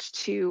want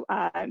to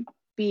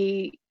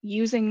be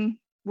using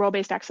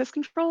role-based access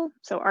control,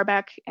 so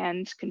RBAC,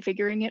 and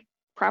configuring it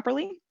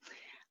properly.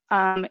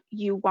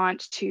 You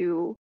want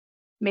to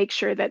make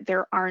sure that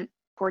there aren't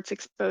ports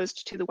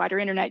exposed to the wider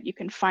internet. You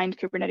can find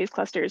Kubernetes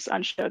clusters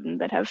on Shodan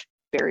that have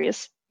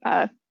various,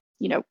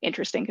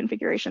 interesting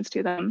configurations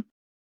to them.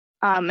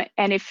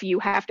 And if you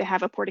have to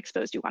have a port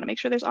exposed, you want to make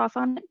sure there's auth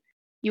on it.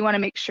 You want to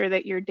make sure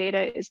that your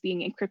data is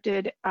being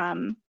encrypted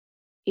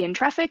in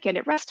traffic and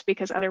at rest,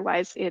 because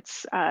otherwise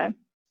it's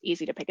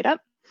easy to pick it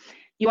up.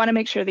 You want to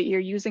make sure that you're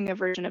using a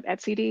version of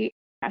etcd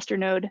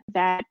masternode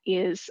that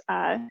is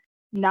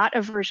not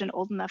a version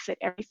old enough that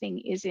everything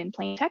is in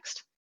plain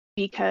text,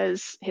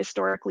 because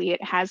historically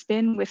it has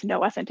been with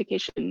no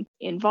authentication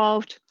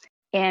involved,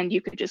 and you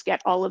could just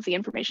get all of the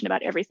information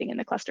about everything in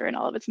the cluster and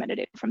all of its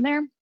metadata from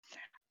there.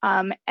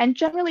 And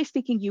generally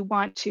speaking, you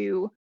want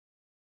to,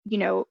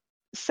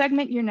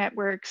 segment your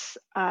networks,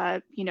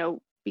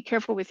 be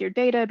careful with your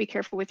data, be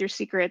careful with your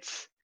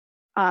secrets,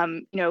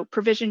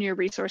 provision your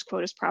resource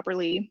quotas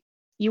properly.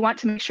 You want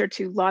to make sure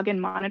to log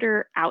and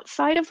monitor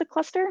outside of the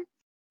cluster,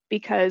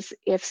 because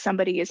if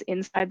somebody is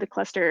inside the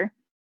cluster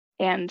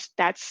and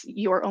that's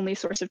your only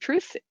source of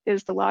truth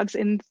is the logs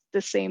in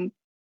the same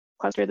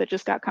cluster that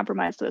just got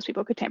compromised, those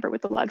people could tamper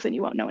with the logs and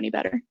you won't know any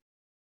better.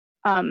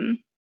 How do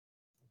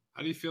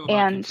you feel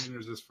about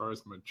containers as far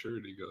as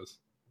maturity goes?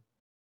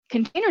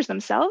 Containers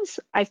themselves,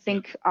 I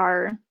think,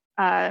 are,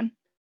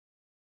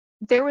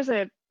 there was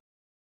a,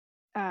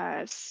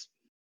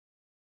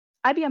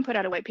 IBM put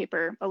out a white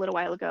paper a little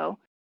while ago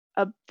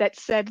that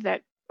said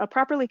that a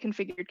properly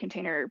configured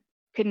container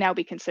could now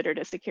be considered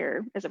as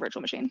secure as a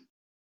virtual machine.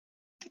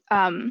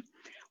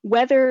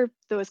 Whether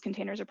those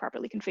containers are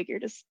properly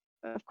configured is,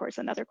 of course,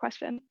 another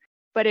question,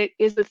 but it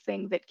is a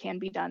thing that can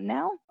be done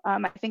now.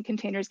 I think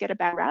containers get a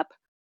bad rap.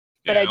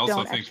 But I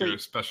also think you're a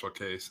special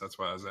case. That's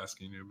why I was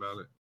asking you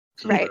about it.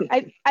 Right.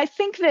 I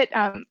think that,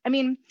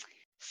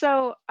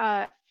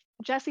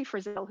 Jessie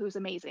Frizzell, who's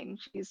amazing,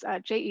 she's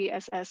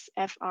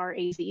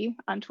JESSFRAZ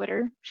on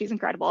Twitter. She's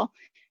incredible.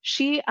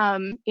 She,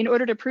 in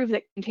order to prove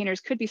that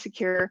containers could be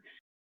secure,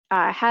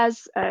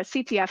 has a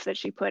CTF that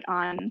she put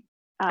on,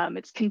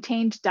 it's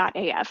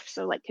contained.af,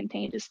 so like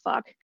contained as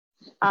fuck.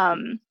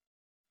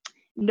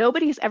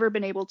 Nobody's ever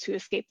been able to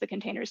escape the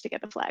containers to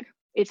get the flag.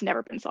 It's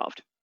never been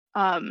solved.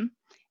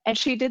 And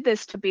she did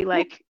this to be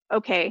like,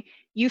 okay,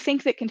 you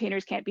think that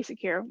containers can't be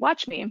secure,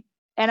 watch me.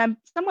 And I'm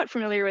somewhat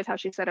familiar with how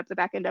she set up the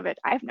back end of it.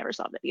 I've never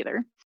solved it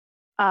either.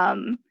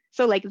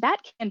 So like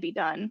that can be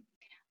done.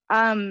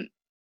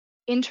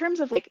 In terms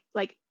of like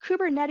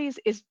Kubernetes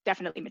is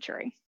definitely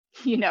maturing.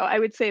 I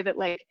would say that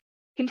like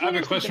containers I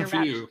have a question have been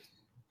around for you.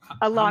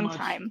 a long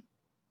time.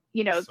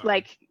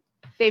 Like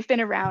they've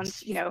been around,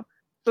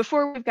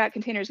 before we've got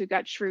containers, we've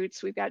got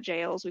Shroots, we've got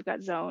jails, we've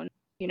got Zone,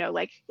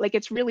 like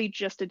it's really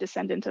just a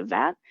descendant of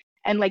that.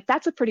 And like,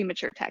 that's a pretty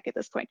mature tech at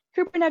this point.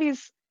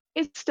 Kubernetes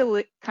is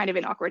still kind of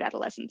in awkward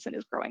adolescence and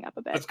is growing up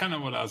a bit. That's kind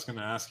of what I was going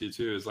to ask you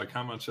too, is like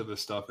how much of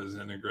this stuff is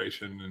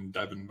integration and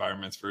dev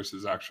environments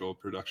versus actual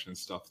production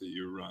stuff that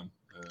you run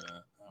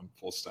on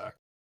full stack,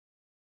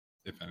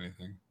 if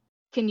anything.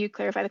 Can you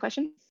clarify the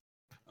question?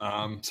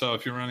 So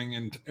if you're running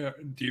in,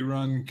 do you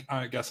run,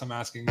 I guess I'm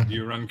asking, do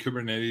you run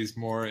Kubernetes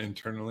more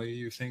internally,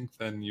 you think,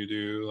 than you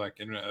do like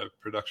in a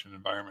production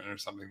environment or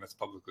something that's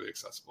publicly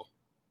accessible?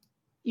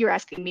 You're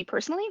asking me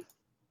personally?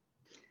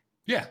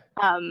 Yeah.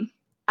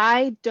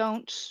 I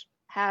don't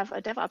have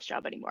a DevOps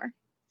job anymore.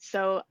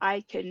 So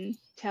I can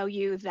tell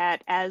you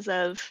that as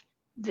of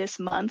this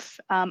month,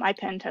 I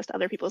pen test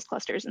other people's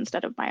clusters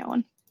instead of my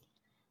own.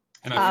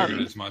 And I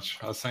figured as much.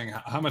 I was saying,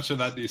 how much of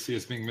that do you see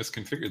as being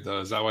misconfigured,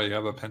 though? Is that why you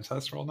have a pen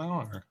test role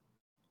now? Or?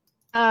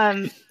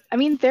 I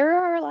mean, there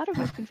are a lot of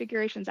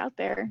misconfigurations out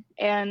there.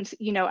 And,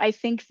 you know, I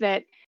think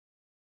that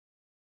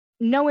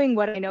knowing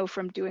what I know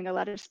from doing a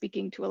lot of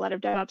speaking to a lot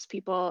of DevOps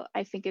people,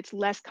 I think it's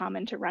less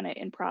common to run it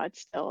in prod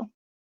still.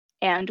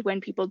 And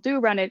when people do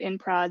run it in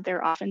prod,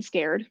 they're often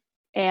scared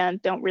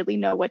and don't really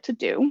know what to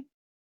do.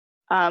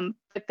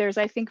 But there's,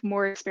 I think,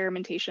 more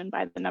experimentation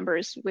by the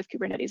numbers with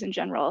Kubernetes in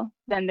general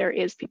than there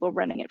is people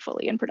running it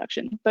fully in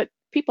production. But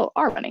people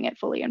are running it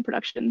fully in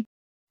production.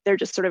 They're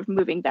just sort of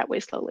moving that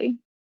way slowly.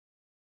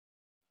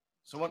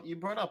 So what you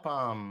brought up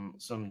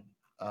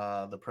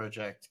the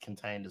project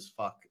Contained as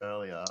Fuck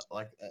earlier.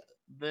 Like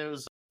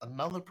there's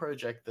another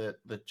project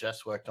that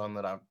Jess worked on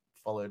that I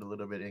followed a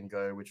little bit in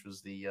Go, which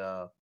was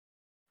the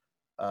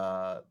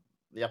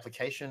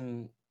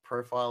application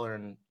profiler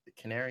and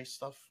Canary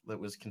stuff that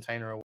was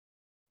container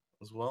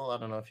as well. I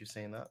don't know if you've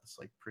seen that. It's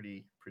like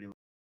pretty.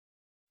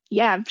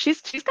 Yeah,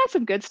 she's got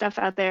some good stuff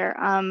out there.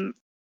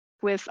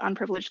 With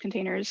unprivileged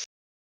containers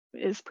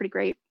is pretty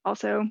great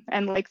also,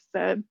 and like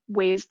the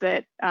ways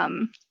that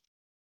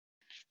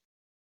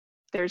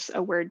there's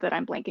a word that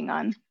I'm blanking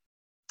on.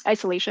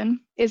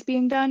 Isolation is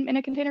being done in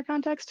a container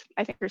context.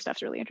 I think her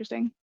stuff's really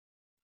interesting.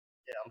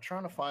 Yeah, I'm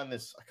trying to find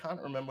this. I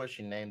can't remember what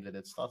she named it.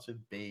 It starts with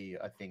B,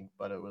 I think,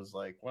 but it was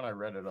like when I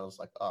read it, I was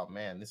like, oh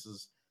man, this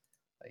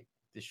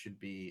should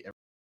be.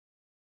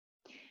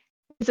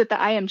 Is it the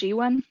IMG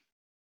one?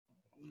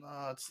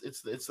 No,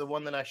 it's the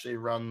one that actually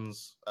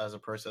runs as a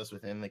process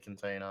within the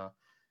container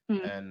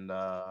and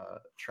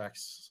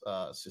tracks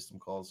system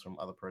calls from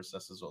other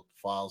processes or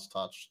files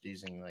touched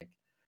using like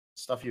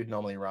stuff you'd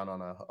normally run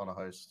on a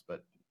host,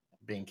 but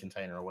being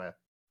container aware.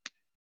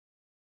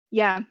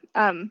 Yeah,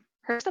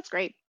 her stuff's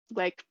great.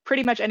 Like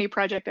pretty much any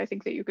project I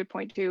think that you could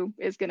point to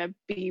is going to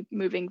be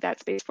moving that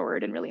space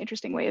forward in really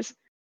interesting ways.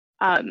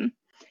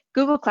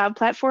 Google Cloud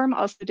Platform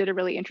also did a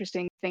really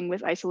interesting thing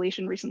with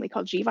isolation recently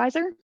called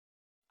gvisor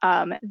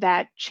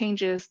that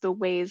changes the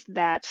ways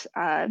that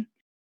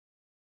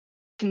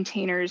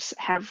containers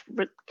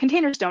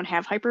don't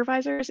have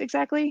hypervisors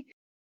exactly,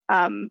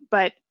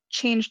 but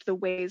changed the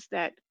ways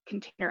that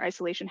container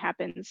isolation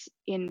happens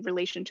in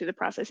relation to the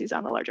processes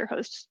on the larger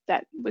host.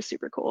 That was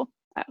super cool,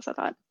 I also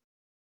thought.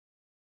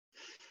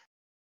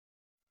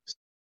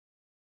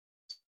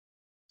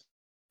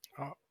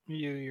 Oh,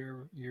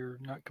 you're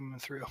not coming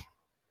through.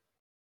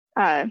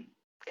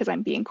 Because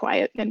I'm being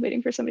quiet and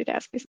waiting for somebody to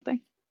ask me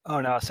something.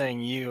 Oh no, I was saying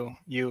you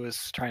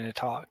was trying to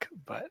talk,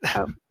 but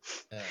oh.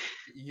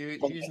 Yeah.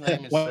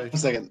 Username is one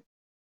second.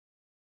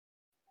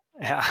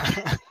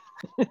 Yeah.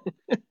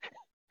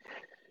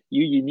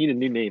 You need a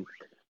new name.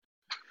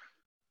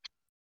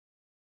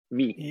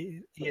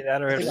 Me. Yeah,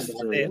 that or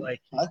say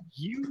like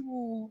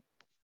you.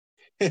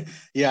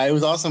 Yeah, it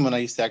was awesome when I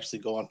used to actually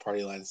go on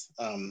party lines.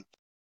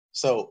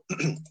 So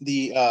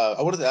I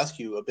wanted to ask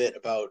you a bit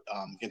about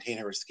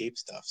container escape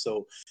stuff.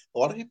 So a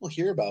lot of people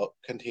hear about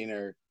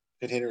container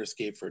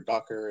escape for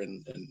Docker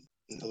and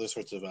other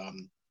sorts of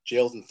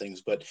jails and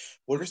things, but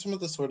what are some of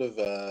the sort of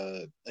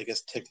I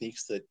guess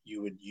techniques that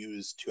you would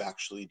use to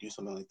actually do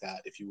something like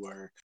that if you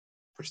were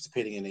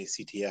participating in a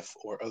CTF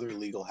or other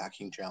legal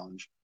hacking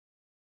challenge?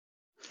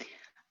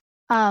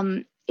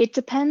 It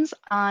depends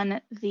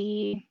on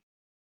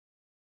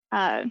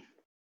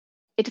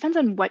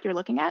what you're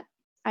looking at.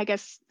 I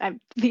guess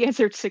the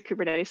answer to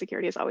Kubernetes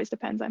security is always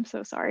depends. I'm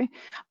so sorry.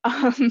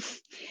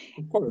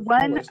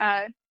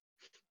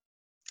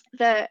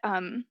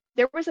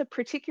 There was a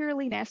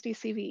particularly nasty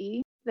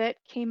CVE that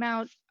came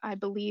out, I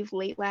believe,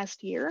 late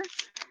last year.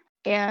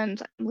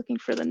 And I'm looking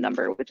for the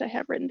number, which I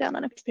have written down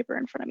on a piece of paper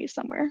in front of me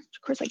somewhere, which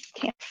of course I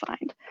can't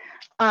find.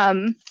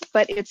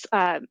 But it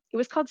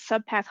was called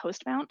subpath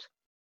host mount.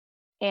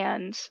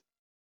 And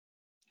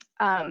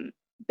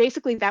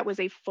basically that was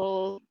a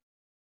full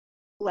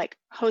like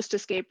host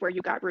escape where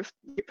you got root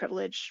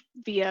privilege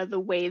via the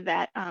way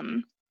that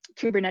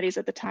Kubernetes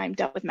at the time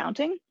dealt with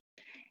mounting.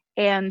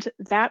 And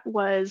that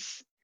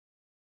was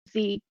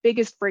the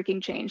biggest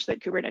breaking change that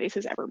Kubernetes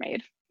has ever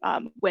made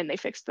when they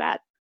fixed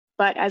that.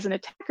 But as an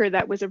attacker,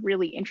 that was a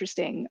really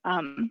interesting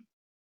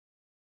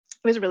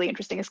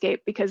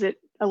escape because it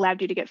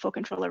allowed you to get full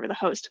control over the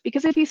host.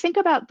 Because if you think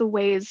about the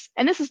ways,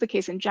 and this is the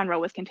case in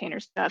general with container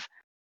stuff,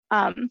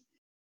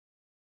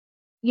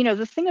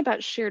 the thing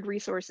about shared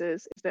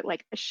resources is that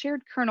like a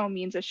shared kernel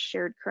means a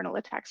shared kernel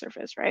attack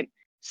surface, right?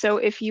 So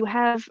if you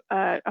have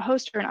a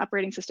host or an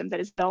operating system that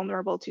is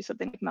vulnerable to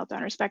something like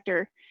Meltdown or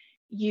Spectre,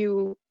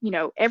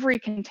 every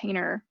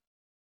container,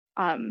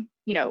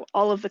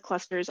 all of the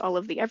clusters, all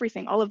of the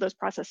everything, all of those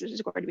processes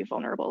is going to be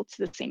vulnerable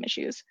to the same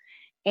issues.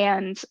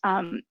 And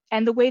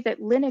the way that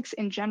Linux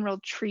in general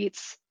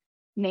treats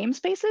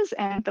namespaces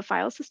and the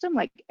file system,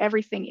 like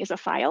everything is a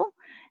file.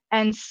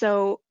 And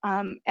so,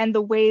 and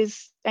the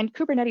ways, and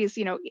Kubernetes,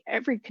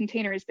 every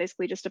container is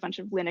basically just a bunch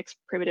of Linux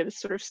primitives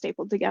sort of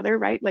stapled together,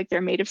 right? Like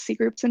they're made of C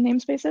groups and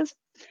namespaces.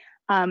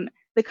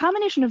 The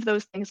combination of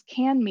those things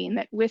can mean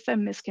that with a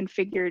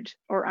misconfigured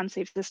or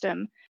unsafe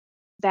system,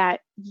 that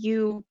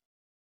you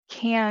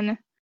can,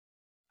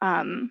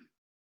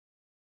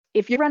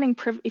 if you're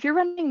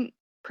running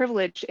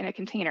privilege in a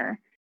container,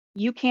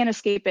 you can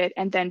escape it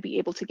and then be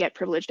able to get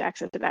privileged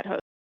access to that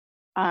host,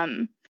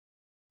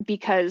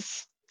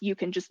 because you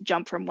can just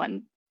jump from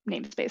one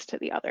namespace to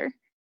the other.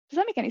 Does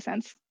that make any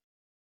sense?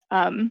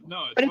 No,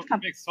 but it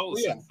makes total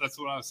sense. That's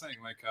what I was saying.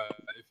 Like,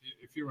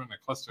 if you run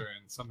a cluster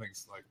and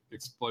something's like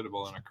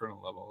exploitable on a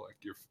kernel level, like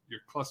your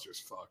cluster's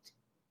fucked.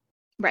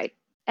 Right.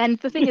 And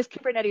the thing is,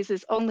 Kubernetes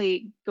is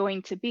only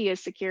going to be as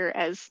secure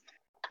as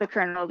the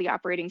kernel, the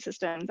operating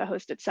system, the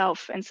host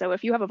itself. And so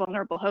if you have a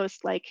vulnerable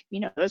host, like,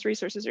 those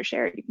resources are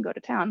shared, you can go to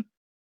town.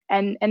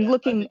 And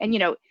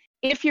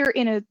if you're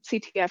in a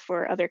CTF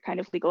or other kind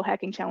of legal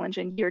hacking challenge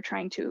and you're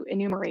trying to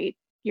enumerate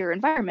your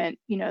environment,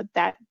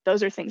 that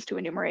those are things to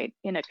enumerate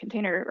in a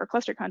container or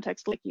cluster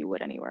context like you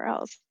would anywhere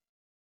else.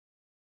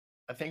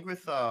 I think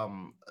with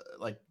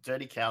like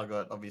Dirty Cow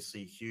got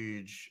obviously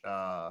huge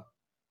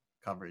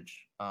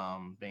coverage,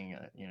 being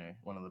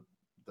one of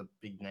the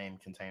big name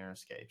container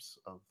escapes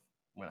of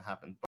when it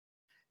happened. But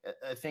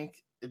I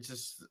think it's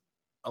just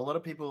a lot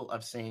of people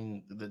I've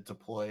seen that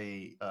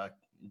deploy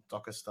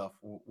Docker stuff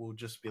will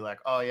just be like,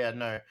 oh yeah,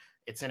 no,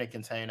 it's in a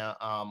container.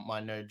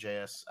 My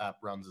Node.js app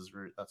runs as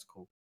root. That's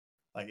cool.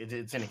 Like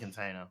it's in a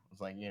container.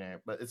 It's like,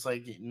 but it's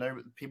like,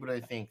 people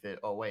don't think that,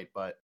 oh wait,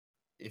 but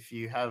if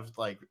you have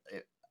like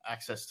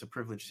access to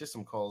privileged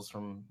system calls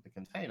from the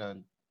container,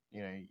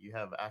 you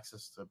have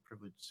access to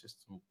privileged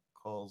system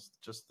calls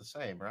just the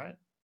same, right?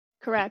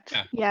 Correct.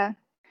 Yeah.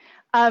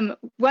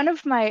 One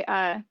of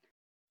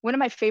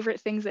my favorite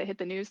things that hit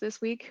the news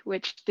this week,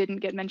 which didn't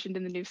get mentioned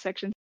in the news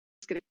section, I'm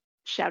just gonna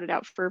shout it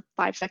out for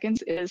 5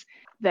 seconds, is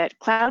that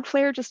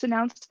Cloudflare just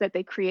announced that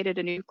they created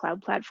a new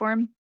cloud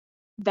platform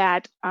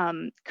that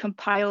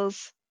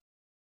compiles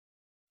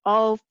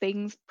all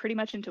things pretty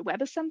much into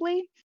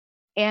WebAssembly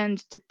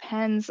and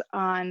depends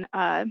on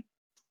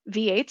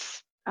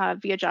V8s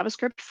via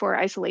JavaScript for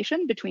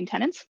isolation between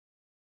tenants,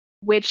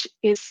 which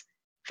is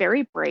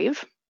very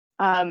brave.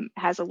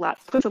 Puts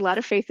a lot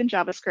of faith in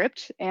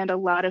JavaScript and a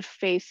lot of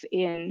faith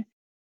in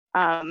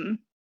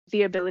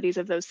the abilities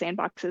of those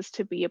sandboxes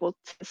to be able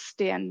to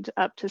stand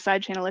up to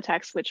side channel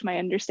attacks, which my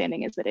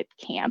understanding is that it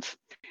can't.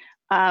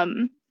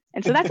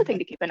 And so that's a thing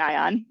to keep an eye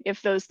on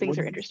if those things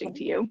are interesting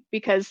to you,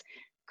 because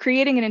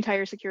creating an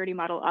entire security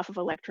model off of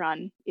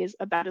Electron is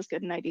about as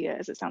good an idea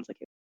as it sounds like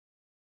it.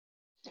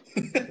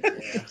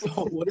 So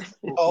what is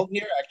it called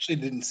here? I actually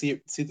didn't see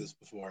this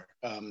before.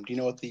 Do you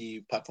know what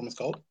the platform is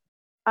called?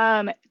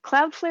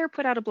 Cloudflare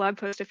put out a blog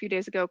post a few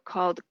days ago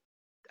called,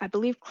 I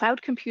believe,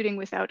 Cloud Computing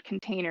Without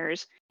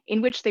Containers,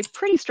 in which they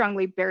pretty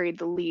strongly buried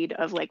the lead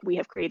of like, we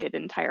have created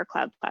an entire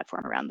cloud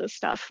platform around this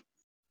stuff.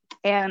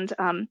 And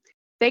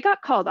they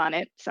got called on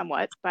it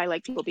somewhat by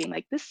like people being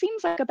like, this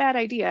seems like a bad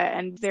idea.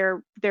 And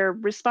their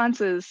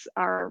responses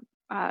are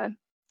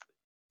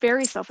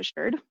very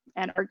self-assured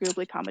and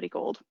arguably comedy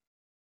gold.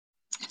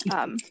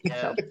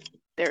 So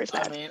there's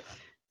that. I mean,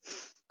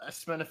 I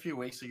spent a few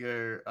weeks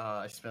ago,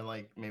 I spent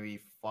like maybe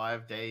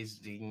 5 days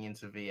digging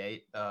into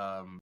V8,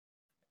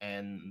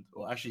 and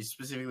well, actually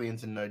specifically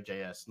into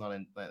Node.js,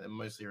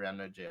 mostly around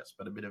Node.js,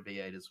 but a bit of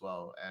V8 as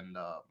well. And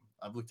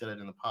I've looked at it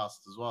in the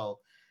past as well,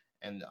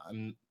 and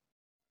I'm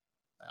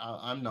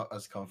not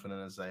as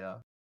confident as they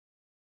are.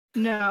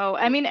 No,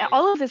 I mean,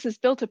 all of this is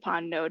built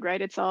upon Node,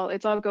 right? It's all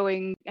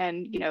going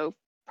and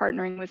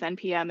partnering with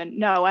NPM, and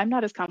no, I'm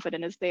not as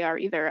confident as they are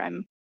either.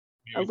 I'm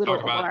a little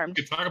alarmed.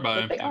 You could talk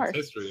about NPM's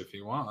history if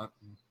you want.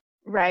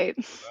 Right.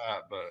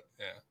 But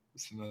yeah,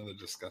 it's another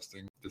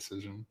disgusting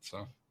decision.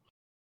 So,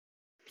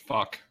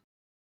 fuck.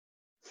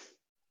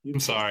 I'm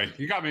sorry.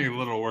 You got me a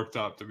little worked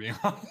up, to be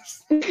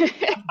honest.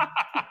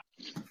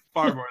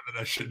 Far more than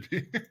I should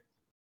be.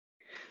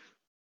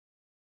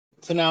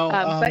 So now,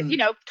 but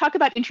talk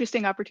about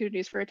interesting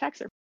opportunities for attack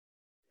surface.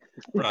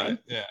 Right.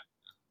 Yeah.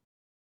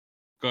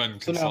 Go ahead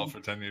and consult for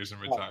 10 years and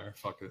retire.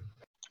 Fuck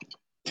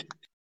it.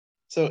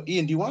 So,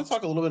 Ian, do you want to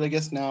talk a little bit? I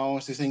guess now,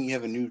 so you're saying you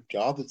have a new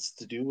job that's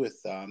to do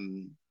with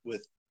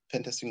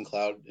pen testing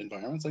cloud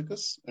environments like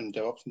this and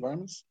DevOps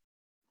environments.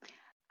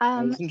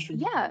 Sure.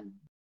 Yeah.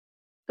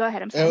 Go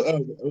ahead. I'm sorry.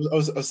 I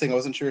was saying I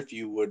wasn't sure if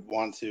you would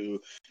want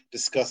to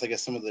discuss, I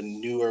guess, some of the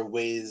newer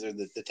ways or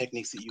the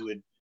techniques that you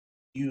would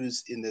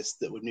use in this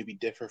that would maybe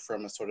differ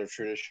from a sort of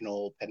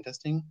traditional pen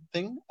testing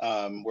thing,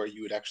 where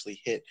you would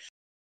actually hit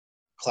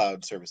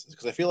cloud services,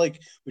 because I feel like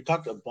we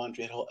talked a bunch.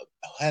 We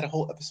had a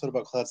whole episode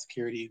about cloud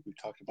security. We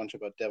talked a bunch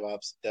about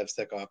DevOps,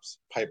 DevSecOps,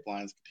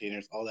 pipelines,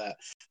 containers, all that.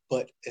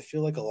 But I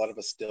feel like a lot of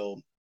us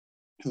still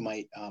who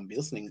might be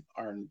listening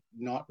are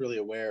not really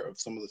aware of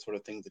some of the sort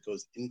of things that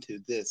goes into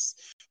this,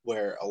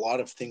 where a lot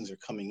of things are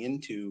coming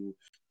into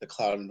the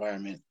cloud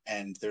environment,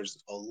 and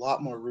there's a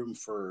lot more room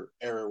for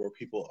error where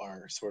people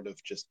are sort of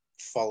just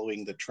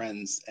following the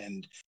trends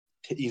and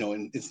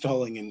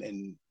installing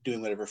and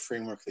doing whatever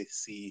framework they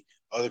see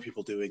other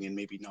people doing and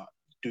maybe not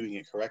doing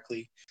it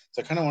correctly.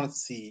 So I kind of wanted to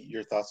see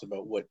your thoughts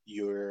about what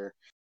your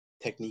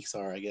techniques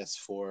are, I guess,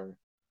 for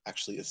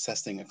actually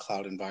assessing a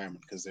cloud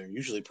environment, because they're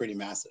usually pretty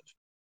massive.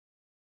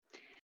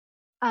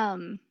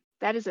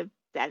 That is a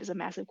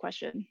massive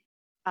question.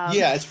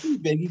 Yeah, it's pretty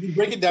big. You can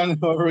break it down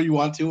however you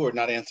want to, or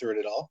not answer it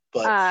at all.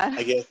 But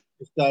I guess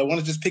I want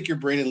to just pick your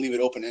brain and leave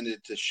it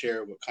open-ended to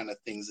share what kind of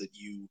things that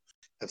you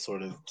have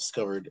sort of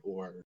discovered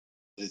or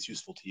that is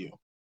useful to you.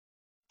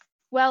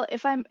 Well,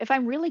 if I'm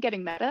really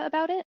getting meta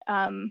about it,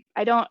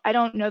 I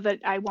don't know that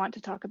I want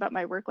to talk about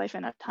my work life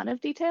in a ton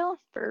of detail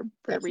for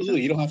Absolutely, reasons.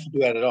 you don't have to do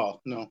that at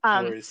all. No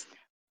worries.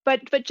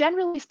 But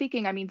generally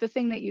speaking, I mean, the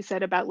thing that you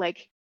said about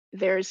like,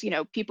 there's,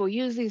 people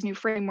use these new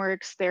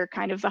frameworks, they're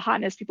kind of the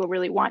hotness, people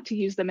really want to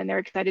use them and they're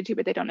excited to,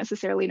 but they don't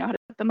necessarily know how to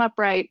set them up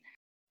right.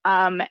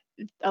 A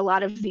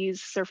lot of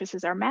these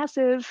surfaces are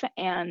massive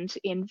and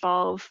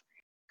involve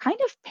kind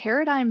of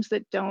paradigms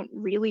that don't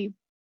really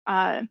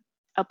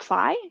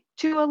apply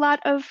to a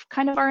lot of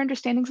kind of our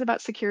understandings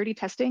about security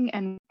testing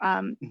and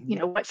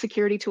what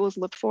security tools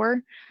look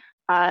for.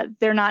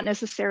 They're not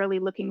necessarily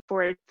looking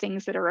for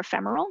things that are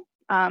ephemeral,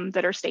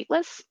 that are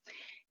stateless.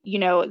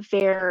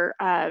 They're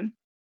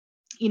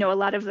a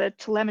lot of the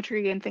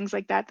telemetry and things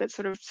like that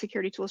sort of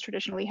security tools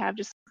traditionally have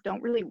just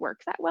don't really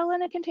work that well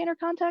in a container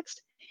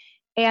context.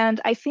 And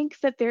I think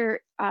that there's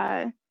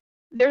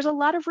a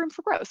lot of room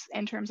for growth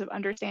in terms of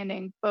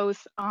understanding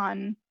both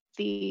on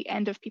the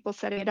end of people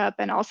setting it up,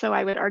 and also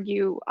I would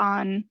argue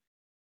on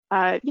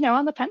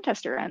the pen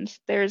tester end.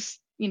 There's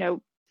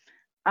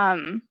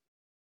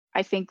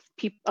I think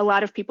a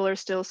lot of people are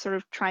still sort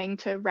of trying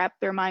to wrap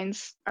their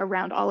minds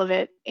around all of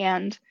it,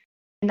 and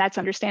that's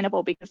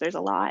understandable because there's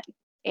a lot.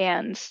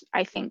 And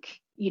I think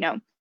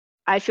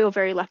I feel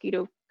very lucky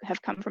to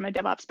have come from a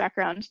DevOps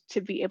background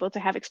to be able to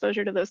have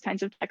exposure to those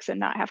kinds of techs and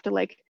not have to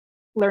like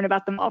learn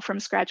about them all from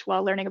scratch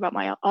while learning about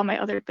all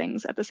my other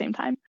things at the same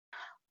time.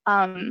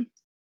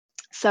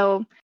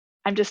 So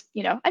I'm just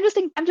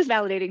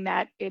validating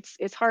that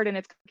it's hard and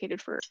it's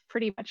complicated for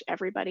pretty much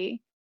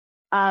everybody.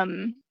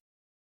 And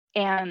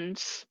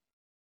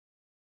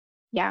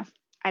yeah,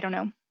 I don't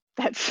know.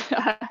 That's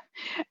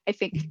I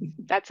think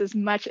that's as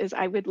much as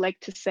I would like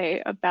to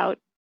say about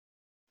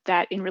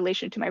that in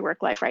relation to my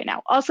work life right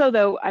now. Also,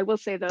 though, I will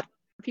say that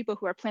people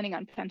who are planning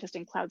on pen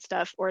testing cloud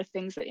stuff or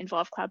things that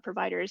involve cloud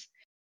providers,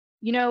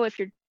 if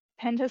you're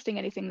pen testing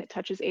anything that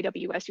touches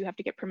AWS, you have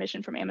to get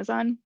permission from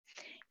Amazon.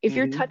 If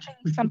you're touching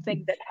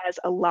something that has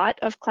a lot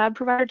of cloud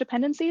provider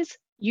dependencies,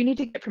 you need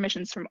to get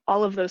permissions from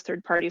all of those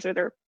third parties or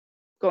they're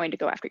going to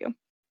go after you.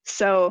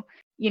 So,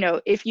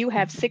 if you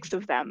have 6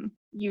 of them,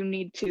 you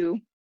need to,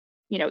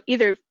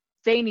 either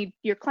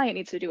your client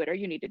needs to do it or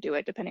you need to do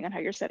it, depending on how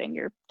you're setting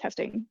your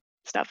testing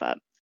stuff up.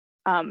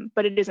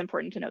 But it is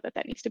important to know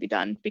that needs to be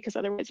done, because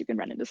otherwise you can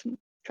run into some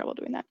trouble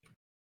doing that.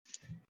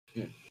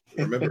 Yeah.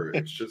 Remember,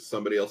 it's just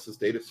somebody else's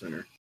data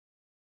center.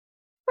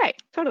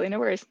 Right. Totally. No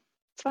worries.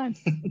 It's fine.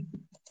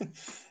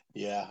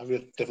 Yeah, I've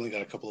definitely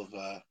got a couple of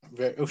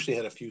actually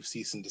had a few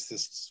cease and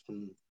desists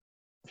from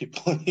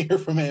people in here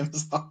from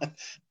Amazon.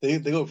 They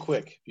go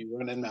quick if you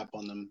run Nmap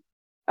on them.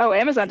 Oh,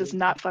 Amazon does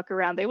not fuck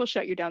around. They will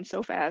shut you down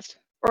so fast,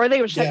 or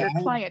they will shut your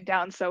client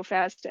down so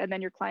fast, and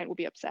then your client will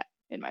be upset,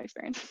 in my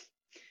experience.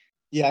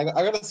 Yeah,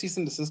 I got a cease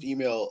and desist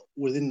email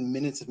within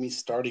minutes of me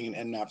starting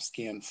an Nmap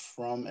scan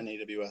from an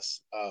AWS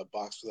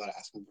box without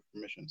asking for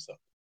permission. So,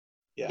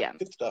 yeah.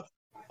 Good stuff.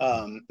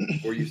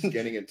 Were you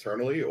scanning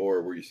internally,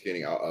 or were you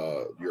scanning out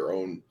your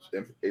own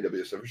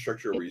AWS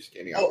infrastructure, or were you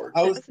scanning outward?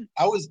 I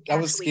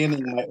was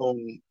scanning my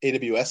own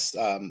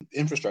AWS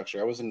infrastructure.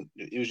 It was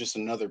just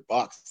another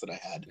box that I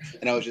had,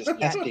 and I was just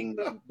testing.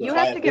 You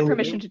have to get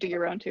permission to do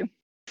your own too.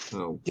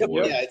 Oh, yep.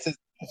 boy. Yeah, it says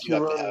if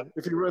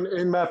you run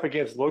Nmap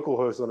against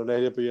localhost on an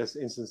AWS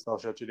instance, they'll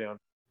shut you down.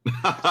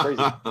 It's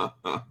crazy.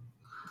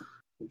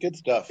 Good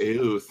stuff.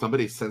 Ew,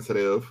 somebody's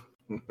sensitive.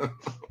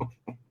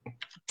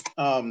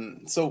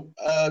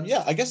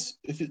 I guess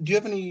do you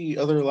have any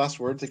other last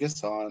words, I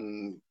guess,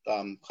 on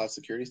cloud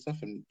security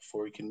stuff, and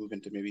before we can move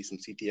into maybe some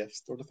CTF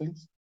sort of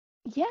things?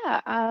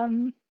 Yeah,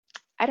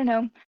 I don't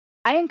know.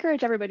 I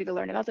encourage everybody to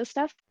learn about this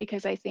stuff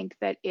because I think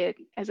that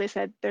as I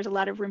said, there's a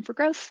lot of room for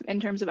growth in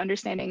terms of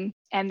understanding,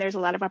 and there's a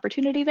lot of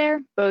opportunity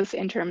there, both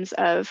in terms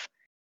of,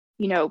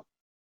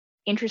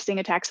 interesting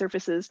attack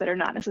surfaces that are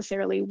not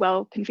necessarily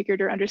well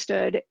configured or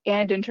understood,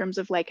 and in terms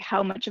of like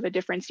how much of a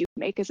difference you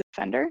make as a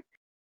defender.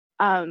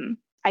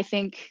 I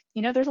think,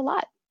 there's a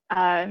lot,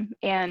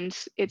 and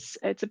it's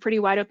a pretty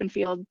wide open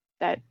field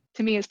that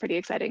to me is pretty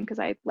exciting because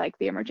I like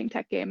the emerging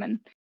tech game, and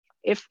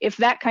if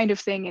that kind of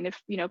thing, and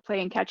if,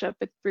 playing catch up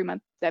with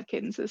 3-month dev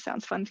cadences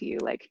sounds fun to you,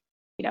 like,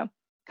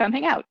 come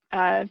hang out.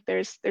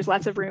 There's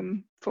lots of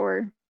room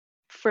for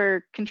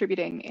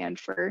contributing and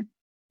for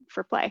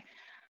play.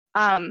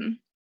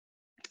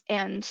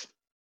 And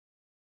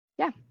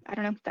yeah, I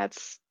don't know.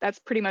 That's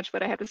pretty much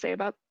what I have to say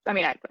about. I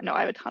mean, I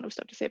have a ton of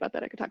stuff to say about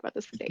that. I could talk about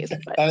this for days,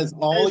 but that is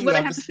all that is you what I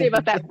have have to to say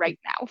about that right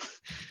now.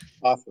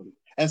 Awesome.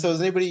 And so,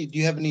 do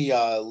you have any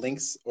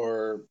links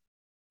or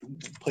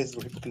places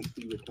where people can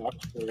see your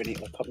talks or any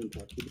upcoming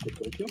talks people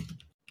could go to?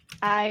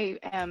 I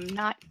am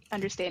not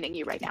understanding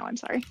you right now. I'm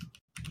sorry.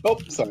 Oh,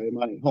 sorry.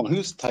 Hold on.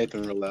 Who's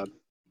typing real loud?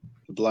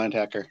 The blind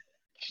hacker.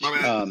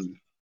 As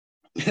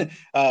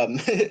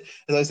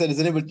I said,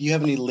 do you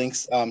have any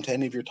links to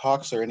any of your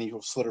talks or any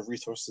sort of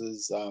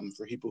resources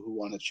for people who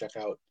want to check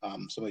out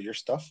some of your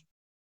stuff?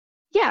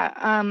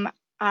 Yeah,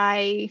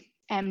 I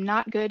am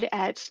not good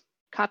at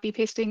copy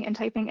pasting and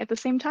typing at the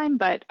same time,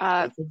 but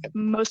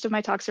most of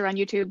my talks are on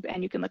YouTube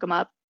and you can look them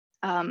up.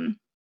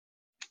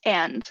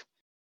 And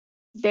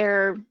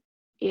there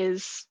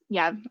is,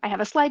 I have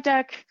a slide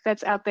deck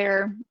that's out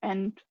there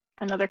and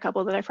another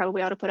couple that I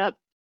probably ought to put up.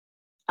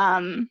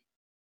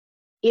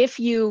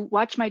 If you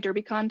watch my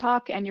DerbyCon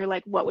talk and you're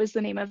like, what was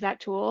the name of that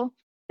tool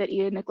that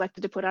Ian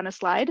neglected to put on a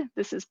slide?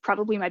 This is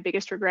probably my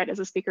biggest regret as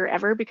a speaker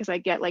ever, because I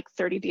get like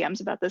 30 DMs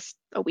about this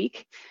a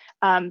week.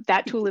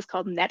 That tool is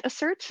called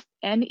NetAssert,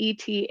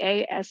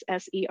 NETASSERT.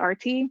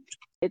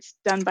 It's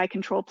done by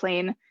Control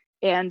Plane,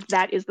 and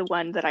that is the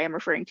one that I am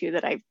referring to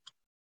that I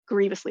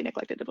grievously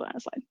neglected to put on a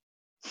slide.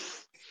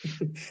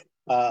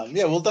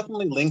 Yeah, we'll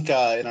definitely link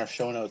in our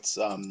show notes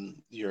all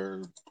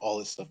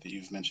the stuff that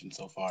you've mentioned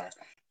so far.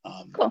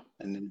 Cool.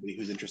 And anybody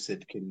who's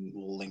interested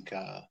will link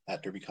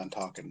that DerbyCon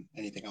talk and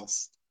anything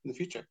else in the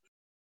future.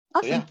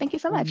 Awesome. So, yeah. Thank you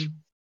so much.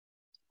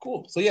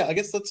 Cool. So yeah, I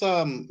guess let's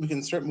we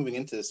can start moving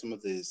into some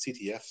of the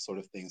CTF sort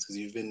of things, because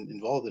you've been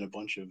involved in a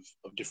bunch of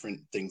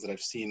different things that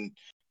I've seen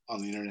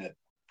on the internet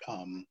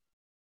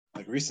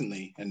like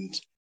recently. And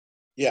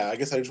yeah, I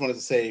guess I just wanted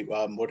to say,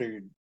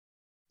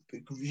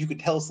 if you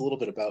could tell us a little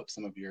bit about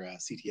some of your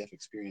CTF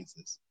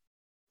experiences.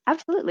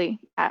 Absolutely.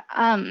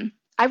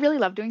 I really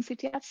love doing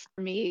CTFs.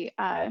 For me,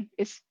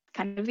 it's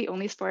kind of the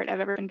only sport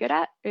I've ever been good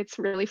at. It's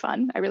really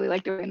fun. I really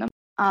like doing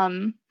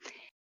them.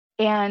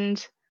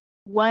 And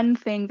one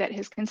thing that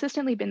has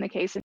consistently been the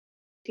case in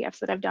CTFs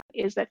that I've done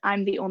is that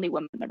I'm the only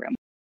woman in the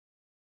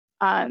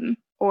room.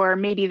 Or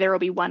maybe there will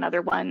be one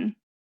other one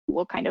who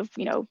will kind of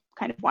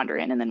wander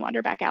in and then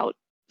wander back out.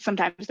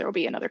 Sometimes there will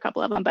be another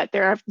couple of them, but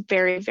there are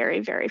very, very,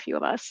 very few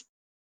of us.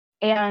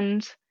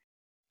 And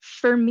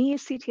for me,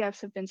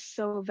 CTFs have been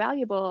so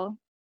valuable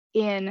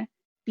in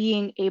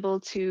being able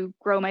to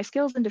grow my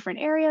skills in different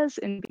areas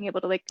and being able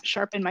to like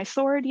sharpen my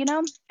sword,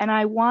 and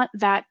I want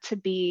that to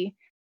be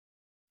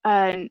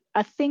a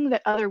thing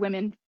that other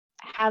women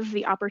have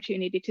the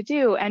opportunity to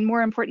do, and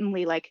more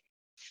importantly, like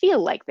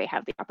feel like they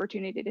have the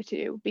opportunity to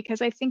do,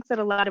 because I think that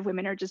a lot of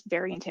women are just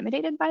very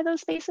intimidated by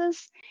those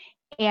spaces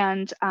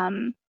and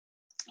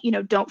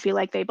don't feel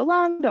like they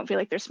belong, don't feel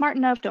like they're smart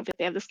enough, don't feel like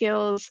they have the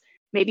skills,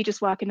 maybe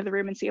just walk into the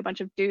room and see a bunch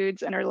of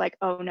dudes and are like,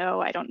 oh no,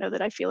 I don't know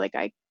that I feel like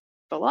I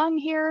belong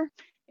here,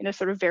 in a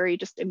sort of very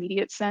just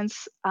immediate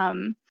sense.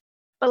 But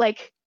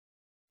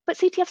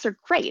CTFs are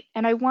great,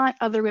 and I want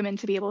other women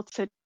to be able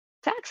to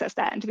access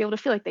that and to be able to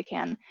feel like they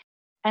can.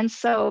 And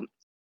so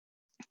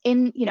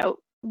in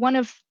one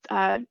of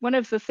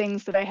the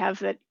things that I have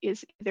that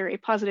is either a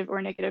positive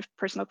or negative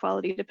personal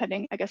quality,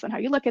 depending I guess on how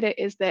you look at it,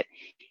 is that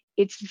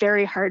it's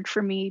very hard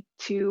for me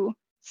to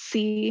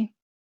see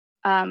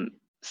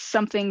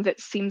something that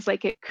seems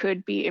like it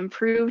could be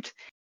improved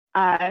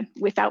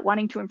without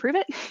wanting to improve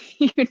it.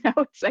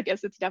 I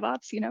guess it's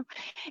DevOps,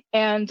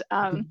 and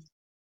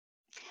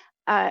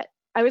I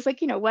was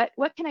like,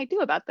 what can I do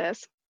about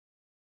this?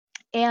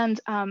 And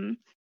in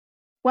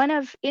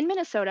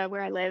Minnesota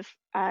where I live,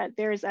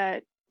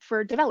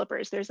 for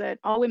developers, there's an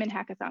all-women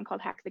hackathon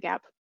called Hack the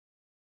Gap,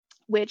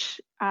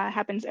 which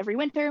happens every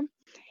winter,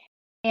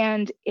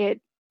 and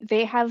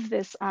they have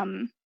this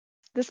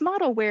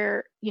model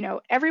where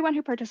everyone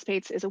who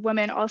participates is a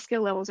woman, all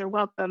skill levels are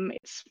welcome.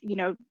 It's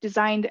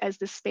designed as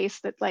this space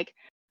that like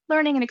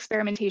learning and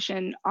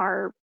experimentation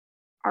are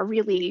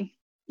really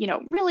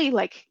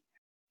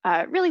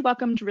really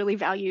welcomed, really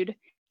valued.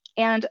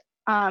 And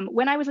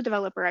when I was a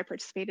developer, I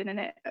participated in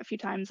it a few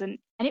times, and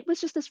it was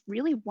just this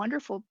really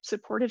wonderful,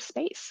 supportive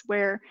space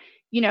where,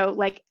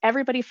 like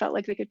everybody felt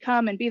like they could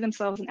come and be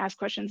themselves and ask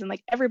questions, and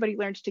like everybody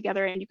learned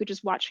together, and you could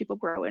just watch people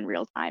grow in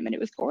real time, and it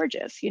was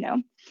gorgeous,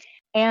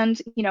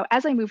 And,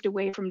 as I moved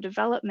away from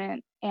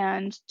development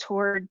and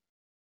toward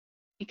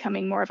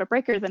becoming more of a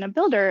breaker than a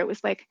builder, it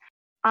was like,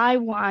 I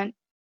want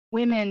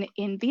women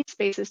in these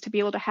spaces to be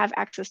able to have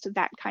access to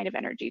that kind of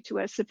energy, to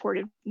a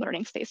supportive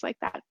learning space like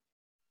that.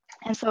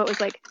 And so it was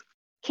like,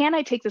 can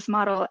I take this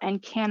model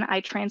and can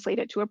I translate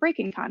it to a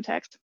breaking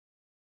context?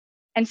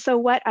 And so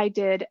what I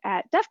did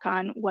at DEF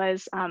CON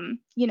was,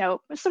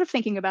 sort of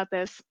thinking about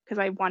this because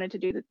I wanted to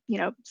do the,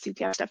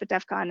 CTF stuff at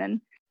DEF CON,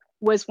 and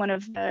was one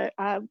of the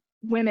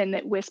women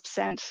that WISP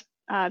sent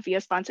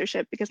via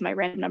sponsorship because my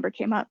random number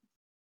came up.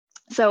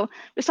 So I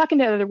was talking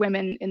to other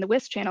women in the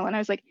WISP channel, and I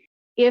was like,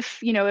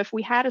 if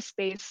we had a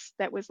space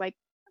that was like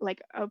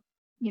a,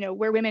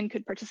 where women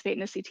could participate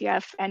in a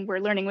CTF and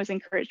where learning was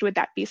encouraged, would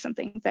that be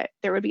something that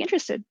they would be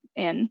interested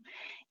in?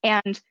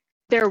 And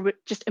there would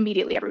just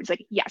immediately everyone's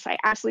like, yes, I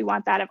absolutely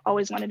want that. I've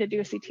always wanted to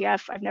do a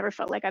CTF. I've never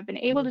felt like I've been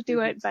able to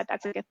do it, but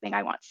that's like a thing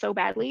I want so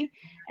badly.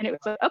 And it was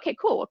like, okay,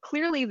 cool. Well,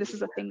 clearly this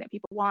is a thing that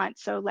people want,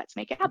 so let's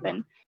make it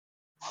happen.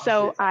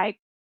 So I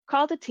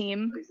called a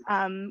team,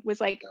 was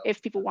like,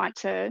 if people want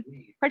to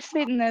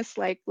participate in this,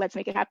 like, let's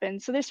make it happen.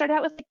 So they started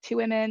out with like 2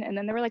 women, and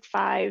then there were like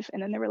 5,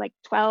 and then there were like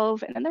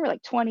 12, and then there were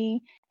like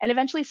 20, and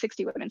eventually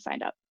 60 women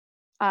signed up.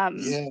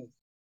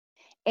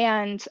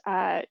 And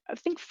I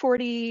think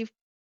 40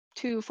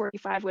 to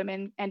 45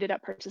 women ended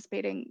up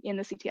participating in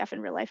the CTF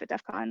in real life at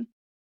DEF CON.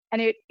 And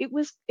it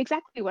was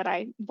exactly what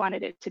I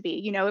wanted it to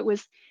be. It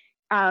was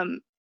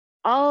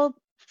all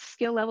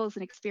skill levels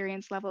and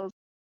experience levels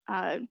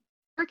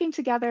working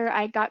together.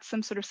 I got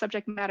some sort of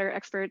subject matter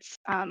experts,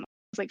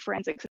 like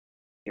forensics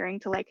engineering,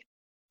 to like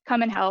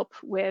come and help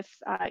with,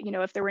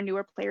 if there were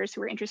newer players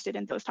who were interested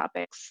in those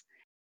topics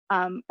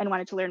and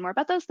wanted to learn more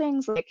about those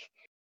things, like.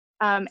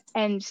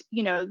 And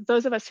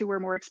those of us who were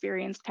more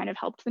experienced kind of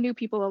helped the new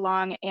people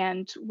along,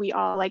 and we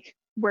all like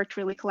worked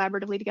really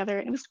collaboratively together,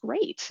 and it was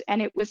great.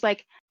 And it was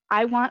like,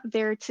 I want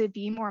there to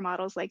be more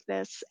models like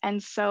this,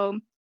 and so,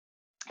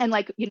 and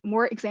like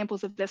more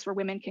examples of this where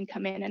women can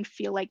come in and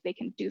feel like they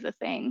can do the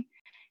thing.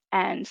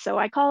 And so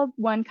I called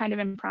one kind of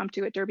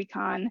impromptu at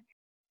DerbyCon,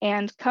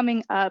 and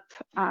coming up,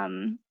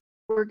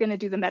 we're going to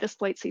do the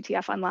Metasploit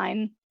CTF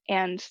online,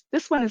 and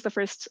this one is the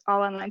first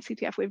all online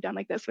CTF we've done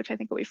like this, which I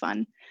think will be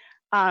fun.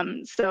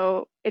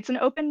 So it's an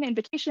open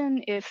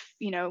invitation. If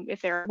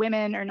there are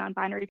women or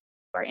non-binary people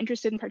who are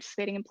interested in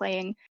participating and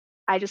playing,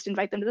 I just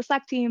invite them to the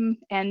Slack team,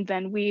 and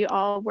then we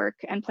all work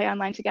and play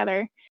online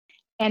together.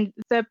 And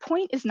the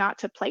point is not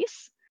to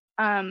place,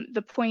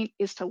 the point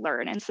is to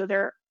learn. And so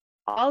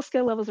all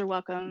skill levels are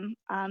welcome.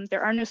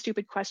 There are no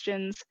stupid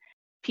questions.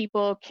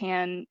 People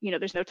can,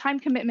 there's no time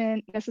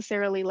commitment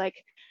necessarily, like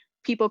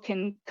people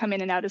can come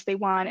in and out as they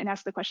want and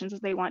ask the questions as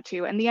they want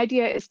to. And the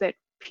idea is that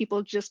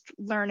people just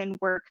learn and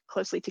work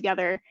closely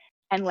together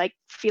and like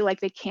feel like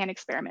they can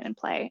experiment and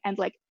play. And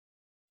like,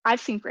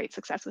 I've seen great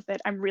success with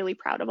it. I'm really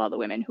proud of all the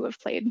women who have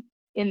played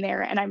in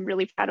there, and I'm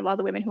really proud of all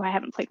the women who I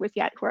haven't played with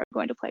yet who are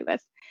going to play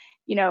with.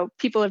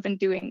 People have been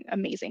doing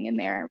amazing in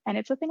there, and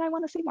it's a thing I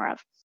want to see more of.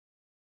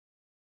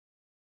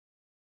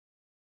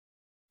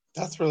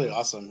 That's really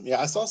awesome.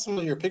 Yeah, I saw some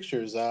of your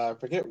pictures. I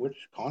forget which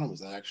con it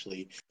was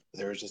actually.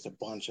 There was just a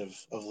bunch of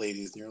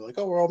ladies, and you're like,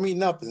 oh, we're all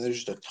meeting up, and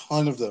there's just a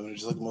ton of them. It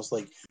was just like the most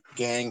like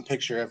gang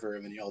picture ever,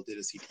 and then you all did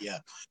a CTF.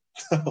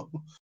 So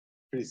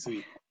pretty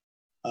sweet.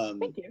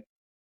 Thank you.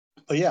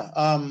 But yeah,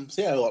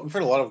 so yeah, we've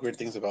heard a lot of great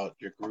things about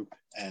your group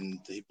and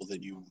the people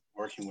that you're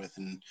working with,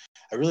 and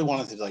I really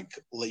wanted to like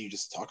let you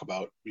just talk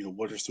about,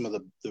 what are some of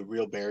the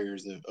real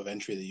barriers of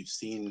entry that you've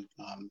seen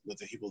with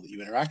the people that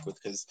you interact with,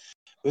 because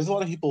there's a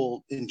lot of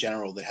people in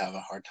general that have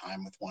a hard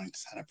time with wanting to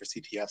sign up for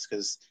CTFs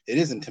because it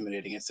is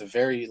intimidating. It's a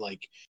very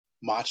like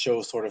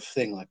macho sort of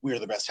thing, like we're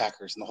the best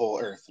hackers in the whole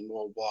earth and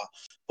blah, blah, blah.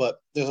 But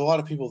there's a lot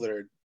of people that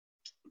are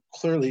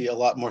clearly a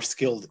lot more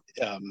skilled,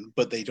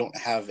 but they don't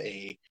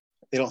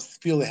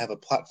feel they have a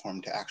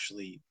platform to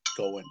actually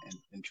go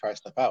and try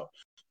stuff out.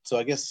 So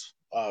I guess,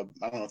 I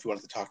don't know if you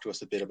wanted to talk to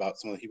us a bit about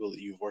some of the people that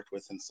you've worked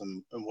with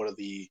and what are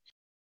the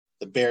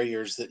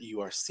barriers that you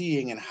are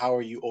seeing, and how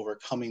are you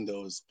overcoming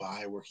those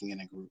by working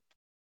in a group?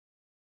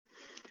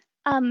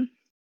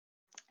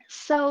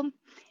 So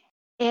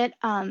it,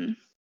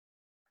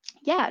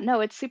 yeah,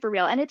 no, it's super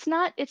real. And it's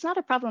not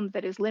a problem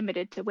that is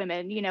limited to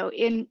women.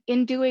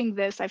 In doing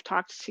this, I've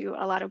talked to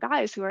a lot of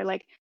guys who are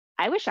like,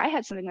 I wish I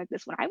had something like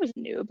this when I was a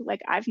noob.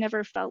 Like, I've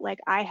never felt like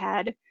I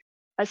had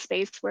a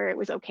space where it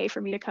was okay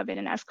for me to come in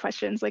and ask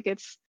questions. Like,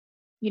 it's,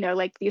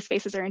 like these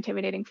spaces are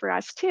intimidating for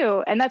us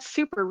too. And that's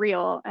super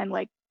real and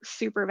like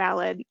super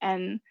valid.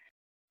 And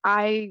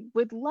I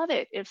would love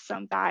it if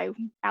some guy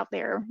out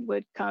there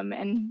would come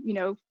and,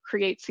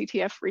 create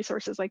CTF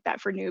resources like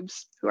that for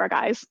noobs who are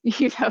guys.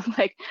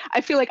 Like, I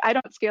feel like I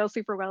don't scale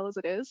super well as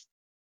it is.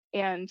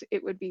 And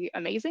it would be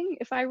amazing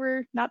if I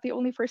were not the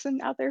only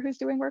person out there who's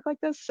doing work like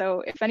this.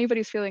 So if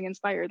anybody's feeling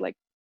inspired, like,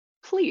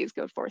 please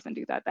go forth and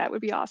do that. That would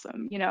be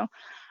awesome.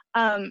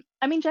 I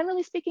mean,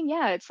 generally speaking,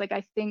 yeah, it's like,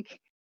 I think,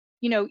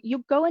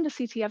 you go into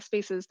CTF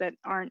spaces that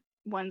aren't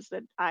ones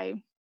that I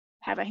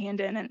have a hand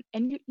in,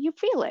 and you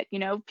feel it.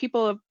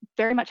 People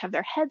very much have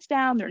their heads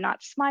down. They're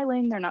not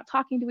smiling. They're not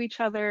talking to each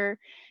other.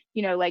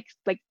 Like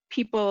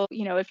people,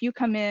 if you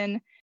come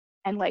in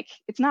and like,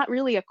 it's not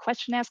really a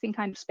question asking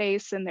kind of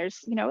space. And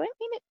there's,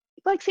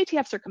 like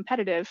CTFs are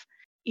competitive,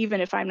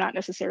 even if I'm not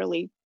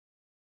necessarily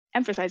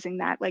emphasizing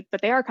that, like,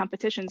 but they are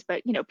competitions,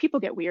 but people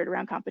get weird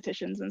around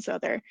competitions. And so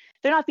they're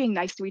not being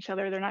nice to each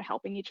other. They're not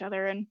helping each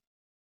other. And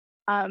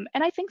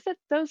I think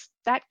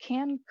that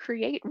can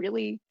create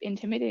really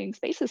intimidating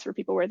spaces for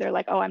people where they're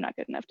like, oh, I'm not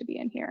good enough to be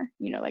in here.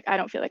 Like, I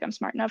don't feel like I'm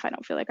smart enough. I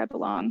don't feel like I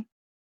belong.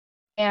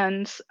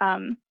 And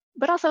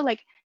but also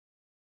like,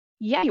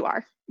 yeah, you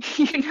are.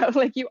 You know,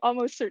 like you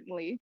almost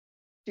certainly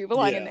do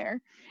belong in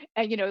there.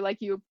 And, you know, like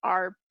you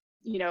are,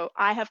 you know,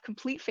 I have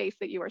complete faith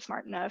that you are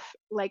smart enough.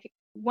 Like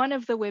one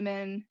of the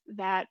women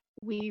that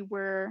we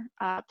were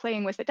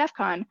playing with at DEF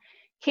CON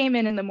came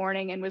in the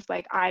morning and was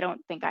like, I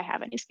don't think I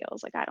have any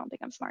skills. Like, I don't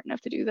think I'm smart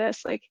enough to do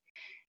this. Like,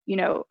 you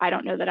know, I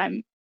don't know that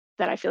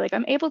I feel like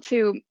I'm able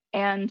to.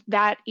 And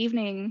that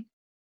evening,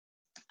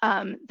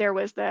 there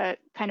was the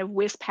kind of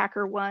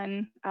WisPacker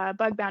 1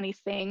 bug bounty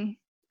thing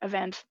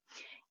event.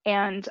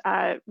 And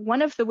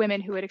one of the women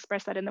who had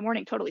expressed that in the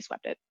morning totally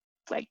swept it,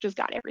 like just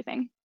got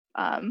everything,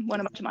 won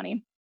a bunch of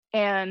money,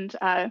 and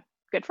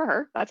good for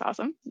her. That's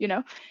awesome, you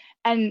know.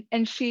 And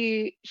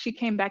she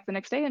came back the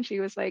next day and she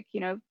was like,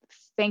 you know,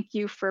 thank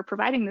you for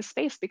providing this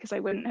space, because I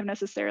wouldn't have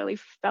necessarily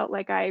felt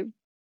like I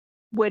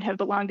would have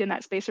belonged in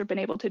that space or been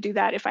able to do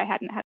that if I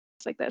hadn't had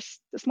like this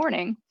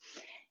morning.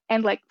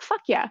 And like,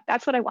 fuck yeah,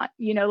 that's what I want,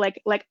 you know.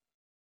 Like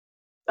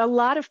a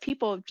lot of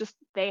people just,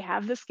 they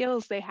have the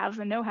skills, they have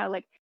the know-how,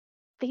 like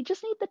they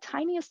just need the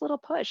tiniest little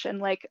push. And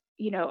like,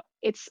 you know,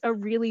 it's a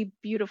really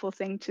beautiful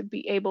thing to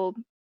be able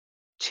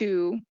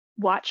to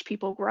watch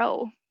people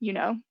grow, you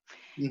know.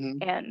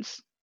 And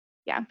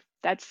yeah,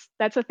 that's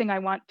a thing I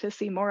want to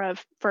see more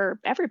of for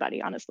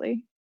everybody,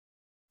 honestly.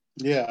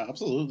 Yeah,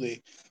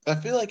 absolutely. I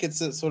feel like it's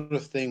a sort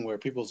of thing where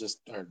people just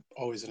are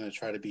always going to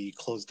try to be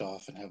closed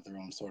off and have their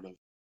own sort of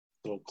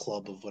little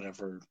club of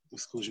whatever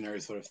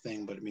exclusionary sort of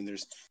thing. But I mean,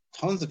 there's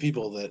tons of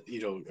people that,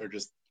 you know, are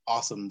just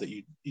awesome that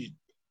you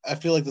I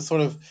feel like the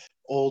sort of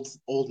old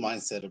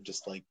mindset of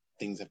just like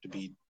things have to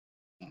be,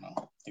 I don't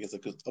know, I guess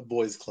like a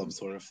boys club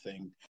sort of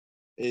thing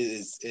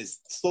is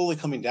slowly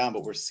coming down,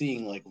 but we're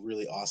seeing like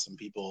really awesome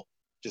people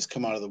just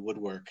come out of the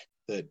woodwork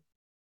that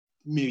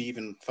maybe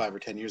even 5 or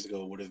 10 years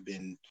ago would have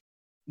been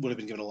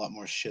given a lot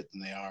more shit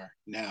than they are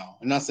now.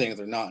 I'm not saying that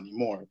they're not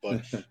anymore,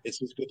 but it's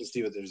just good to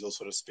see that there's those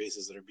sort of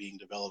spaces that are being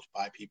developed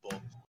by people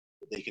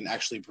that they can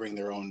actually bring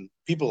their own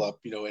people up,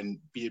 you know, and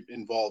be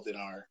involved in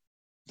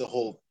the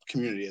whole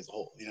community as a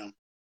whole, you know.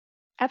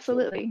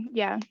 Absolutely.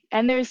 Yeah.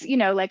 And there's, you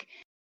know, like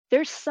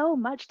there's so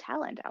much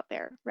talent out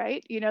there,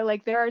 right? You know,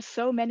 like there are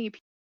so many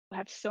people who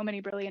have so many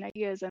brilliant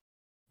ideas, and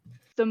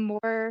the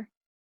more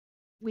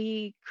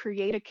we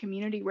create a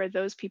community where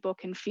those people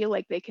can feel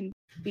like they can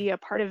be a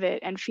part of it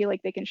and feel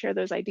like they can share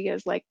those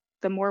ideas, like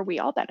the more we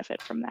all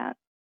benefit from that.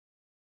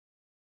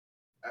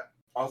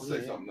 I'll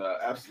say something.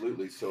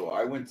 Absolutely. So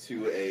I went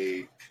to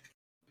a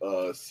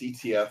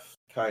CTF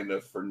kind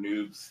of for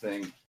noobs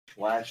thing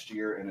last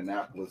year in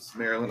Annapolis,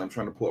 Maryland. I'm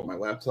trying to pull up my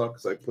laptop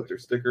because I put their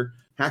sticker.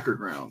 Hacker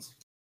Grounds.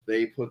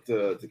 They put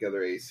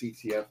together a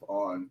CTF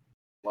on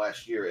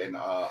last year, and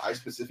I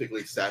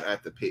specifically sat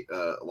at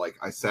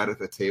I sat at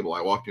the table.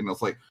 I walked in, I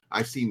was like,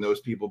 I've seen those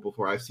people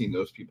before. I've seen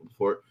those people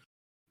before.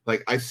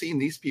 Like, I've seen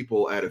these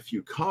people at a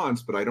few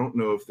cons, but I don't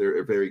know if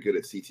they're very good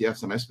at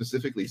CTFs. And I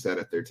specifically sat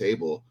at their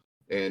table,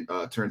 and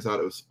turns out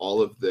it was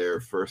all of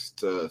their first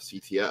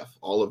CTF.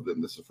 All of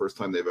them. This is the first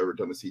time they've ever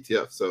done a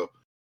CTF. So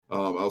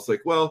I was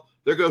like, well,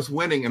 there goes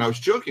winning. And I was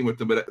joking with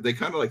them, but they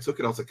kind of like took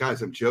it. I was like,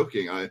 guys, I'm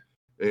joking.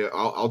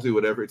 I'll do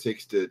whatever it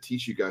takes to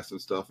teach you guys some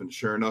stuff. And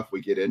sure enough,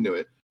 we get into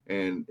it.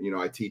 And, you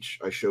know,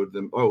 I showed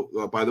them,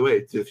 by the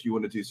way, if you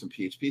want to do some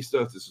PHP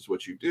stuff, this is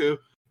what you do.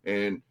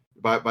 And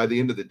by the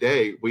end of the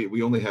day,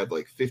 we only had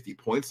like 50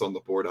 points on the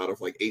board out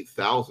of like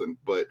 8,000.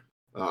 But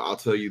I'll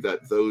tell you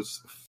that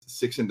those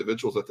 6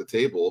 individuals at the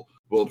table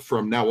will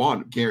from now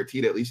on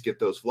guaranteed at least get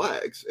those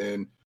flags.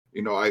 And,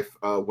 you know,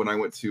 when I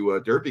went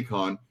to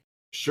DerbyCon,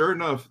 sure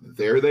enough,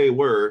 there they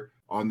were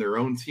on their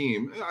own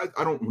team.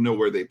 I don't know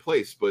where they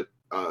placed, but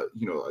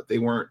you know, they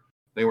weren't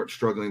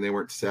struggling, they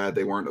weren't sad,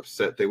 they weren't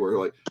upset. They were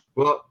like,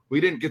 well, we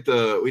didn't get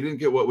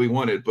what we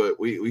wanted, but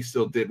we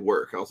still did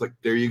work. I was like,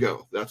 there you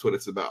go. That's what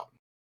it's about.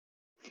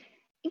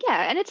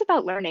 Yeah, and it's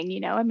about learning, you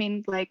know. I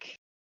mean, like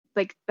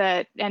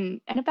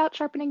and about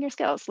sharpening your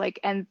skills. Like,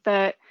 and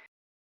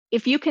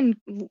if you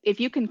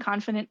can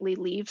confidently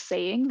leave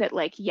saying that,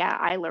 like, yeah,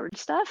 I learned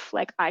stuff,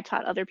 like I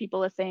taught other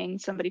people a thing,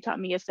 somebody taught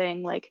me a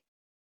thing, like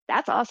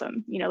that's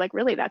awesome. You know, like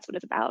really that's what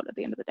it's about at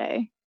the end of the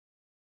day.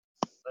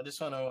 I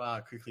just want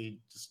to quickly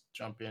just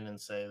jump in and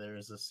say there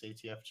is a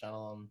CTF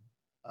channel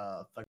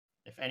on Thug.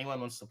 If anyone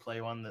wants to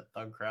play one that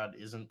Thug Crowd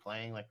isn't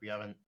playing, like we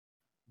haven't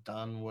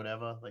done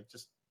whatever, like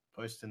just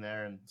post in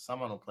there and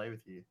someone will play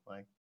with you.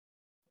 Like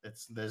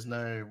there's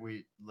no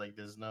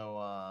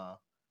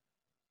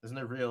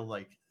real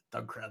like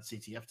Thug Crowd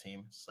CTF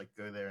team. Just like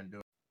go there and do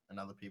it, and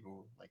other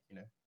people, like, you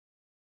know,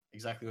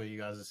 exactly what you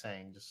guys are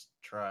saying. Just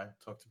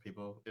talk to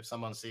people. If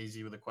someone sees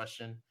you with a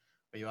question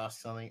or you ask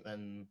something,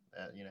 then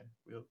you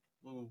know,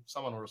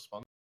 someone will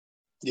respond.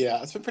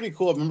 Yeah, it's been pretty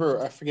cool. I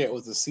remember, I forget, it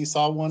was the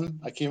Seesaw one.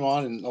 I came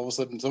on and all of a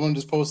sudden someone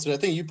just posted it. I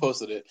think you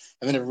posted it,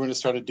 and then everyone just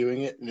started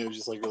doing it, and it was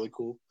just like really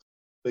cool.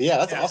 But yeah,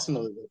 that's awesome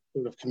that the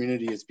sort of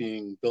community is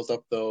being built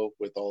up though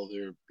with all of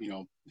their, you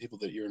know, people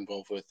that you're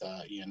involved with,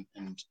 Ian,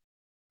 and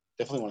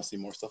definitely want to see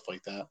more stuff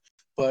like that.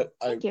 But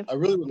I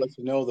really would like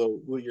to know though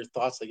what your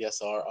thoughts, I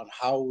guess, are on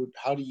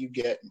how do you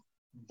get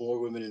more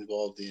women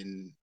involved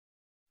in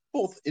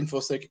both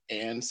InfoSec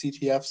and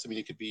CTFs. I mean,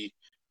 you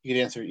could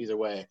answer it either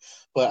way,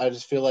 but I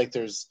just feel like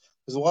there's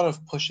a lot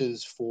of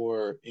pushes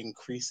for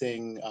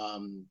increasing,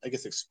 I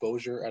guess,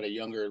 exposure at a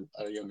younger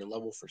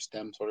level for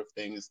STEM sort of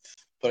things.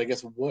 But I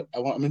guess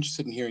I'm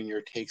interested in hearing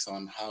your takes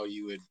on how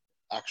you would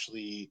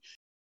actually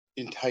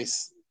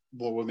entice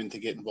more women to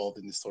get involved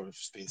in this sort of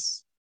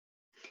space.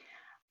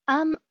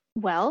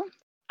 Well,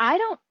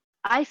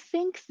 I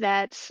think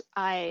that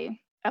I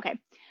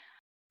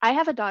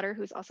have a daughter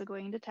who's also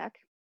going into tech.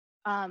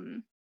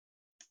 And,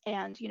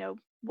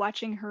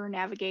 watching her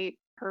navigate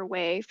her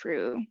way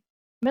through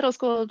middle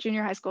school,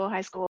 junior high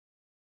school,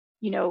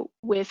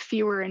 with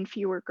fewer and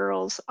fewer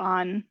girls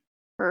on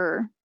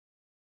her,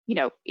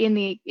 in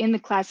the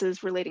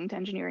classes relating to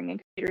engineering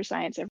and computer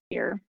science every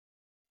year.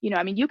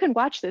 I mean, you can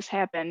watch this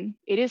happen.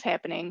 It is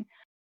happening.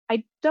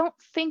 I don't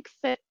think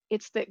that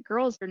it's that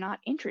girls are not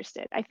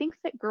interested. I think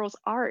that girls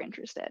are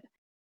interested.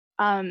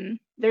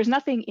 There's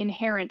nothing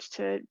inherent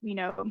to,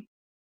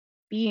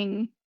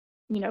 being,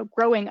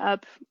 growing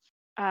up,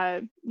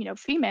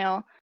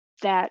 female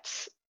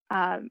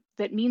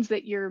that means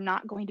that you're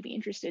not going to be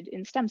interested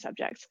in STEM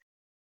subjects.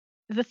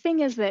 The thing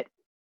is that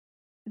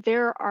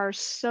there's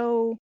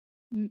so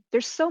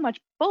much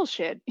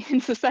bullshit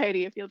in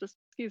society, if you'll just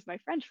excuse my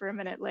French for a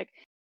minute, like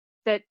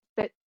that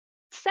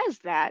says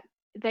that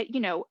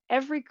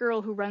every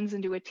girl who runs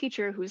into a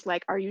teacher who's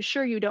like, are you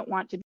sure you don't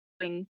want to be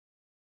doing,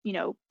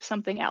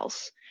 something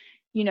else,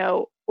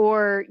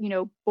 or,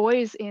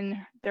 boys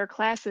in their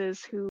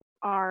classes who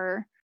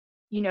are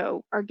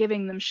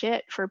giving them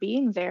shit for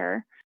being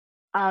there.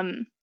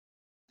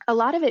 A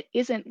lot of it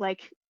isn't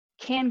like,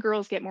 can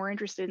girls get more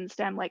interested in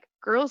STEM? Like,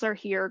 girls are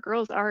here,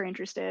 girls are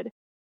interested.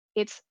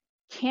 It's,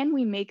 can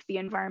we make the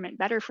environment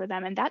better for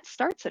them? And that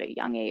starts at a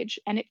young age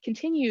and it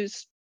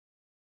continues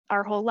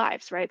our whole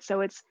lives, right?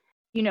 So it's,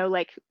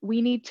 like,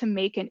 we need to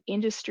make an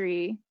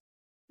industry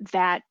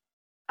that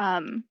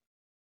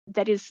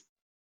that is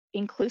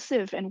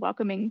inclusive and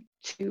welcoming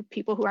to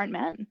people who aren't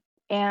men.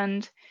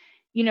 And,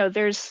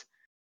 there's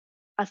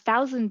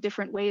 1,000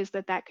 different ways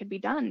that could be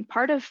done.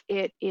 Part of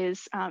it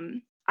is,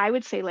 I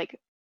would say, like,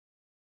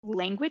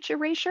 language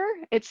erasure.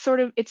 It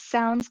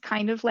sounds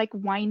kind of like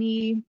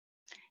whiny,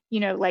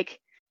 like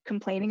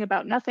complaining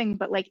about nothing,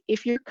 but like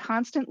if you're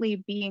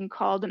constantly being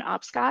called an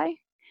ops guy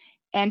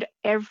and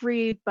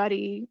every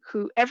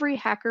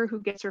hacker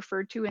who gets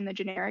referred to in the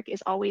generic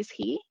is always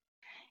he,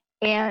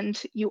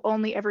 and you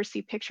only ever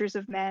see pictures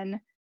of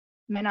men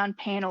on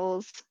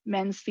panels,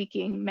 men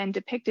speaking, men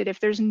depicted, if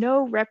there's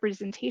no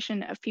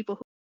representation of people who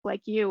look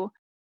like you,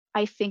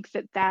 I think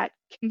that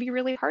can be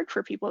really hard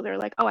for people. They're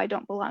like, oh, I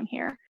don't belong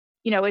here.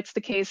 It's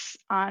the case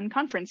on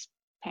conference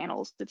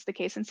panels. It's the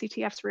case in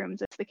CTF's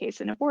rooms. It's the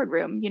case in a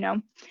boardroom,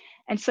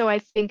 And so I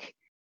think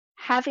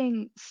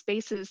having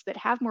spaces that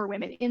have more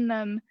women in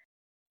them,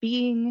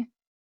 being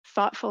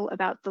thoughtful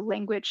about the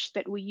language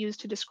that we use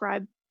to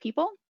describe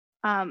people,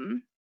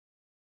 and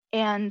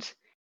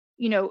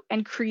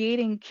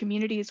creating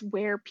communities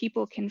where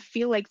people can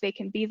feel like they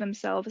can be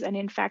themselves and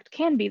in fact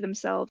can be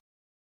themselves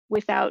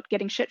without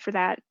getting shit for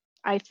that,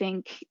 I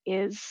think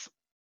is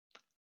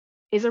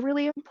a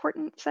really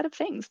important set of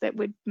things that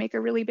would make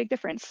a really big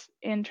difference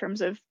in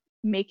terms of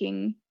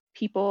making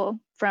people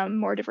from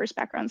more diverse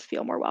backgrounds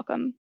feel more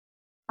welcome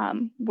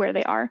where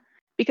they are.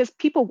 Because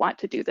people want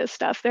to do this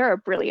stuff. There are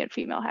brilliant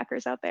female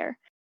hackers out there.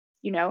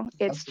 It's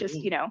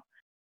Absolutely. Just,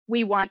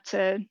 we want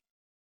to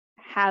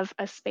have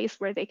a space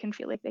where they can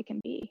feel like they can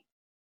be.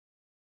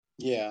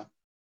 Yeah.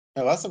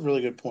 No, that's a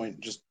really good point.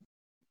 Just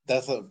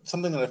that's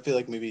something that I feel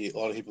like maybe a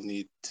lot of people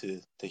need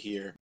to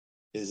hear,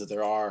 is that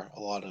there are a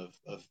lot of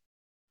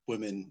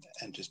women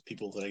and just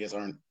people that I guess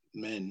aren't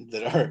men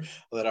that are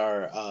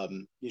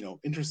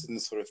interested in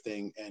this sort of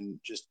thing, and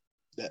just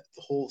that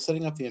the whole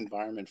setting up the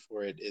environment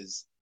for it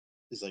is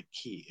like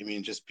key. I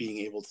mean, just being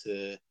able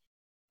to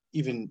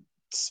even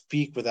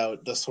speak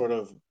without the sort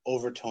of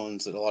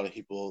overtones that a lot of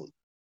people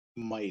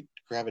might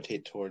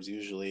gravitate towards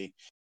usually.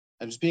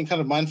 I'm just being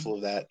kind of mindful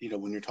of that,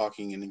 when you're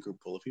talking in a group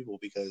full of people,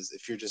 because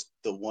if you're just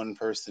the one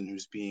person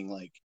who's being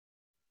like,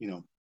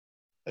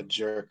 a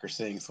jerk or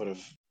saying sort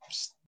of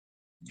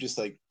just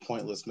like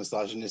pointless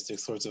misogynistic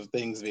sorts of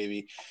things,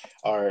 maybe,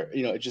 are,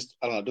 it just,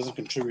 I don't know, it doesn't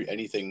contribute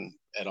anything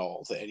at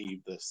all to any of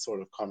the sort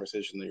of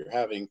conversation that you're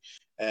having.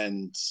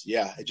 And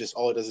yeah,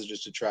 all it does is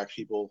just attract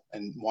people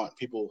and want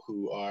people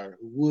who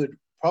would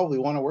probably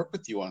want to work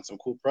with you on some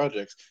cool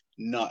projects,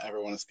 not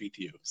ever want to speak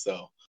to you.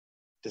 So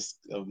just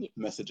a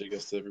message, I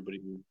guess, to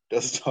everybody who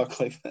does talk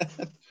like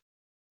that.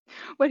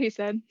 What he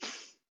said.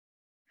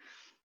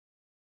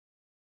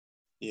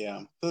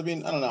 Yeah. So, I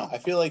mean, I don't know. I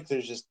feel like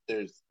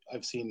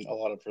I've seen a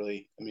lot of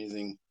really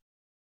amazing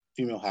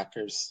female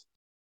hackers,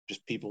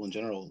 just people in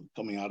general,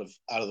 coming out of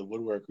the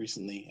woodwork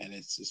recently, and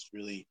it's just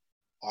really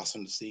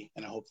awesome to see.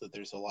 And I hope that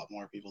there's a lot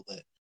more people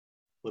that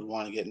would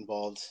want to get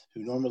involved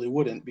who normally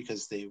wouldn't,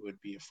 because they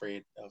would be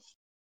afraid of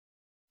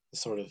the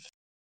sort of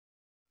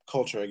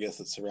culture, I guess,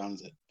 that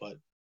surrounds it. But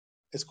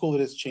it's cool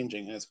that it's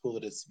changing, and it's cool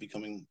that it's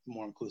becoming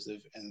more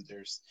inclusive, and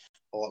there's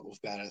a lot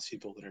of badass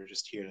people that are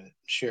just here to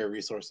share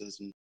resources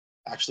and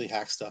actually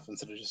hack stuff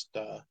instead of just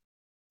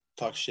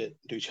talk shit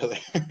to each other.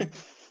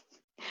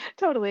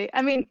 Totally.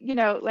 I mean,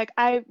 like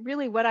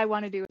what I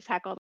want to do is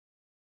hack all,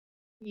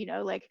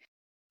 like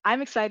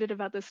I'm excited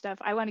about this stuff.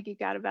 I want to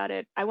geek out about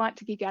it. I want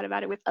to geek out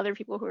about it with other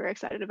people who are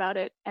excited about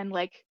it, and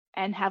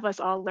have us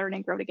all learn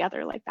and grow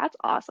together. Like, that's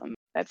awesome.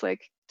 That's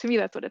like, to me,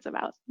 that's what it's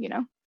about,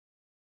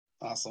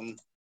 Awesome.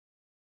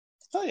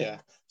 Oh yeah.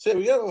 So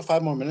we got about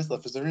 5 more minutes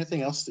left. Is there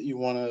anything else that you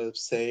want to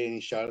say?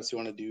 Any shout outs you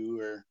want to do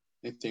or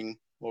anything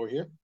while we're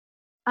here?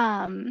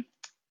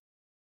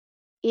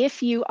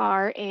 If you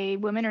are a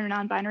woman or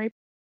non-binary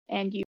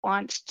and you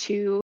want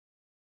to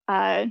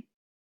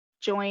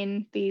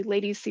join the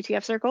ladies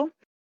CTF circle,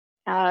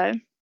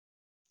 then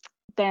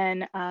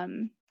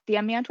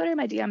DM me on Twitter.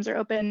 My DMs are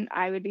open.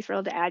 I would be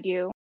thrilled to add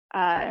you.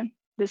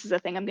 This is a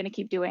thing I'm going to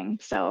keep doing.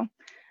 So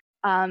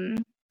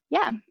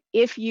yeah,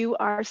 if you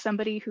are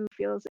somebody who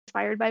feels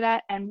inspired by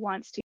that and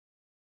wants to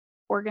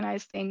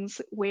organize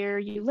things where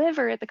you live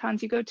or at the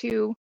cons you go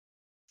to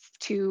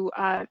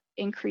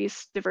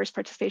increase diverse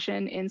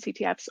participation in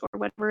CTFs or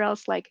whatever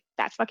else, like,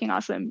 that's fucking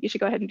awesome. You should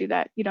go ahead and do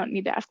that. You don't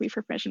need to ask me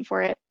for permission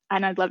for it.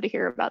 And I'd love to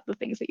hear about the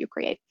things that you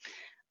create.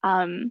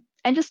 And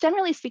just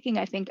generally speaking,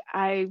 I think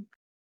I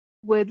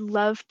would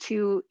love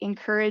to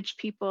encourage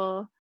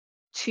people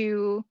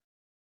to,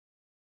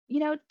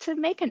 to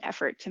make an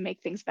effort to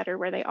make things better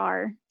where they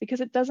are,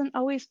 because it doesn't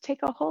always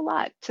take a whole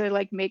lot to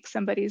like make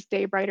somebody's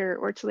day brighter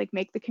or to like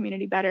make the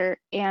community better.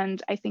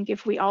 And I think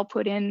if we all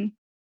put in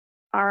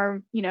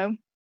our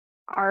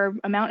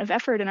amount of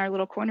effort in our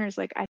little corners,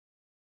 like, I think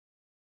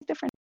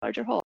different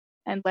larger whole.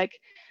 And like,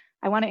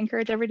 I want to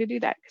encourage everybody to do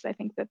that, because I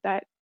think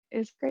that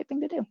is a great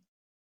thing to do.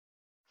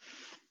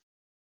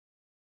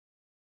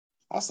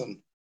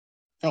 Awesome.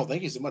 Oh,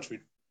 thank you so much.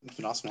 It's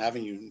been awesome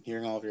having you and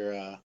hearing all of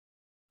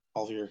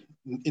your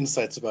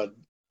insights about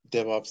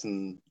DevOps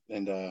and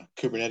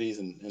Kubernetes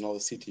and all the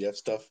CTF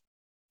stuff.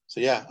 So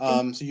yeah,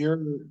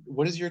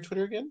 what is your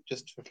Twitter again?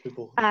 Just for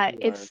people.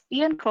 It's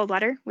Ian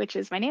Coldwater, which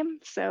is my name.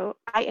 So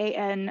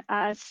IAN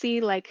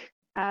C like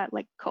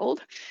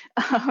cold,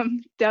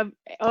 OLDWATER.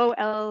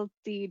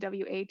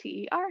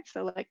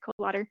 So like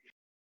Coldwater.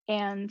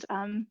 And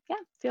yeah,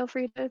 feel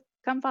free to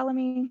come follow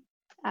me.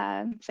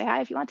 Say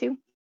hi if you want to.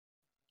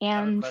 I have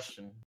a And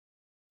question.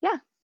 yeah.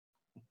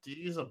 Do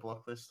you use a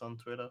block list on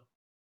Twitter?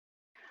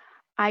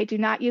 I do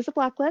not use a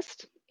block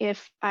list.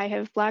 If I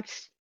have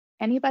blocked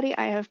anybody,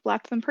 I have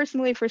blocked them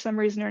personally for some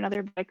reason or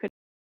another, but I could.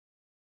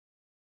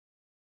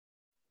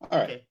 All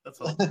right. Okay,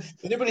 that's all.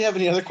 Anybody have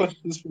any other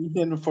questions for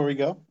Ian before we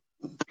go?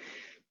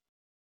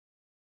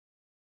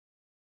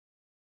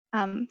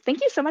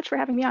 Thank you so much for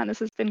having me on. This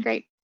has been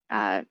great.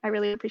 I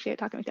really appreciate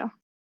talking with y'all,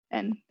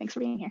 and thanks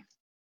for being here.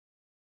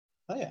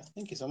 Oh yeah,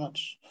 thank you so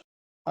much.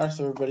 All right,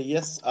 so everybody,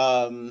 yes.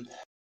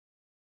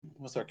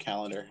 What's our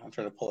calendar? I'm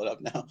trying to pull it up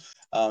now.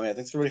 Yeah,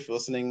 thanks everybody for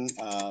listening.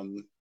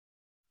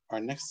 Our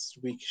next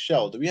week,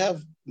 Shell, do we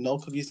have null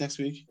cookies next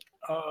week?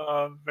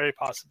 Very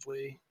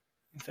possibly.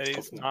 He said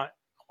he's not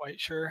quite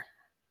sure.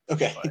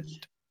 Okay. But...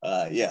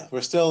 yeah,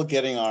 we're still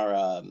getting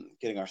our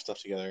stuff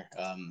together.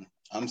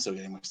 I'm still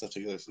getting my stuff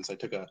together since I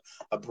took a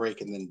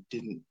break and then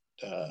didn't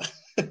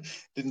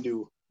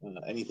do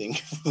anything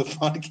for the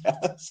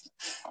podcast.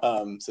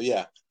 So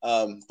yeah,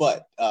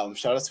 but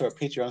shout out to our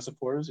Patreon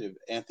supporters. We have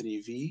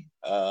Anthony V,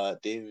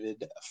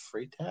 David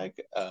Freytag,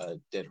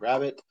 Dead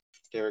Rabbit,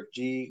 Derek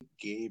G,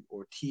 Gabe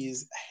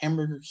Ortiz,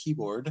 Hamburger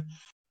Keyboard,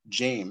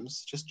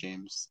 James, just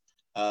James,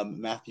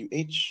 Matthew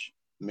H,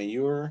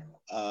 Mayur,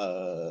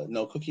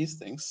 No Cookies,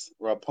 thanks,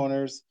 Rob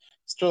Poners,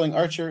 Sterling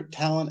Archer,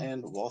 Talon,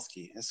 and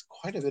Walski. It's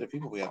quite a bit of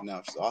people we have now,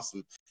 which is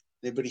awesome.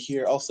 Anybody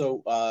here?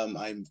 Also,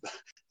 I'm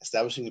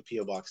establishing a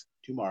PO box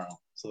tomorrow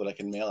so that I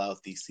can mail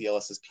out the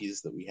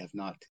CLSSPs that we have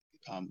not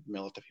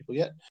mailed out to people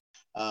yet.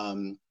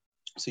 So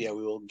yeah,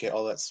 we will get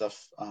all that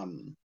stuff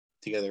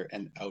together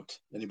and out.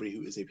 Anybody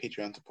who is a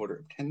Patreon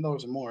supporter of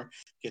 $10 or more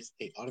gets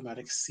a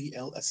automatic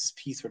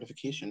CLSSP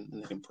certification,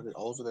 and they can put it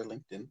all over their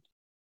LinkedIn.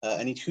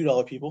 Any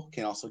 $2 people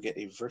can also get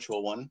a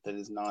virtual one that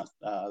is not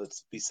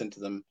that's be sent to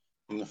them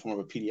in the form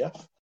of a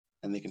PDF,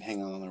 and they can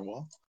hang on their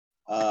wall.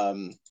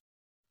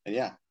 And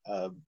yeah,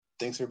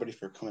 thanks everybody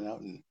for coming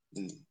out and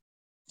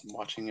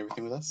watching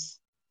everything with us.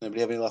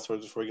 Anybody have any last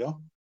words before we go?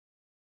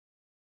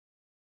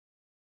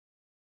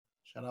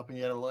 Shut up and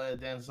get a lawyer.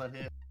 Dan's not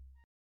here.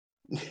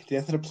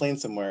 Dan's on a plane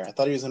somewhere. I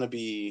thought he was going to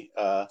be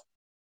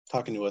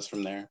talking to us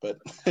from there, but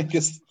I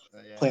guess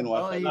Yeah. plane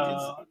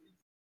Wi-Fi.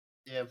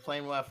 Yeah,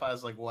 plain Wi-Fi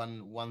is like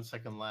 1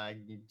 second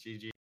lag.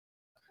 GG.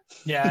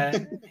 Yeah,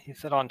 he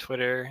said on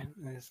Twitter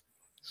he's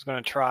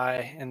going to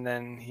try, and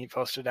then he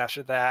posted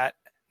after that,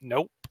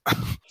 nope.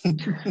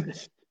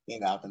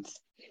 It happens.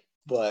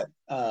 But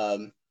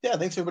yeah,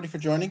 thanks everybody for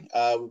joining.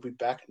 We'll be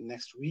back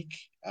next week.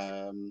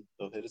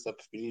 So hit us up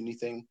if you need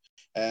anything.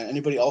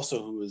 Anybody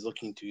also who is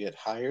looking to get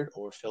hired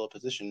or fill a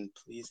position,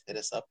 please hit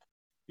us up.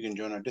 You can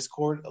join our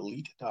Discord,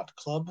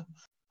 elite.club,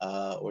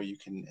 or you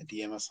can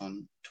DM us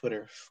on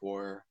Twitter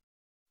for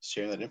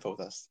sharing that info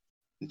with us.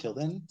 Until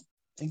then,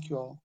 thank you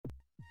all.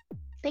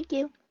 Thank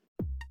you.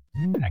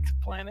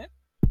 Exoplanet.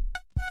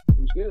 It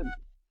was good.